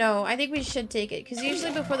 actually, no. I think we should take it. Because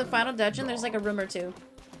usually before the final dungeon, there's like a room or two.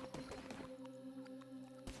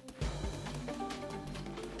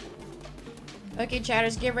 Okay,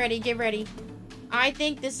 chatters, get ready, get ready. I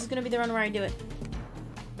think this is gonna be the run where I do it.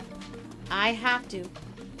 I have to.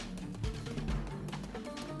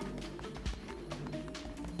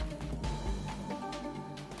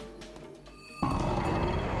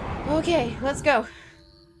 Okay, let's go.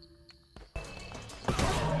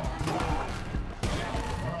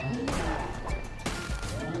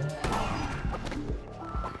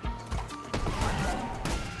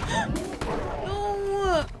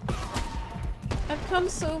 No! I've come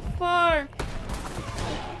so far.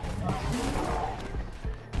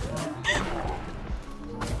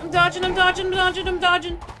 I'm I'm dodging, I'm dodging, I'm dodging, I'm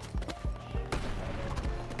dodging.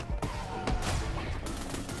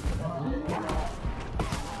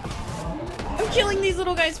 I'm killing these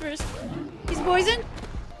little guys first. He's poisoned.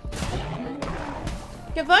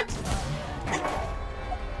 Get fucked.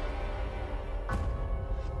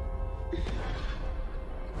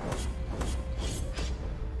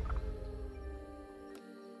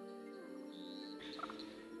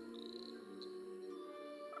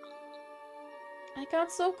 I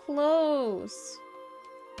got so close.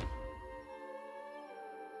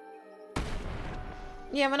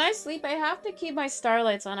 Yeah, when I sleep, I have to keep my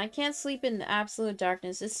starlights on. I can't sleep in absolute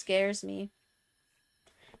darkness. It scares me.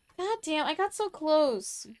 God damn, I got so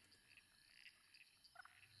close.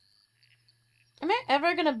 Am I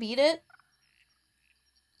ever gonna beat it?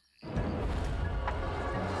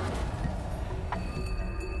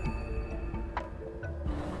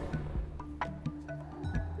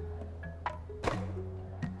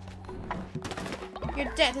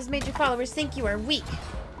 Your death has made your followers think you are weak.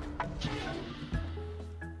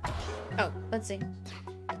 Oh, let's see.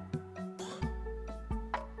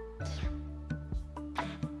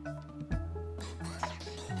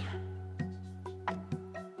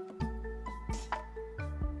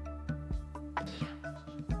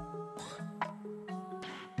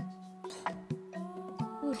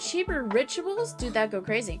 Ooh, cheaper rituals? Dude, that'd go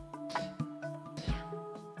crazy.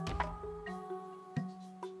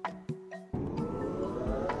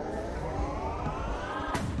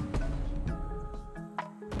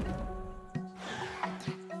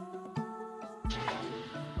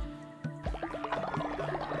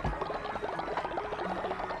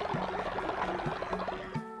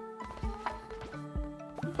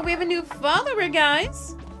 We have a new follower,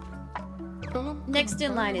 guys! Next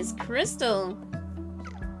in line is Crystal.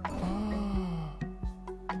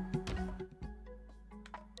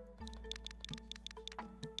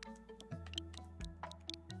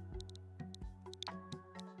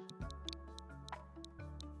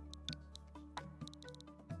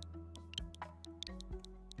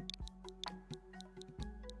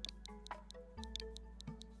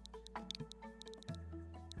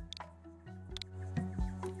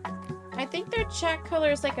 I think their chat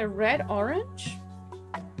color is like a red-orange,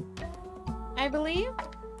 I believe.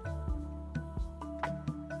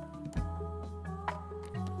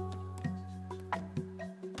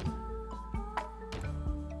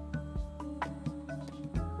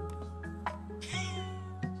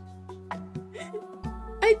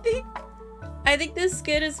 I think this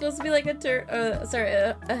skin is supposed to be like a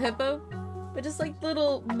hippo, but just like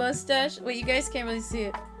little mustache. Wait, you guys can't really see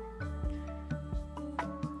it.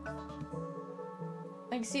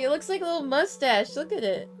 Like, see, it looks like a little mustache. Look at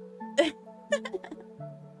it.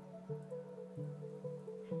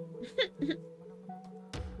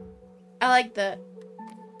 I like that.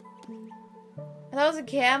 That was a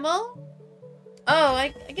camel? Oh, I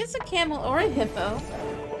guess a camel or a hippo.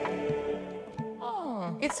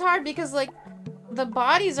 Oh. It's hard because, like, the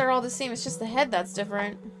bodies are all the same. It's just the head that's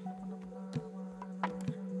different.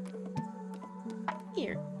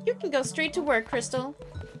 Here, you can go straight to work, Crystal.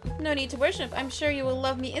 No need to worship. I'm sure you will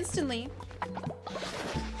love me instantly.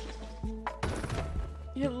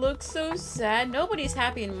 It looks so sad. Nobody's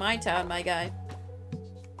happy in my town, my guy.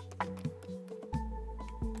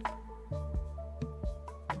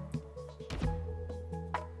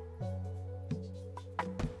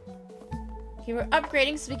 Okay, we're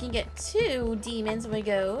upgrading so we can get 2 demons when we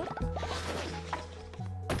go.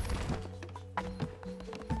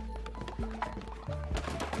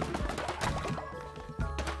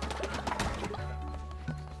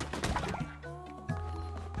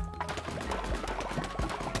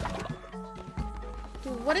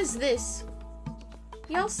 What is this?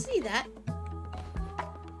 Y'all see that?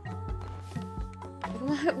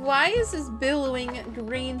 Why is this billowing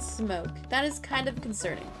green smoke? That is kind of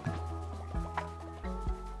concerning.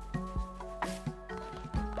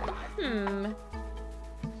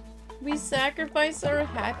 We sacrifice our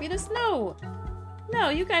happiness? No! No,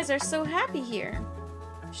 you guys are so happy here.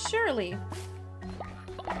 Surely.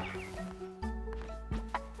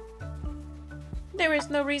 There is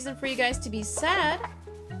no reason for you guys to be sad.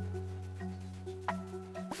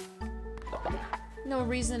 No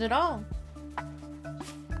reason at all.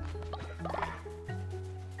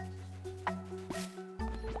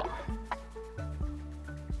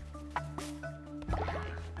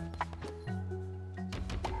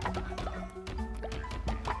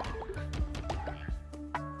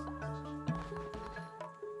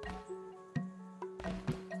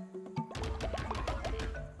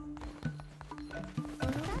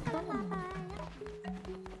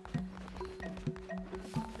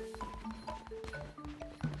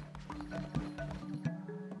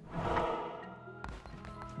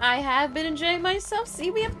 I have been enjoying myself. See,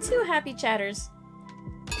 we have 2 happy chatters.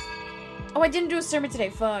 Oh, I didn't do a sermon today.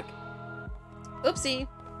 Fuck. Oopsie.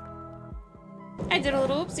 I did a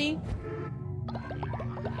little oopsie.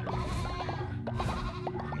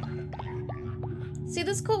 See,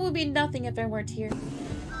 this cult would be nothing if I weren't here.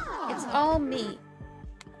 It's all me.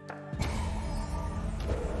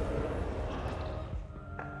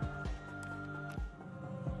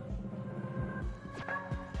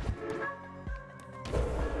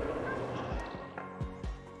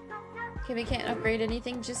 Okay, we can't upgrade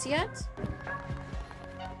anything just yet.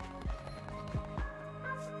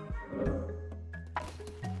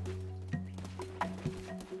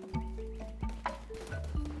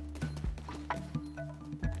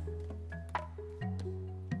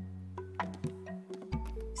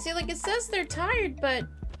 See, like, it says they're tired, but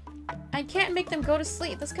I can't make them go to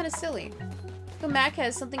sleep. That's kind of silly. So Mac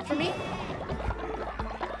has something for me.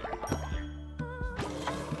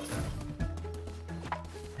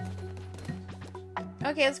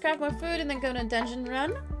 Okay, let's craft more food and then go on a dungeon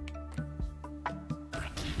run.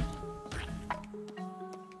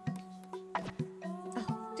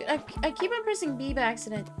 Oh, dude, I keep on pressing B by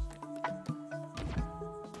accident.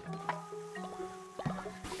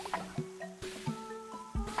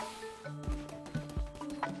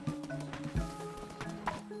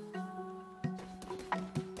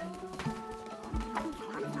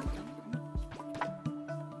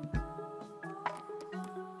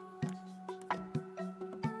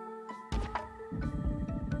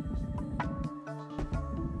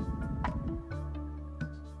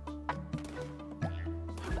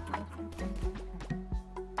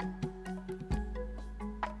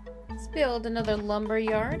 Build another lumber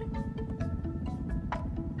yard.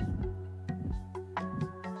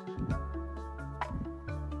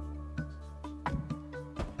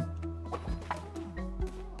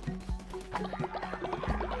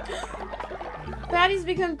 Patty's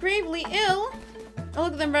become gravely ill. Oh,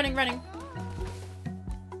 look at them running.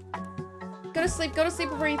 Go to sleep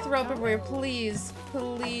before you throw up everywhere, please.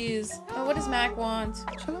 Please. Oh, what does Mac want?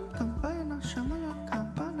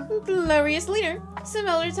 Glorious leader. Some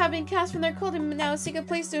elders have been cast from their cult and now seek a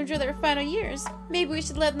place to enjoy their final years. Maybe we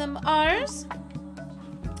should let them ours?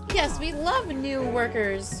 Yes, we love new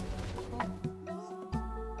workers.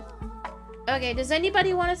 Okay, does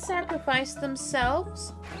anybody want to sacrifice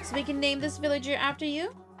themselves so we can name this villager after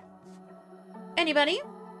you? Anybody?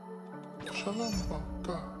 Look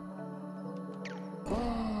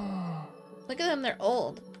at them, they're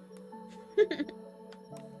old.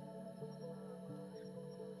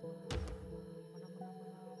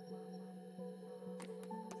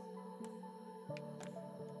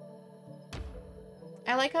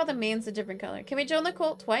 I like how the main's a different color. Can we join the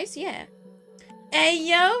cult twice? Yeah. Hey,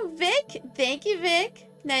 yo, Vic! Thank you, Vic.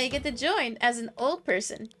 Now you get to join as an old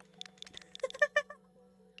person.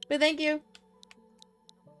 But thank you.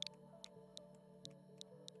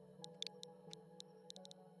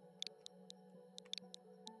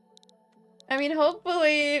 I mean,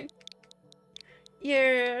 hopefully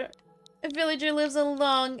your villager lives a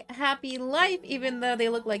long, happy life, even though they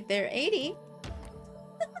look like they're 80.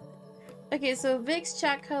 Okay, so Vic's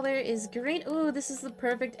chat color is green. Ooh, this is the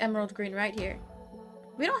perfect emerald green right here.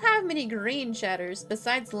 We don't have many green chatters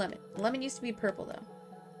besides Lemon. Lemon used to be purple, though.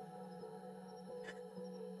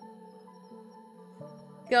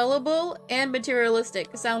 Gullible and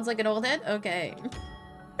materialistic. Sounds like an old head? Okay.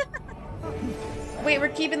 Wait, we're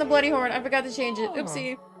keeping the bloody horn. I forgot to change it.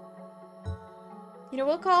 Oopsie. You know,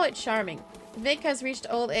 we'll call it charming. Vic has reached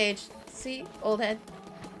old age. See? Old head.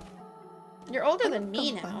 You're older than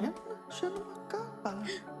me now.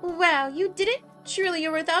 Wow, you did it! Truly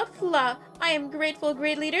you're without flaw. I am grateful,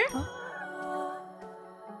 great leader.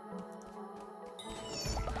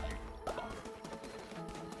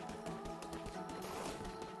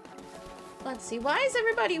 Let's see, why is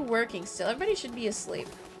everybody working still? Everybody should be asleep.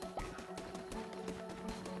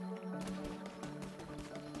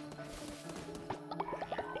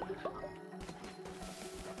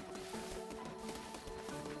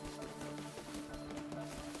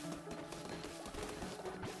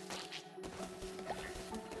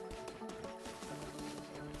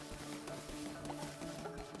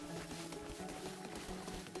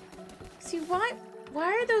 See, why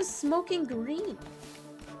are those smoking green?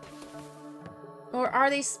 Or are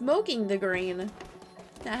they smoking the green?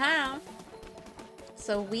 Aha.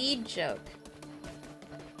 So weed joke.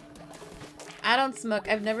 I don't smoke.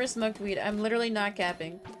 I've never smoked weed. I'm literally not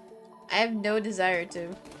capping. I have no desire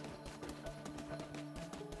to.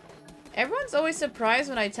 Everyone's always surprised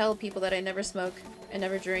when I tell people that I never smoke. I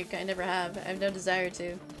never drink. I never have. I have no desire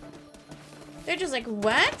to. They're just like,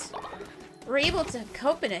 what? we're able to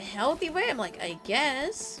cope in a healthy way. I'm like, I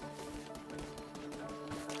guess.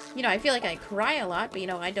 You know, I feel like I cry a lot, but you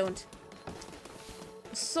know, I don't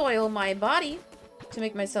soil my body to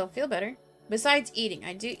make myself feel better. Besides eating,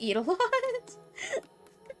 I do eat a lot.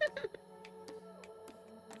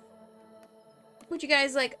 Would you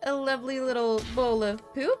guys like a lovely little bowl of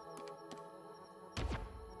poop?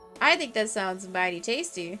 I think that sounds mighty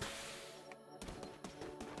tasty.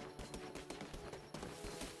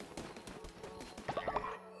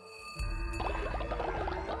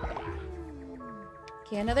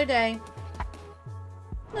 Okay, another day.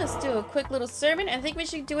 Let's do a quick little sermon. I think we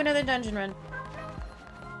should do another dungeon run.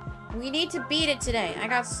 We need to beat it today. I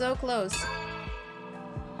got so close.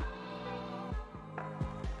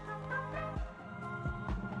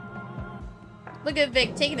 Look at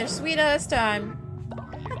Vic taking their sweet ass time.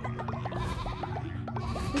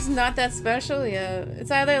 It's not that special, yeah. It's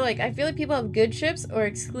either like, I feel like people have good trips or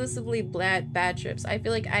exclusively bad trips. I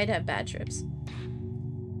feel like I'd have bad trips.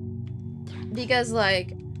 Because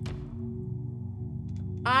like,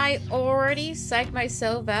 I already psyched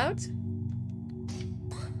myself out.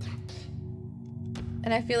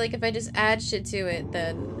 And I feel like if I just add shit to it,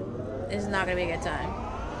 then it's not gonna be a good time.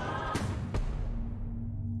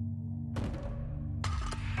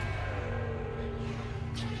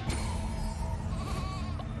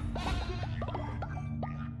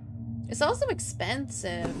 It's also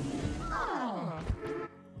expensive.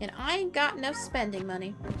 And I ain't got enough spending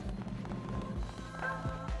money.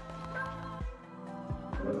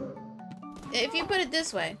 If you put it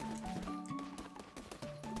this way,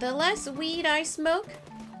 the less weed I smoke,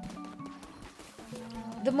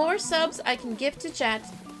 the more subs I can gift to chat.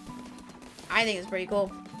 I think it's pretty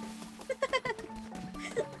cool.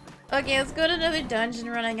 Okay, let's go to another dungeon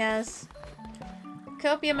run, I guess.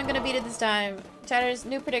 Copium, I'm gonna beat it this time. Chatters,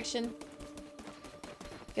 new prediction.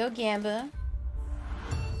 Go Gamba.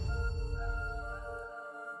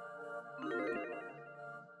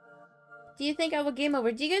 Do you think I will game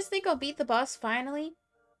over? Do you guys think I'll beat the boss finally?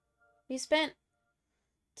 We spent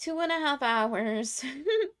 2.5 hours.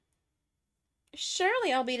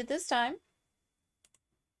 Surely I'll beat it this time.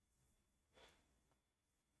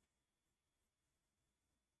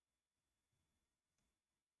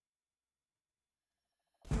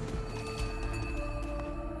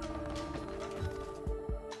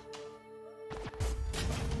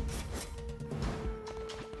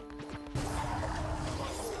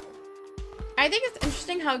 I think it's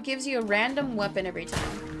interesting how it gives you a random weapon every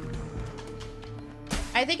time.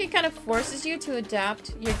 I think it kind of forces you to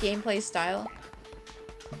adapt your gameplay style.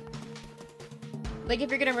 Like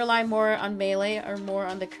if you're gonna rely more on melee or more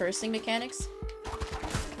on the cursing mechanics.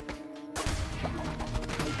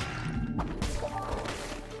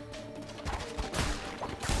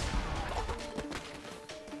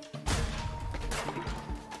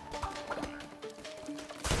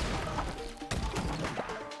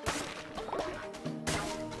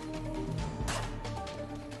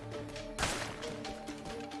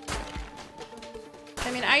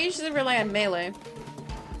 I mean, I usually rely on melee.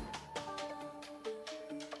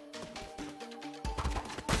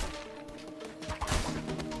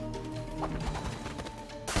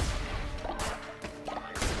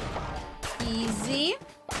 Easy.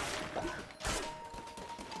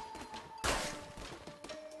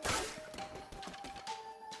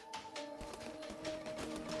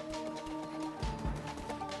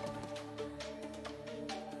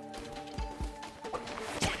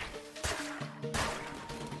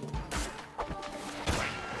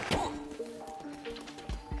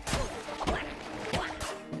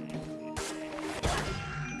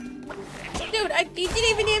 Dude, he didn't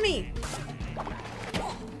even hit me.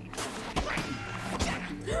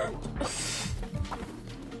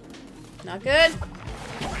 Not good.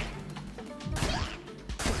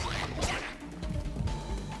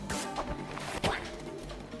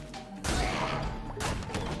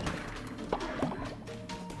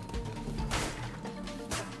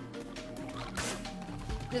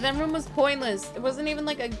 Dude, that room was pointless. It wasn't even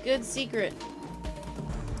like a good secret.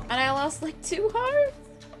 And I lost like 2 hearts.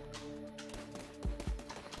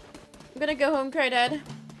 I'm gonna go home, cry dad.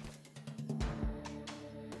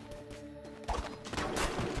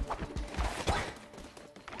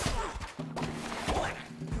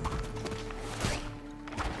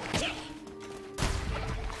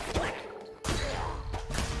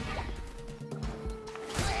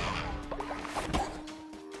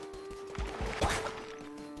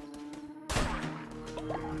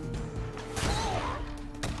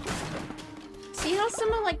 See how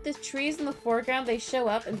some of like the trees in the foreground, they show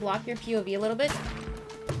up and block your POV a little bit?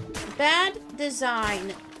 Bad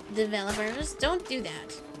design, developers. Don't do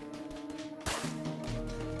that.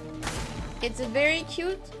 It's a very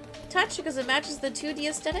cute touch because it matches the 2D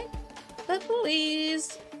aesthetic. But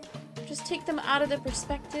please, just take them out of the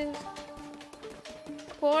perspective.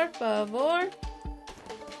 Por favor.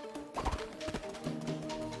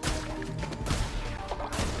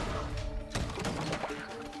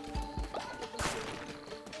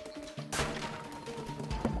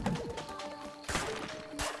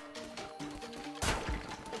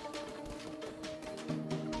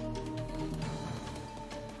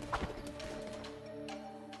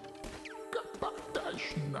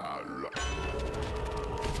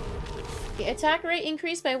 The attack rate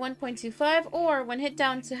increased by 1.25, or when hit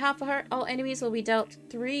down to half a heart, all enemies will be dealt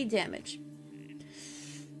 3 damage.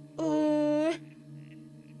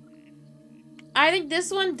 I think this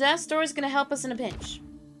one, Death's Door, is gonna help us in a pinch.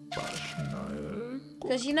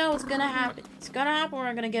 Because you know what's gonna happen. It's gonna happen when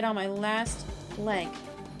we're gonna get on my last leg.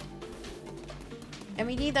 And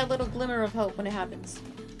we need that little glimmer of hope when it happens.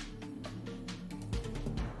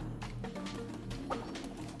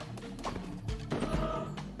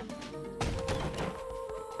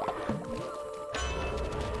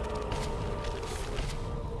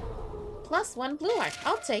 +1 blue heart.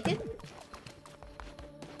 I'll take it.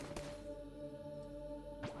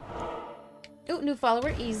 Ooh, new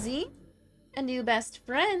follower, easy. A new best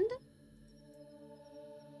friend.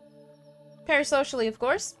 Parasocially, of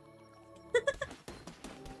course.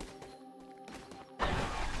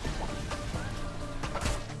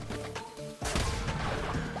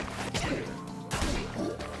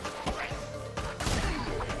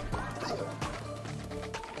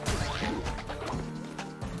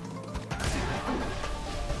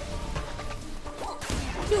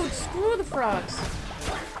 Dude, screw the frogs.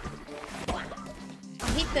 I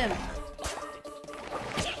hate them.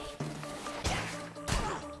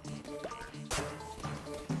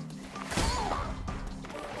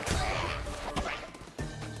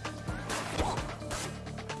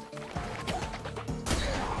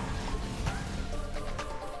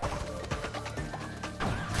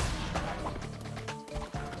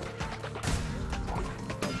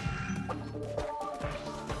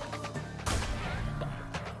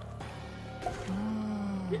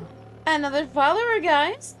 Another follower,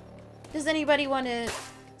 guys. Does anybody want to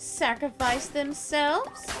sacrifice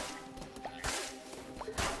themselves?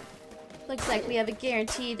 Looks like we have a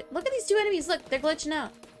guaranteed... Look at these 2 enemies. Look, they're glitching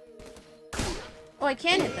out. Oh, I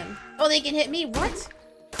can hit them. Oh, they can hit me. What?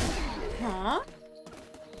 Huh?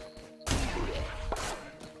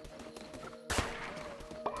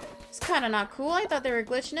 It's kind of not cool. I thought they were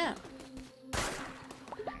glitching out.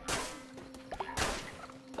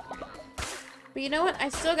 But you know what? I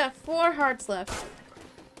still got 4 hearts left.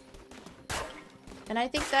 And I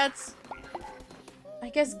think that's, I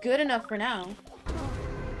guess, good enough for now.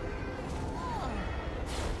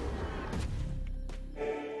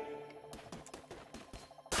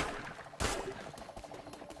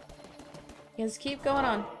 Just keep going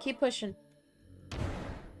on. Keep pushing.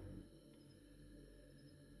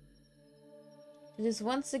 It is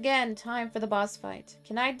once again time for the boss fight.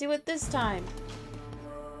 Can I do it this time?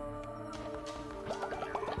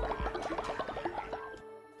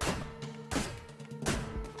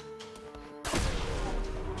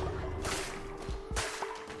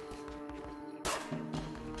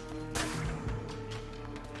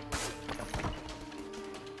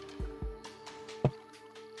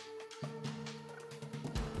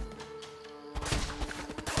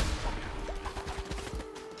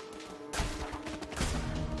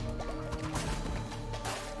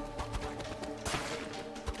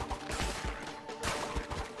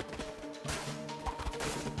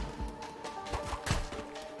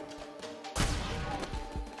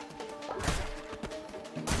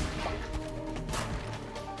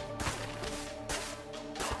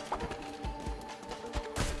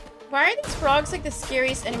 Why are these frogs like the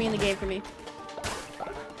scariest enemy in the game for me?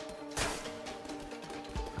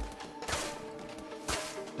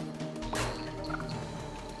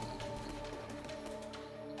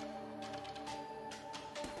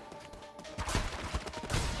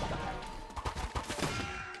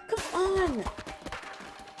 Come on!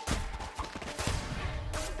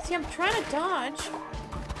 See, I'm trying to dodge.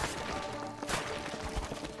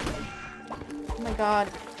 Oh my god.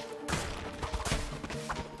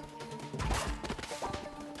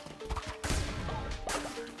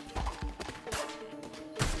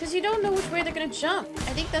 You don't know which way they're gonna jump.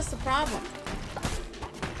 I think that's the problem.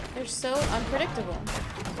 They're so unpredictable.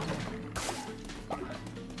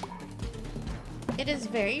 It is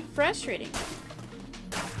very frustrating.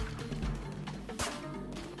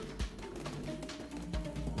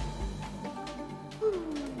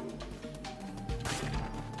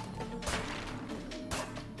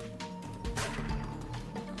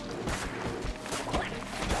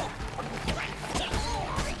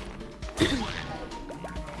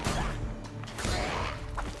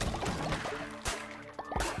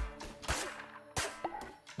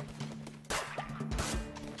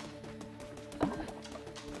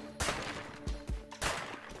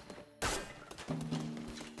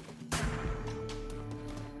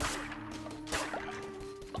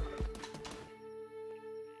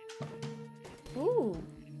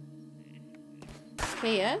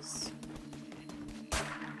 KS?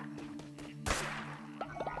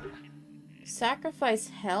 Sacrifice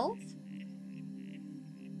health?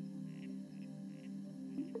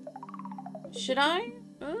 Should I?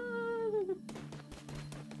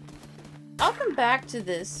 I'll come back to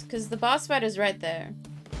this, because the boss fight is right there.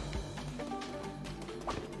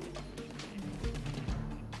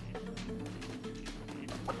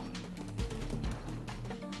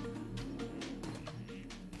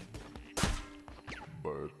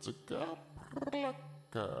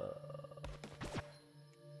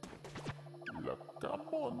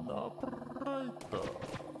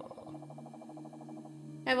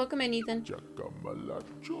 Hey, welcome in, Ethan.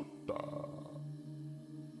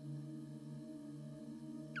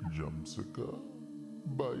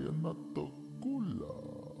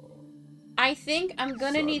 I think I'm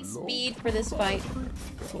gonna need speed for this fight.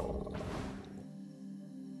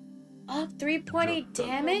 Up 3.8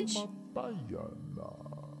 damage?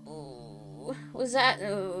 Ooh, was that?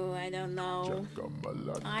 Oh, I don't know.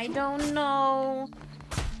 I don't know.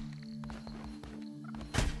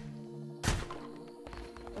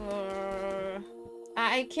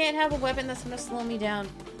 I can't have a weapon that's gonna slow me down.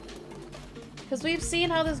 Because we've seen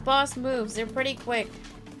how this boss moves. They're pretty quick.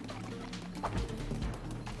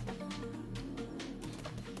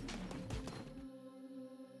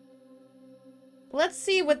 Let's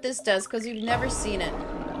see what this does, because we've never seen it.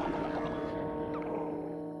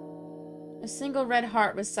 A single red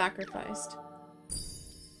heart was sacrificed.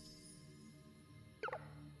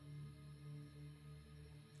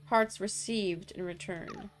 Hearts received in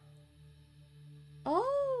return.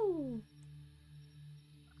 Oh!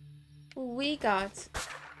 We got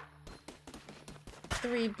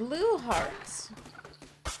 3 blue hearts.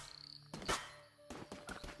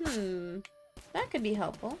 That could be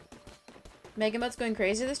helpful. Megamote's going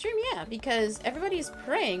crazy this stream? Yeah, because everybody's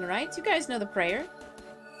praying, right? You guys know the prayer.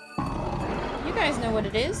 You guys know what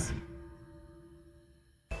it is.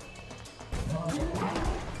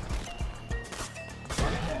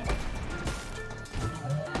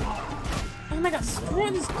 Oh my god,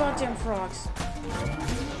 screw these goddamn frogs.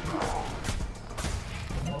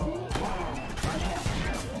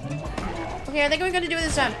 Okay, I think we're gonna do it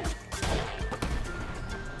this time.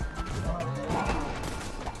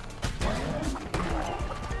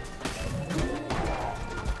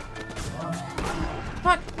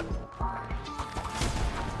 Fuck.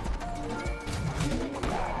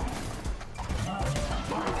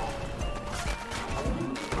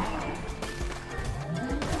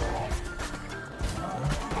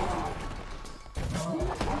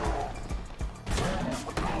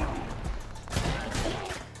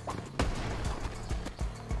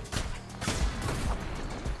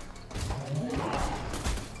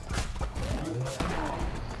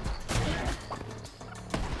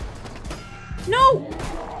 No!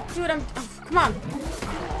 Dude, come on.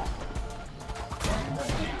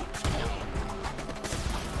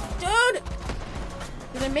 Dude!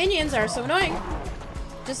 The minions are so annoying.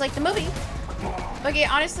 Just like the movie. Okay,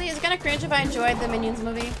 honestly, it's kind of cringe if I enjoyed the Minions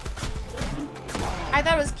movie. I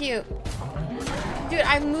thought it was cute. Dude,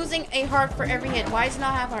 I'm losing a heart for every hit. Why is it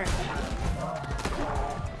not half heart?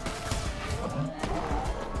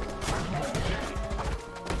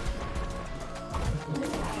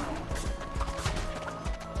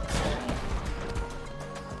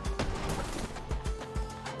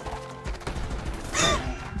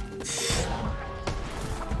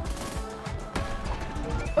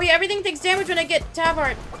 Oh yeah, everything takes damage when I get tab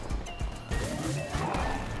art.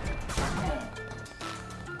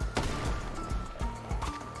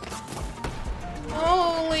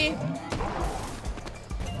 Holy.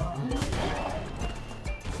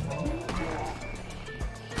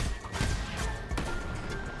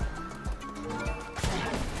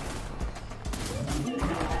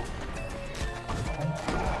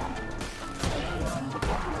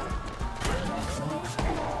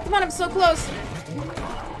 Come on, I'm so close.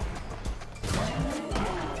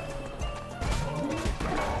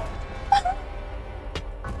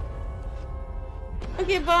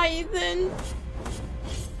 Okay, bye, Ethan.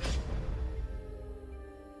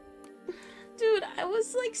 Dude, I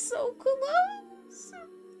was like so close.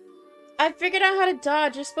 I figured out how to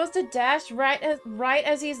dodge. You're supposed to dash right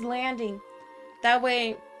as he's landing. That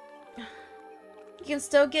way, you can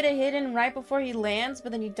still get a hit in right before he lands,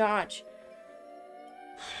 but then you dodge.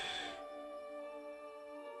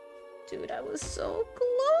 Dude, I was so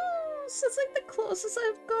close. That's like the closest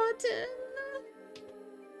I've gotten.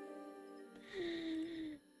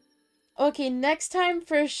 Okay, next time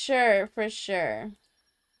for sure, for sure.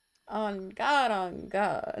 On God,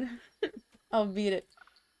 I'll beat it.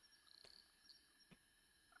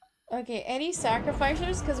 Okay, any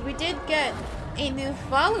sacrificers? Because we did get a new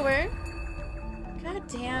follower. God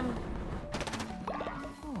damn.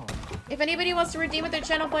 If anybody wants to redeem with their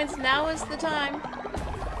channel points, now is the time.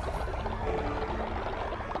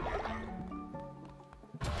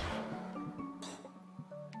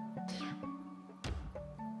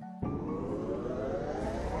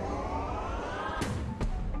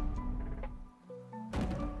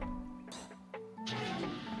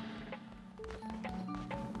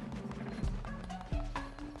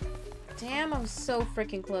 Damn, I'm so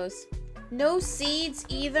freaking close. No seeds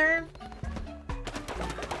either.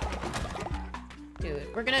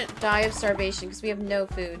 Dude, we're gonna die of starvation because we have no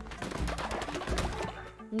food.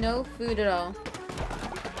 No food at all.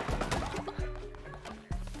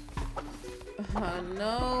 Oh,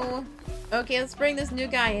 no. Okay, let's bring this new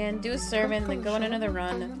guy in, do a sermon, then go on another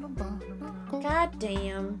run. God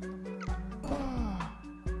damn.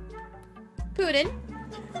 Putin.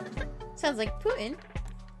 Sounds like Putin.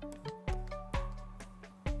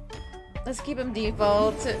 Let's keep him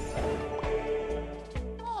default.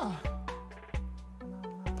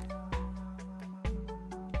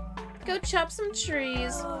 Go chop some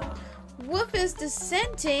trees. Wolf is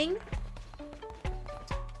dissenting.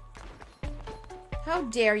 How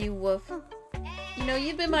dare you, Wolf? You know,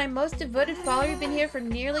 you've been my most devoted follower. You've been here for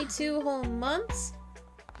nearly 2 whole months.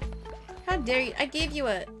 How dare you? I gave you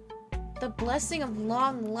the blessing of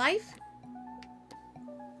long life.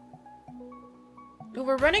 Ooh,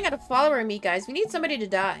 we're running out of follower meat, guys. We need somebody to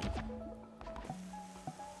die.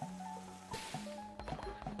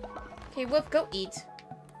 Okay, Wolf, go eat.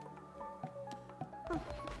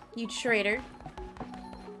 You traitor.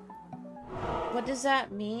 What does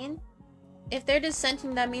that mean? If they're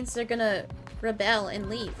dissenting, that means they're gonna rebel and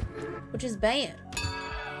leave, which is bad.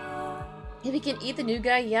 If we can eat the new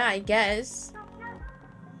guy, yeah, I guess.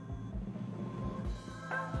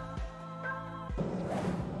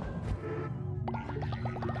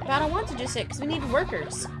 But I don't want to just sit because we need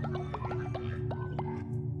workers.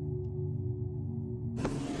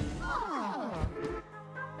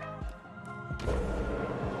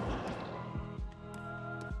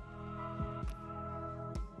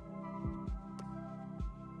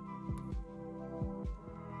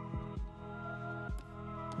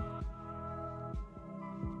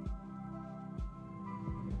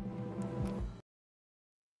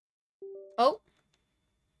 Oh.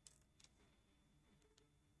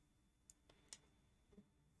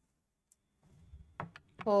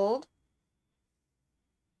 Hold.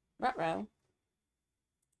 Ruh-roh.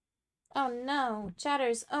 Oh no.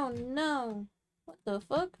 Chatters. Oh no. What the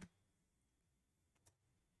fuck?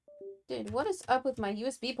 Dude, what is up with my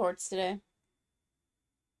USB ports today?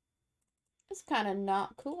 It's kind of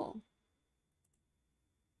not cool.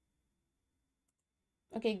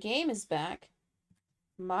 Okay, game is back.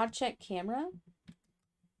 Mod check camera.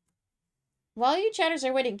 While you chatters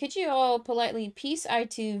are waiting, could you all politely peace I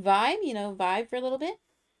to vibe? You know, vibe for a little bit?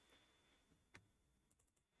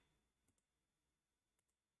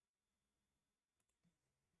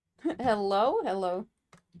 Hello? Hello.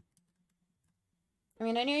 I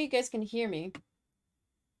mean, I know you guys can hear me.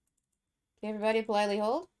 Okay, everybody politely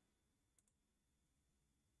hold.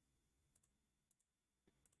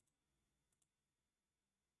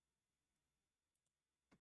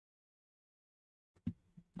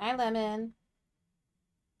 Hi, Lemon.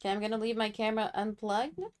 Okay, I'm gonna leave my camera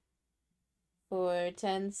unplugged for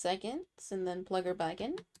 10 seconds and then plug her back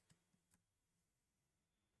in.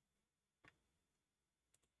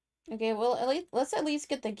 Okay, well, let's at least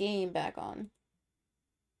get the game back on.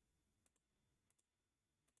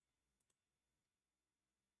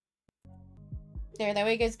 There, that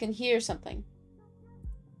way you guys can hear something.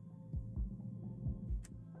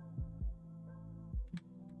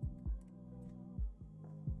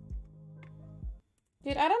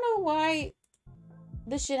 Dude, I don't know why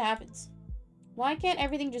this shit happens. Why can't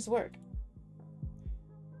everything just work?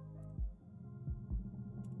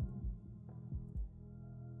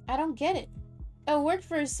 I don't get it. Oh, it worked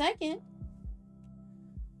for a second.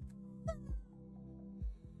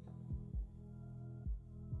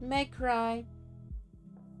 May cry.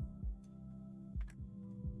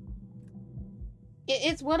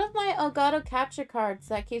 It's one of my Elgato capture cards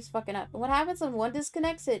that keeps fucking up. What happens when one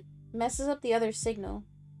disconnects, it messes up the other signal.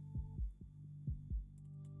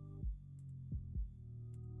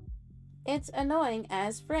 It's annoying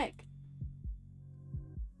as frick.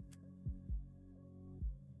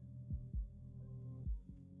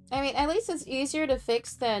 I mean, at least it's easier to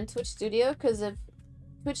fix than Twitch Studio, because if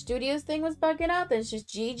Twitch Studio's thing was bugging out, then it's just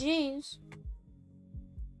GG's.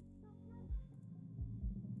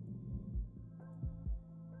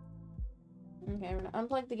 Okay, we're gonna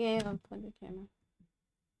unplug the game, unplug the camera.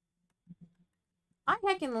 I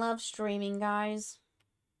heckin' love streaming, guys.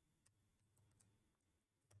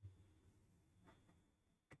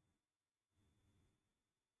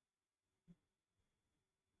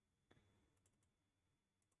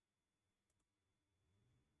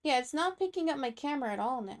 Yeah, it's not picking up my camera at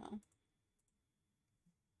all now.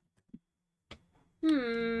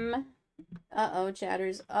 Uh-oh,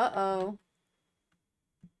 chatters. Uh-oh.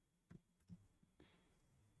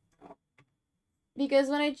 Because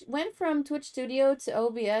when I went from Twitch Studio to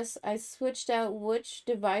OBS, I switched out which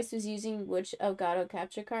device was using which Elgato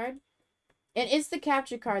capture card. And it's the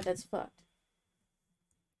capture card that's fucked.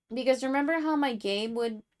 Because remember how my game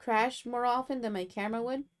would crash more often than my camera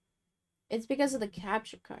would? It's because of the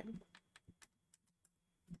capture card.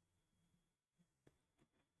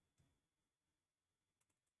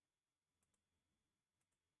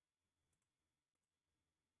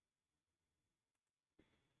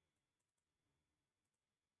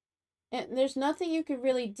 And there's nothing you could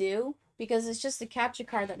really do because it's just the capture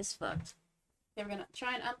card that is fucked. Okay, we're gonna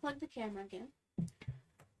try and unplug the camera again.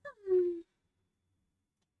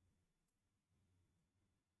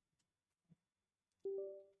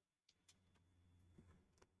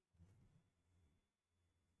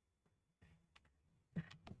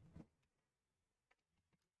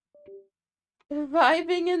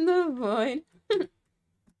 Vibing in the void.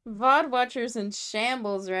 VOD watchers in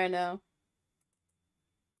shambles right now.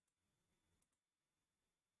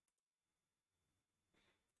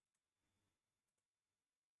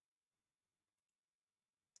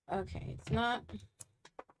 Okay, it's not.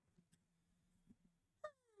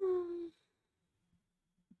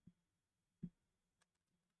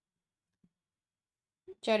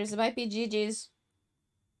 Chatters, it might be GG's.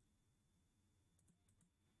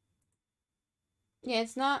 Yeah,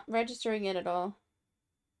 it's not registering it at all.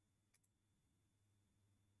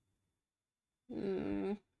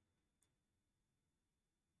 Hmm.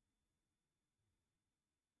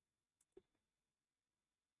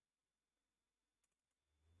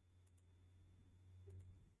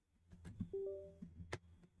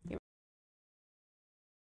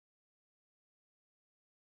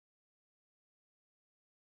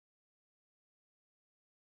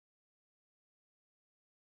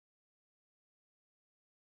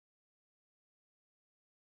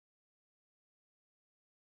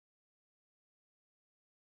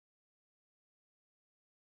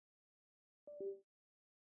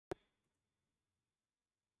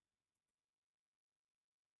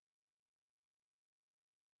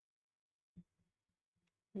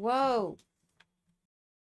 Whoa.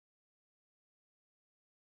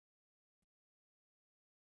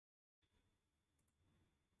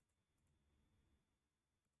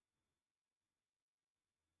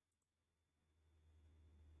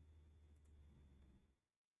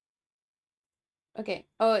 Okay.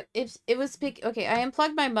 Oh, it was okay, I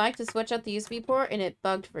unplugged my mic to switch out the USB port and it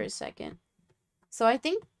bugged for a second. So I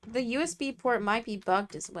think the USB port might be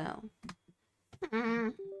bugged as well.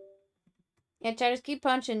 Yeah, chatters, keep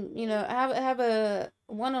punching. You know, have a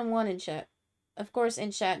one-on-one in chat. Of course,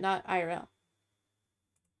 in chat, not IRL.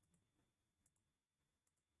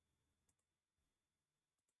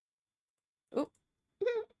 Oop.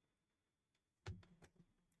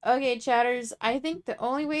 Okay, chatters, I think the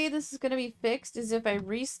only way this is gonna be fixed is if I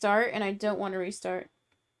restart, and I don't want to restart.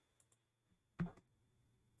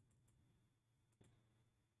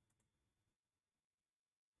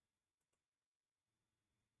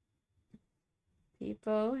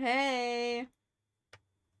 People, hey.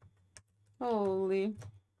 Holy.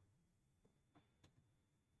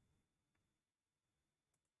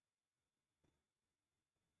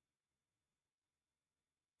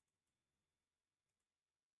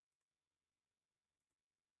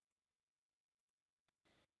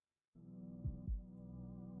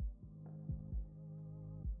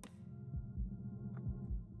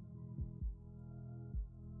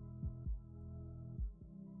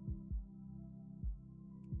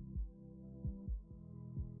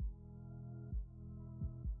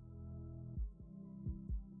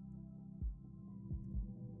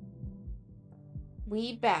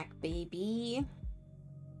 We back, baby.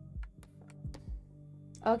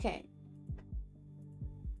 Okay.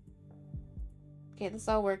 Okay, this is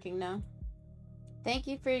all working now. Thank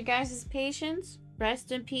you for your guys' patience.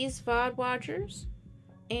 Rest in peace, VOD watchers.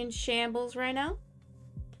 In shambles right now.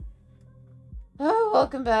 Oh,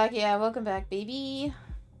 welcome back. Yeah, welcome back, baby.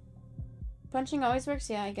 Punching always works?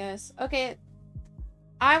 Yeah, I guess. Okay.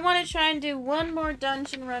 I want to try and do one more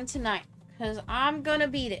dungeon run tonight. Because I'm gonna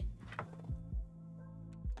beat it.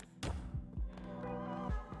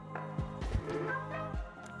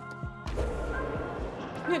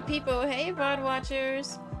 People, hey, VOD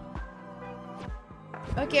watchers.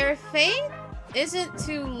 Okay, our faith isn't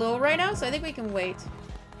too low right now, so I think we can wait.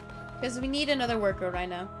 Because we need another worker right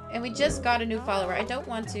now. And we just got a new follower. I don't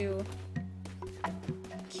want to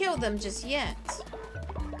kill them just yet.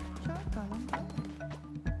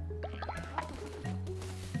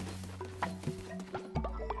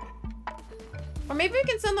 Or maybe we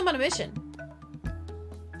can send them on a mission.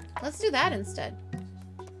 Let's do that instead.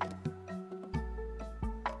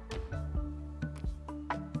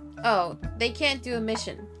 Oh, they can't do a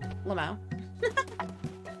mission, Lamau.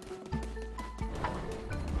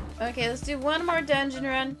 Okay, let's do one more dungeon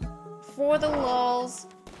run for the lulz.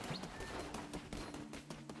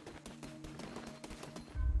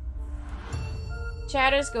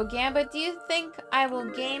 Chatters, go Gamba. Do you think I will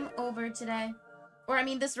game over today? Or, I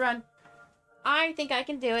mean, this run. I think I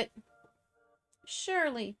can do it.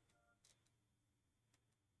 Surely.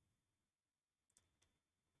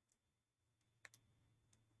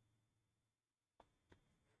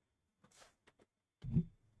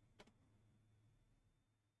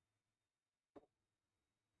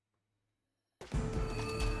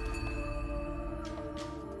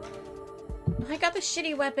 I got the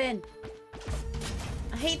shitty weapon.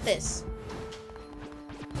 I hate this.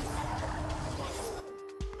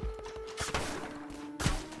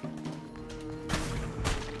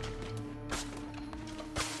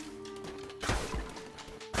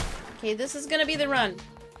 Okay, this is gonna be the run.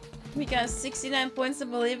 We got 69 points to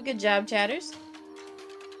believe. Good job, chatters.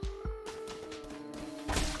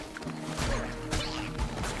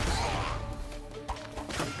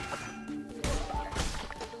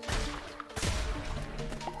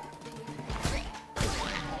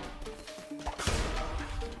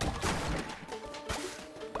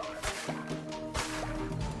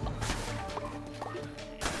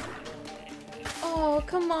 Oh,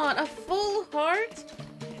 come on. A full heart?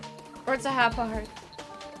 Or it's a half a heart.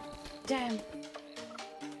 Damn.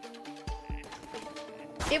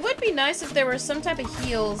 It would be nice if there were some type of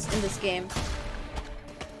heals in this game.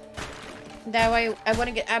 That way I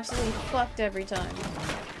wouldn't get absolutely fucked every time.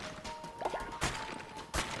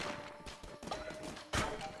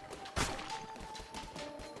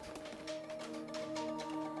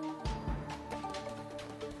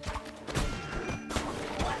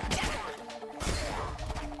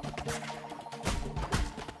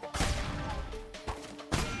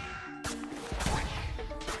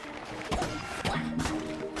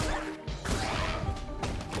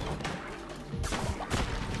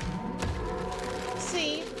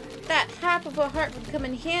 Of a heart would come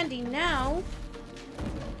in handy now.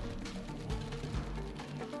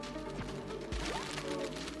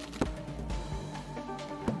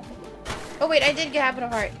 Oh wait, I did get half of a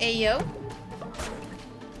heart. Ayo.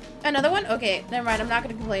 Another one? Okay, never mind. I'm not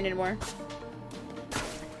gonna complain anymore.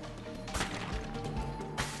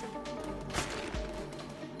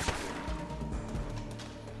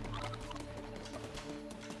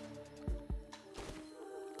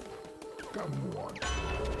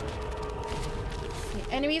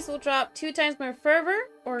 Enemies will drop 2 times more fervor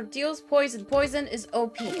or deals poison. Poison is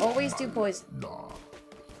OP. Always do poison.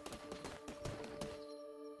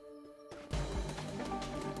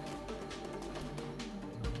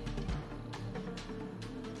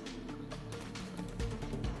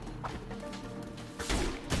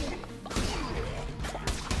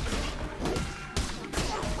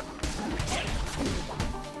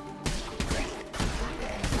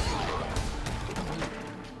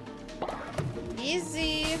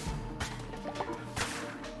 Easy.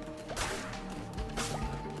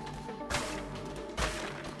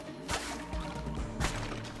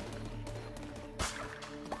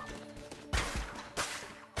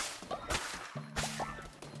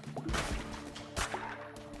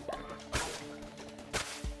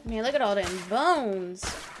 Man, look at all them bones.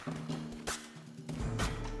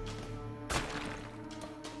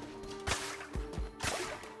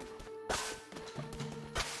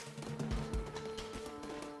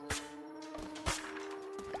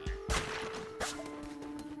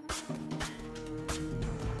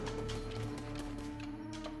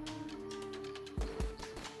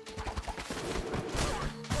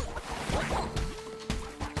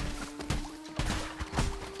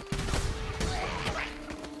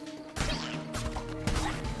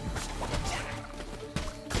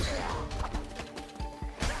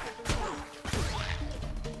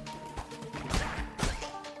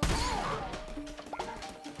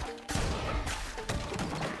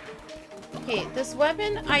 Okay, this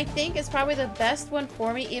weapon, I think, is probably the best one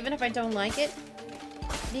for me, even if I don't like it.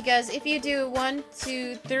 Because if you do 1,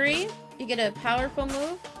 2, 3, you get a powerful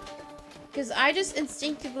move. Because I just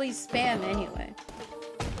instinctively spam anyway.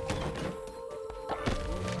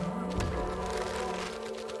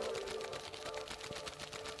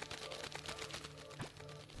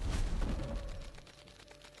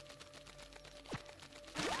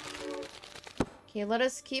 Okay, let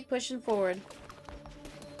us keep pushing forward.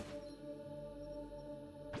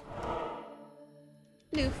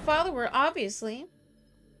 New follower, obviously.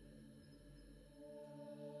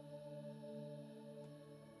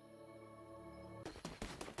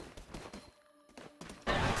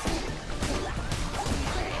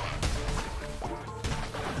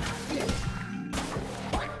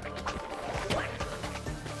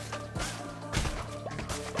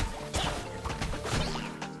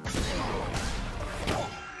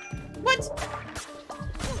 What?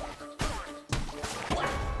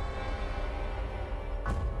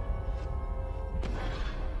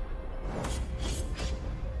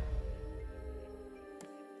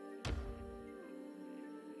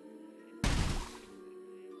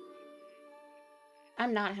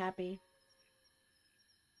 I'm not happy.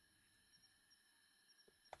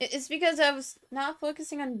 It's because I was not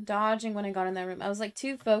focusing on dodging when I got in that room. I was like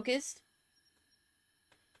too focused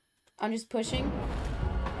on just pushing.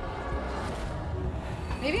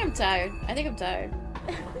 Maybe I'm tired. I think I'm tired.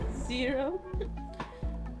 0.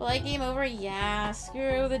 Like game over? Yeah,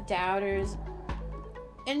 screw the doubters.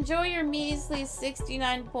 Enjoy your measly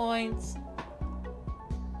 69 points.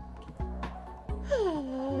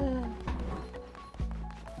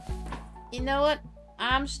 You know what?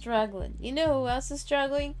 I'm struggling. You know who else is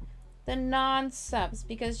struggling? The non-subs.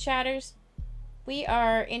 Because chatters, we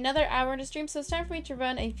are another hour into stream, so it's time for me to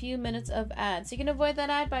run a few minutes of ads. You can avoid that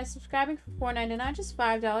ad by subscribing for $4.99, just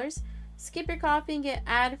 $5. Skip your coffee and get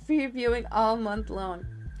ad-free viewing all month long.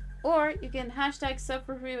 Or you can hashtag sub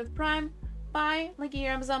for free with Prime by linking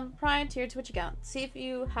your Amazon Prime to your Twitch account. See if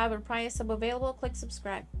you have a Prime sub available. Click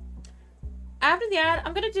subscribe. After the ad,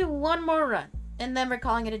 I'm going to do one more run. And then we're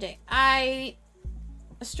calling it a day.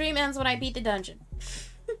 The stream ends when I beat the dungeon.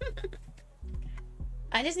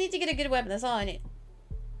 I just need to get a good weapon. That's all I need.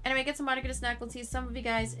 Anyway, get some water, get a snack. We'll see some of you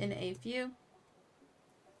guys in a few.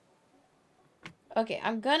 Okay,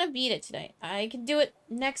 I'm gonna beat it today. I can do it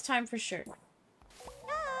next time for sure.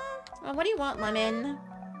 Well, what do you want, Lemon?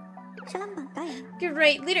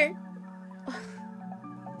 Great, leader.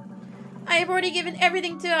 I have already given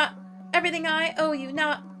everything I owe you.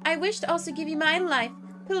 Now, I wish to also give you my life.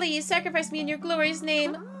 Please sacrifice me in your glorious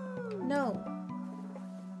name. No.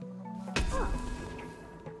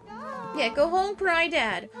 Yeah, go home, cry,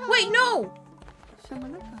 Dad. Wait, no!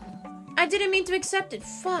 I didn't mean to accept it.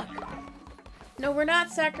 Fuck. No, we're not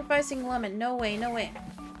sacrificing Lemon. No way, no way.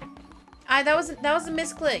 That was a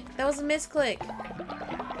misclick. That was a misclick.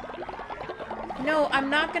 No, I'm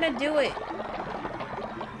not gonna do it.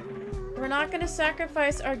 We're not gonna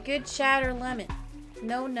sacrifice our good chatter Lemon.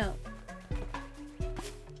 No, no.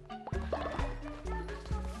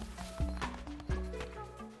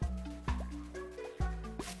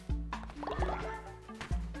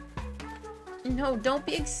 No, don't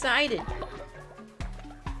be excited.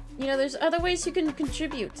 You know, there's other ways you can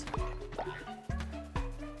contribute.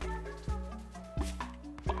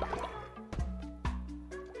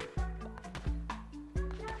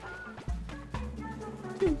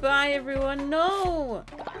 Bye, everyone. No!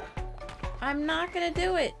 I'm not gonna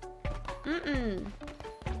do it. Mm-mm.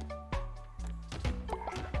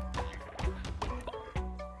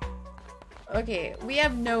 Okay, we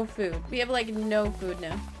have no food. We have, like, no food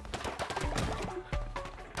now.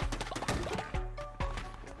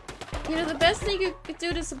 You know, the best thing you could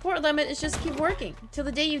do to support Lemon is just keep working till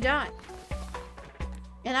the day you die.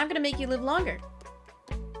 And I'm gonna make you live longer.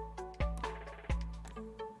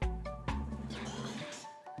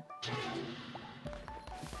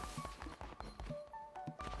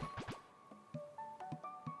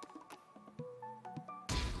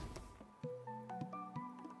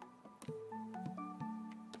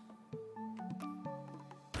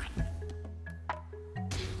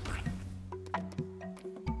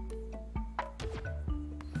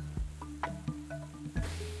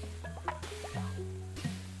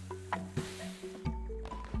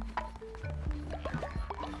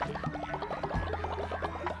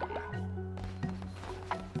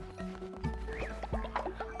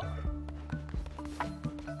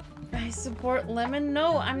 Support Lemon?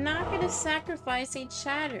 No, I'm not gonna sacrifice a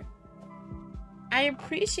chatter. I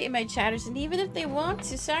appreciate my chatters, and even if they want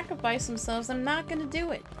to sacrifice themselves, I'm not gonna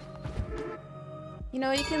do it. You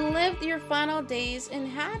know, you can live your final days in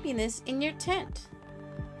happiness in your tent.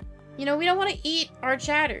 You know, we don't want to eat our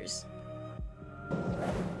chatters.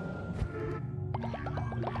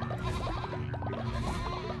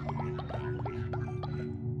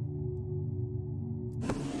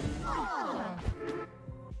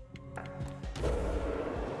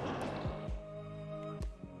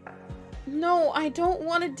 No, I don't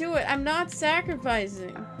want to do it. I'm not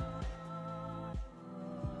sacrificing.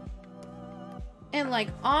 And like,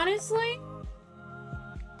 honestly,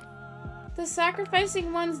 the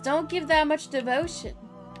sacrificing ones don't give that much devotion.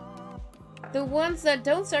 The ones that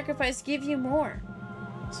don't sacrifice give you more.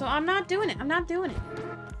 So I'm not doing it. I'm not doing it.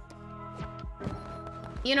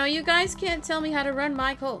 You know, you guys can't tell me how to run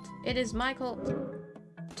my cult. It is my cult.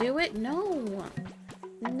 Do it? No.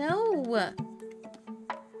 No.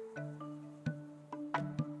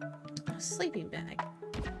 Sleeping bag.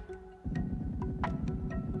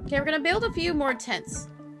 Okay, we're gonna build a few more tents.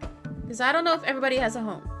 Because I don't know if everybody has a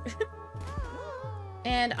home.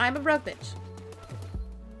 And I'm a broke bitch.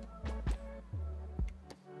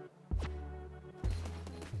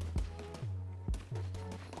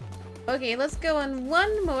 Okay, let's go on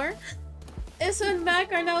one more. This one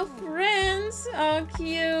back are now friends. Oh,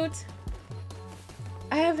 cute.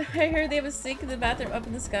 I heard they have a sink in the bathroom up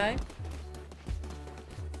in the sky.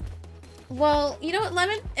 Well, you know what,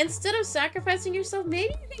 Lemon? Instead of sacrificing yourself,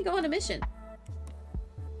 maybe you can go on a mission.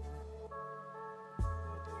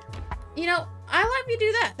 You know, I'll have you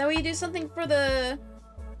do that. That way you do something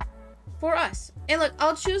for us. And look,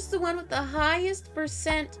 I'll choose the one with the highest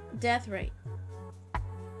percent death rate.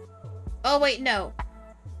 Oh, wait, no.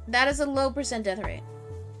 That is a low percent death rate.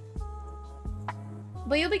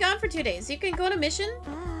 But you'll be gone for 2 days. You can go on a mission,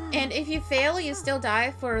 and if you fail, you still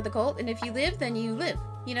die for the cult, and if you live, then you live.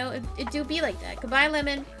 You know, it do be like that. Goodbye,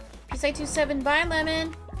 Lemon. Peace27, bye,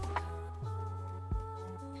 Lemon.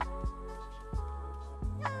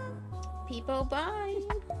 People, bye.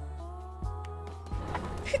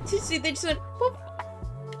 Did you see, they just went, whoop.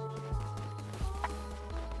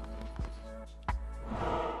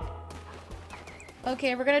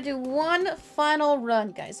 Okay, we're gonna do one final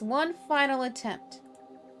run, guys. One final attempt.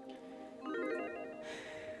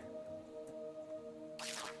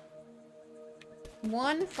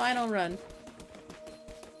 One final run.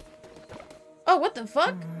 Oh, what the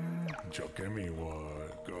fuck?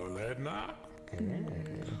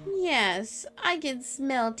 Yes, I can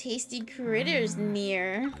smell tasty critters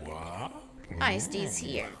near. Ice-T's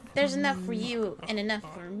here. There's enough for you and enough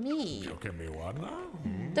for me.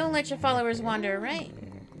 Don't let your followers wander away.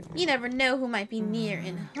 You never know who might be near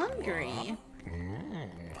and hungry.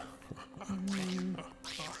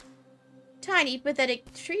 Tiny, pathetic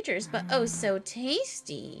creatures, but oh so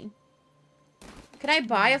tasty. Can I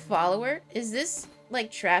buy a follower? Is this,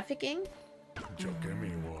 like, trafficking?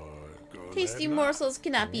 Tasty morsels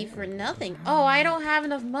cannot be for nothing. Oh, I don't have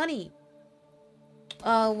enough money.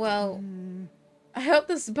 Oh, well. I hope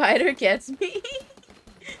the spider gets me.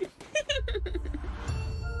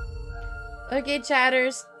 Okay,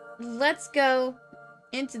 chatters. Let's go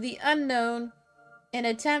into the unknown and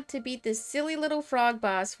attempt to beat this silly little frog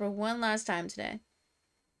boss for one last time today.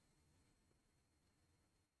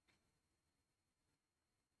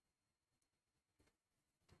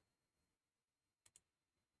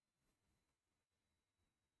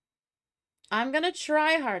 I'm gonna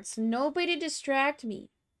try hard, so nobody distract me.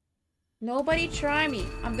 Nobody try me.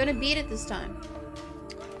 I'm gonna beat it this time.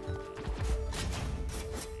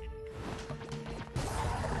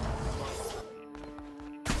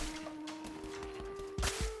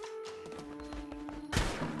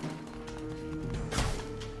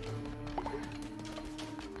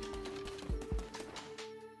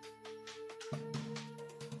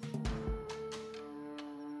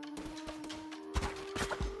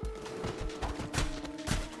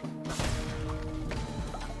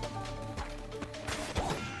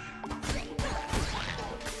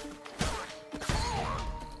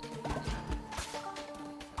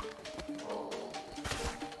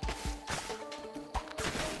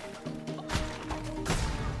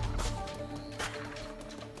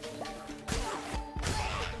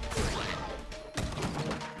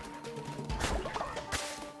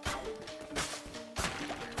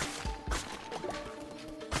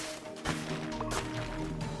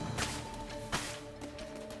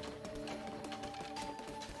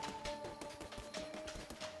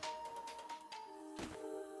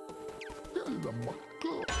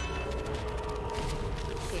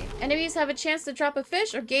 Okay. Enemies have a chance to drop a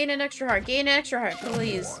fish or gain an extra heart. Gain an extra heart,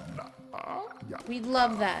 please. We'd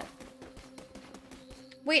love that.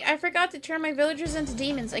 Wait, I forgot to turn my villagers into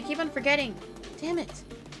demons. I keep on forgetting. Damn it.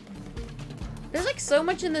 There's like so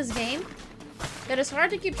much in this game that it's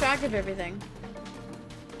hard to keep track of everything.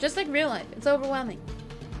 Just like real life. It's overwhelming.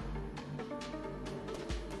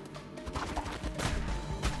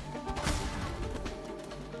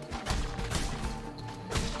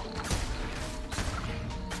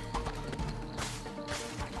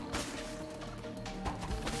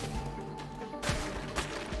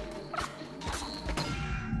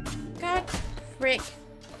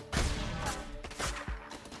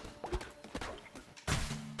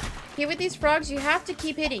 Okay, with these frogs, you have to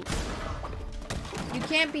keep hitting. You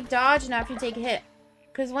can't be dodging after you take a hit.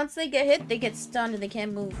 Because once they get hit, they get stunned and they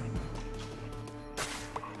can't move.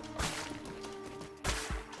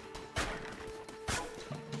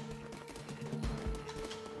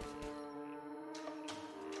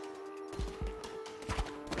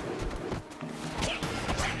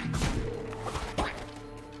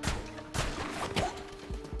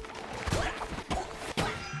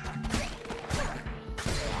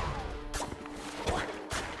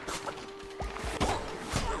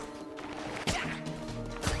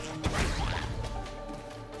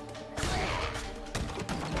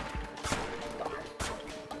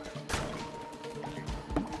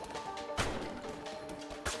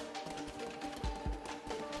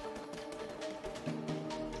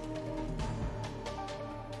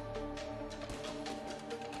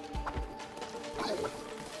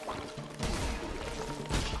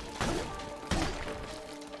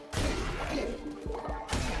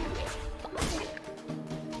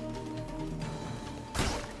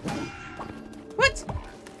 What?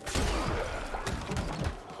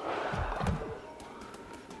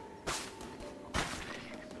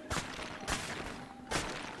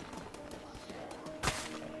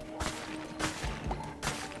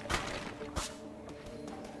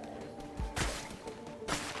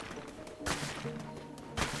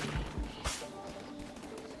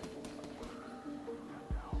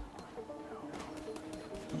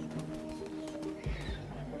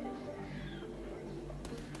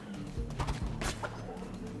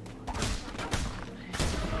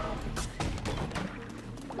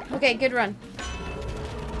 Okay, good run.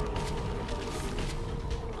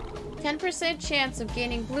 10% chance of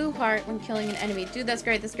gaining blue heart when killing an enemy. Dude, that's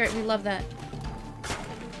great. That's great. We love that.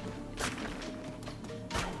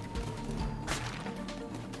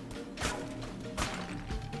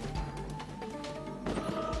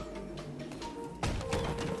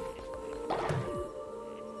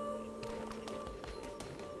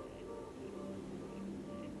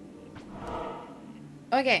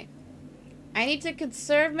 Okay. I need to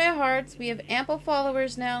conserve my hearts. We have ample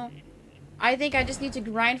followers now. I think I just need to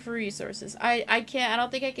grind for resources. I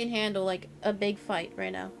don't think I can handle, like, a big fight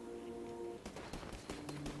right now.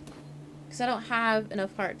 Because I don't have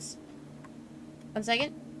enough hearts. 1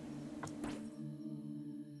 second.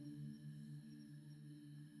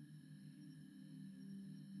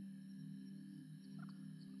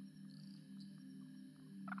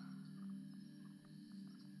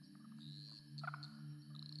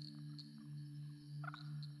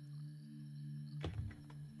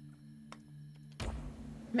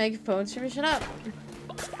 Megaphone, shut up.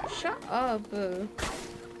 Shut up.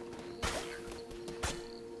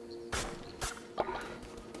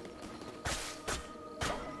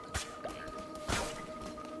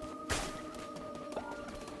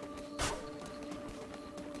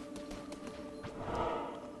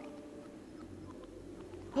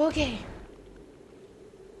 Okay.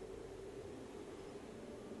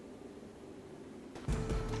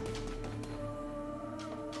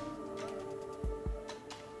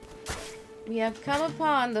 We have come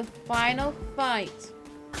upon the final fight.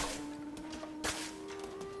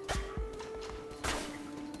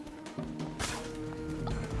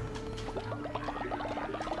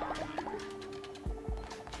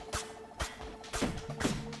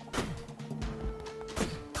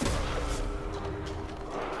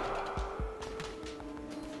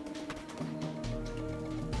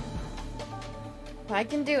 I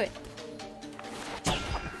can do it.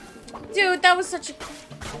 Dude, that was such a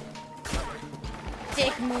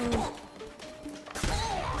dick move.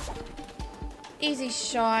 Easy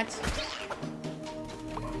shot.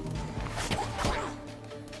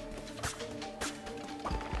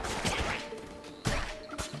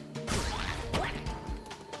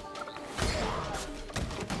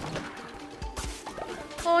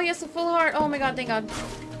 Oh, yes, a full heart. Oh my god, thank god.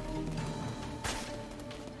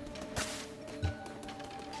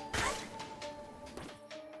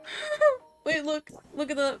 Wait, look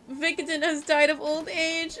at the Vicodin has died of old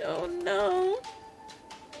age. Oh no.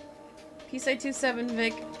 PSI-27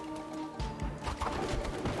 Vic.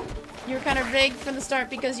 You were kind of rigged from the start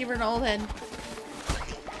because you were an old head.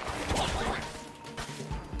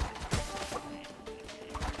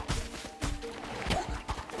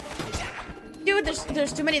 Dude,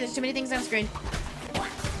 there's too many things on screen.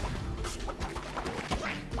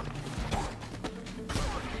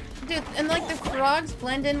 Dude, and like the frogs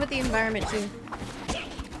blend in with the environment too.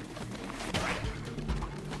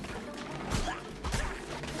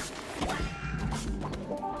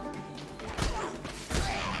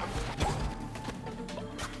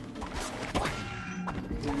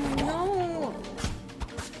 No.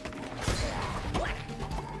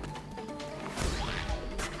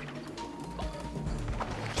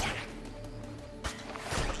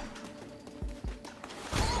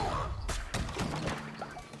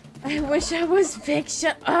 I wish I was Vic.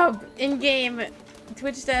 Shut up. In-game.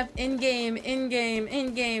 Twitch step. In-game. In-game.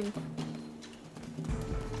 In-game.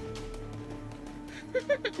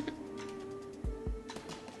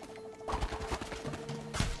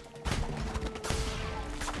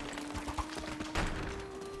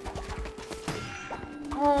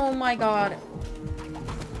 Oh my god.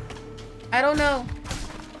 I don't know.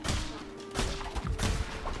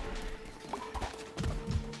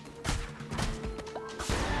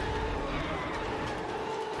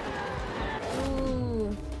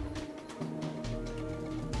 Ooh.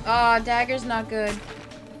 Aw, dagger's not good.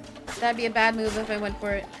 That'd be a bad move if I went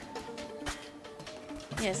for it.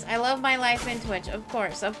 Yes, I love my life in Twitch. Of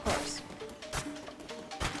course, of course.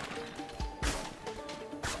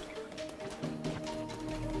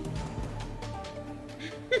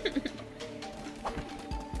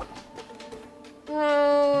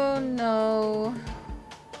 Oh no.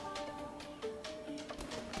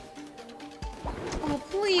 Oh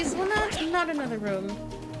please, well not another room.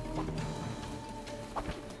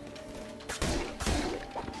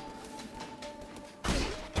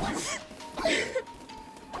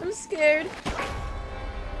 I'm scared.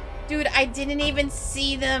 Dude, I didn't even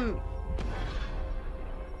see them.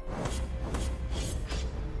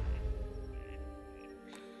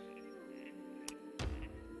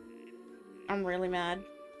 I'm really mad.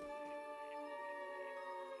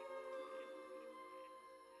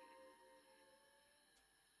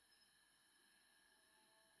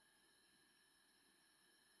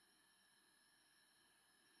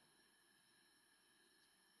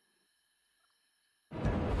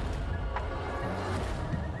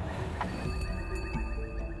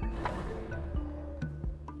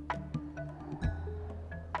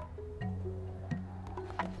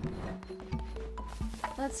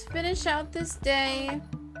 Let's finish out this day.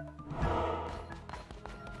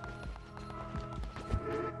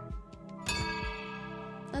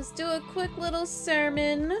 Let's do a quick little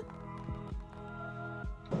sermon.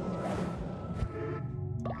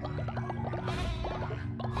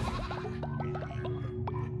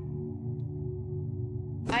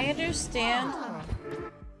 I understand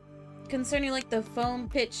concerning like the foam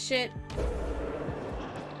pit shit.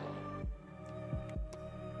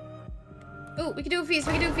 Oh, we can do a feast.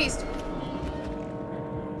 We can do a feast.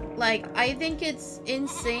 Like, I think it's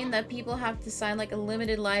insane that people have to sign like a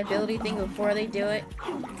limited liability thing before they do it.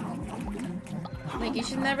 Like, you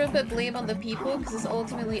should never put blame on the people because it's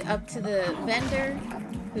ultimately up to the vendor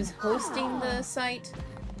who's hosting the site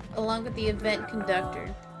along with the event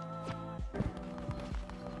conductor.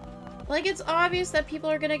 Like, it's obvious that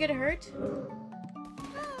people are gonna get hurt.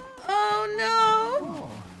 Oh no!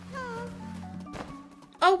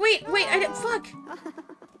 Oh wait, I didn't. Fuck!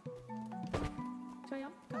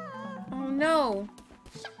 Oh no!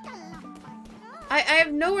 I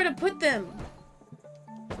have nowhere to put them.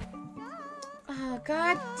 Oh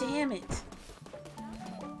god damn it!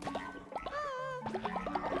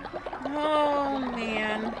 Oh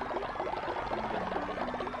man!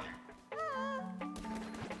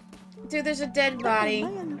 Dude, there's a dead body.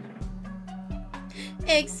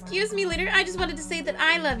 Excuse me, leader. I just wanted to say that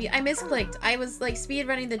I love you. I misclicked. I was like speed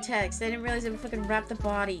running the text. I didn't realize it would fucking wrap the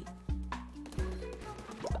body.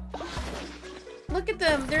 Look at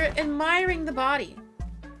them. They're admiring the body.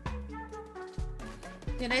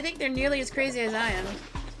 And I think they're nearly as crazy as I am.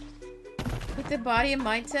 Put the body in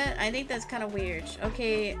my tent? I think that's kind of weird.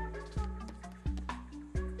 Okay.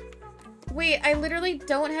 Wait, I literally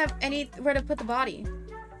don't have anywhere to put the body.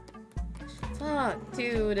 Fuck,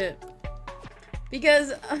 dude.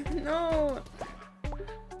 Because no,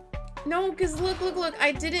 because look,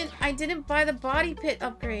 I didn't buy the body pit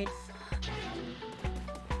upgrade. Fuck.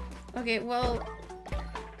 Okay, well,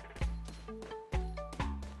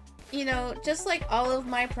 you know, just like all of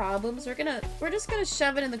my problems, we're just gonna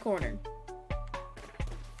shove it in the corner.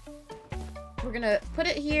 We're gonna put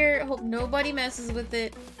it here. Hope nobody messes with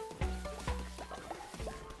it.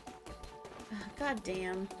 God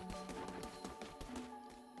damn.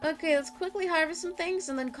 Okay, let's quickly harvest some things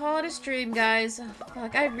and then call it a stream, guys. Oh,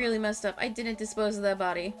 fuck, I really messed up. I didn't dispose of that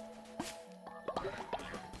body.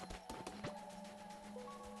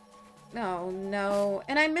 Oh, no.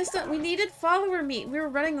 And I missed it. We needed follower meat. We were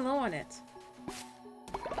running low on it.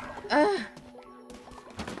 Ugh.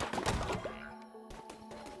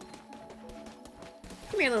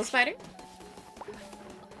 Come here, little spider.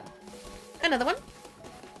 Another one.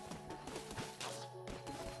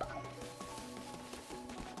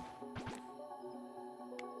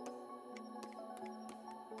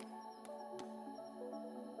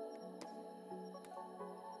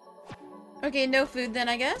 Okay, no food then,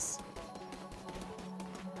 I guess.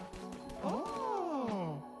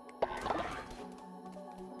 Oh.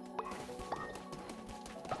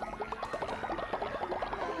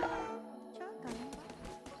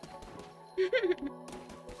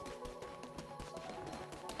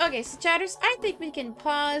 Okay, so chatters, I think we can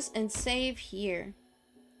pause and save here.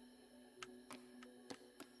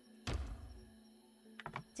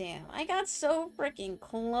 Damn, I got so freaking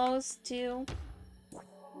close to...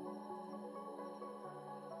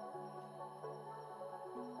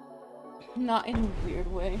 Not in a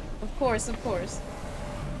weird way. Of course, of course.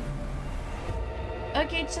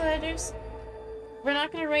 Okay, chatters. We're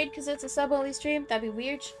not gonna raid because it's a sub-only stream. That'd be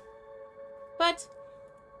weird. But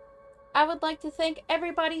I would like to thank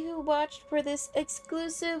everybody who watched for this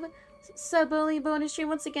exclusive sub-only bonus stream.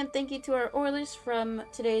 Once again, thank you to our Oilers from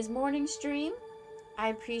today's morning stream. I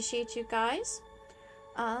appreciate you guys.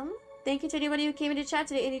 Thank you to anybody who came into chat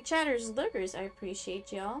today. Any chatters, lurkers, I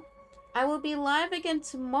appreciate y'all. I will be live again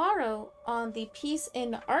tomorrow on the Peace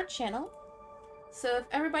in Art channel. So if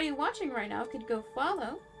everybody watching right now could go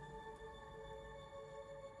follow.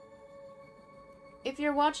 If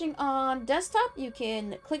you're watching on desktop, you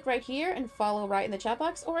can click right here and follow right in the chat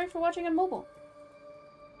box. Or if you're watching on mobile,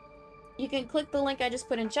 you can click the link I just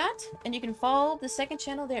put in chat. And you can follow the second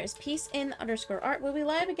channel there is peacein_art. We'll be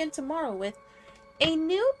live again tomorrow with a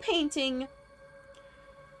new painting.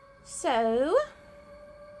 So,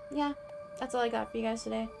 yeah, that's all I got for you guys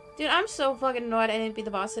today. Dude, I'm so fucking annoyed I didn't beat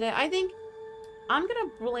the boss today. I think I'm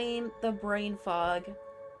gonna blame the brain fog.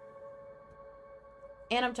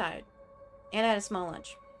 And I'm tired. And I had a small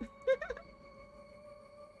lunch.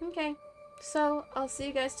 Okay, so I'll see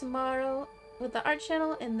you guys tomorrow with the art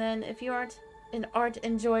channel. And then if you aren't an art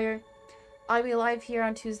enjoyer, I'll be live here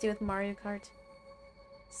on Tuesday with Mario Kart.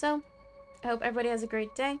 So, I hope everybody has a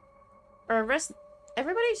great day. Or rest.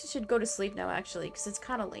 Everybody should go to sleep now, actually, because it's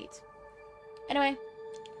kind of late. Anyway,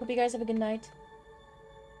 hope you guys have a good night.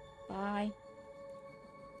 Bye.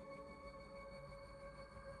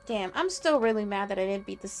 Damn, I'm still really mad that I didn't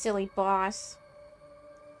beat the silly boss.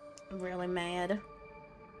 I'm really mad.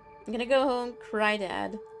 I'm gonna go home, cry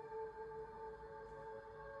dad.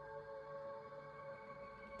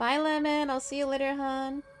 Bye, Lemon. I'll see you later,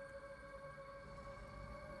 hon.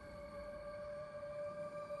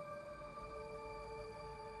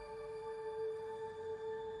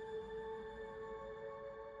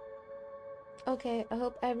 Okay, I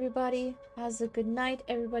hope everybody has a good night.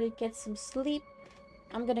 Everybody gets some sleep.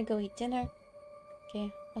 I'm gonna go eat dinner.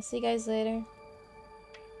 Okay, I'll see you guys later.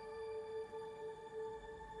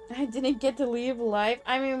 I didn't get to leave live.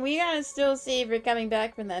 I mean, we gotta still see if you're coming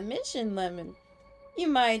back from that mission, Lemon. You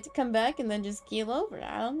might come back and then just keel over.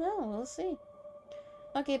 I don't know. We'll see.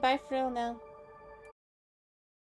 Okay, bye for real now.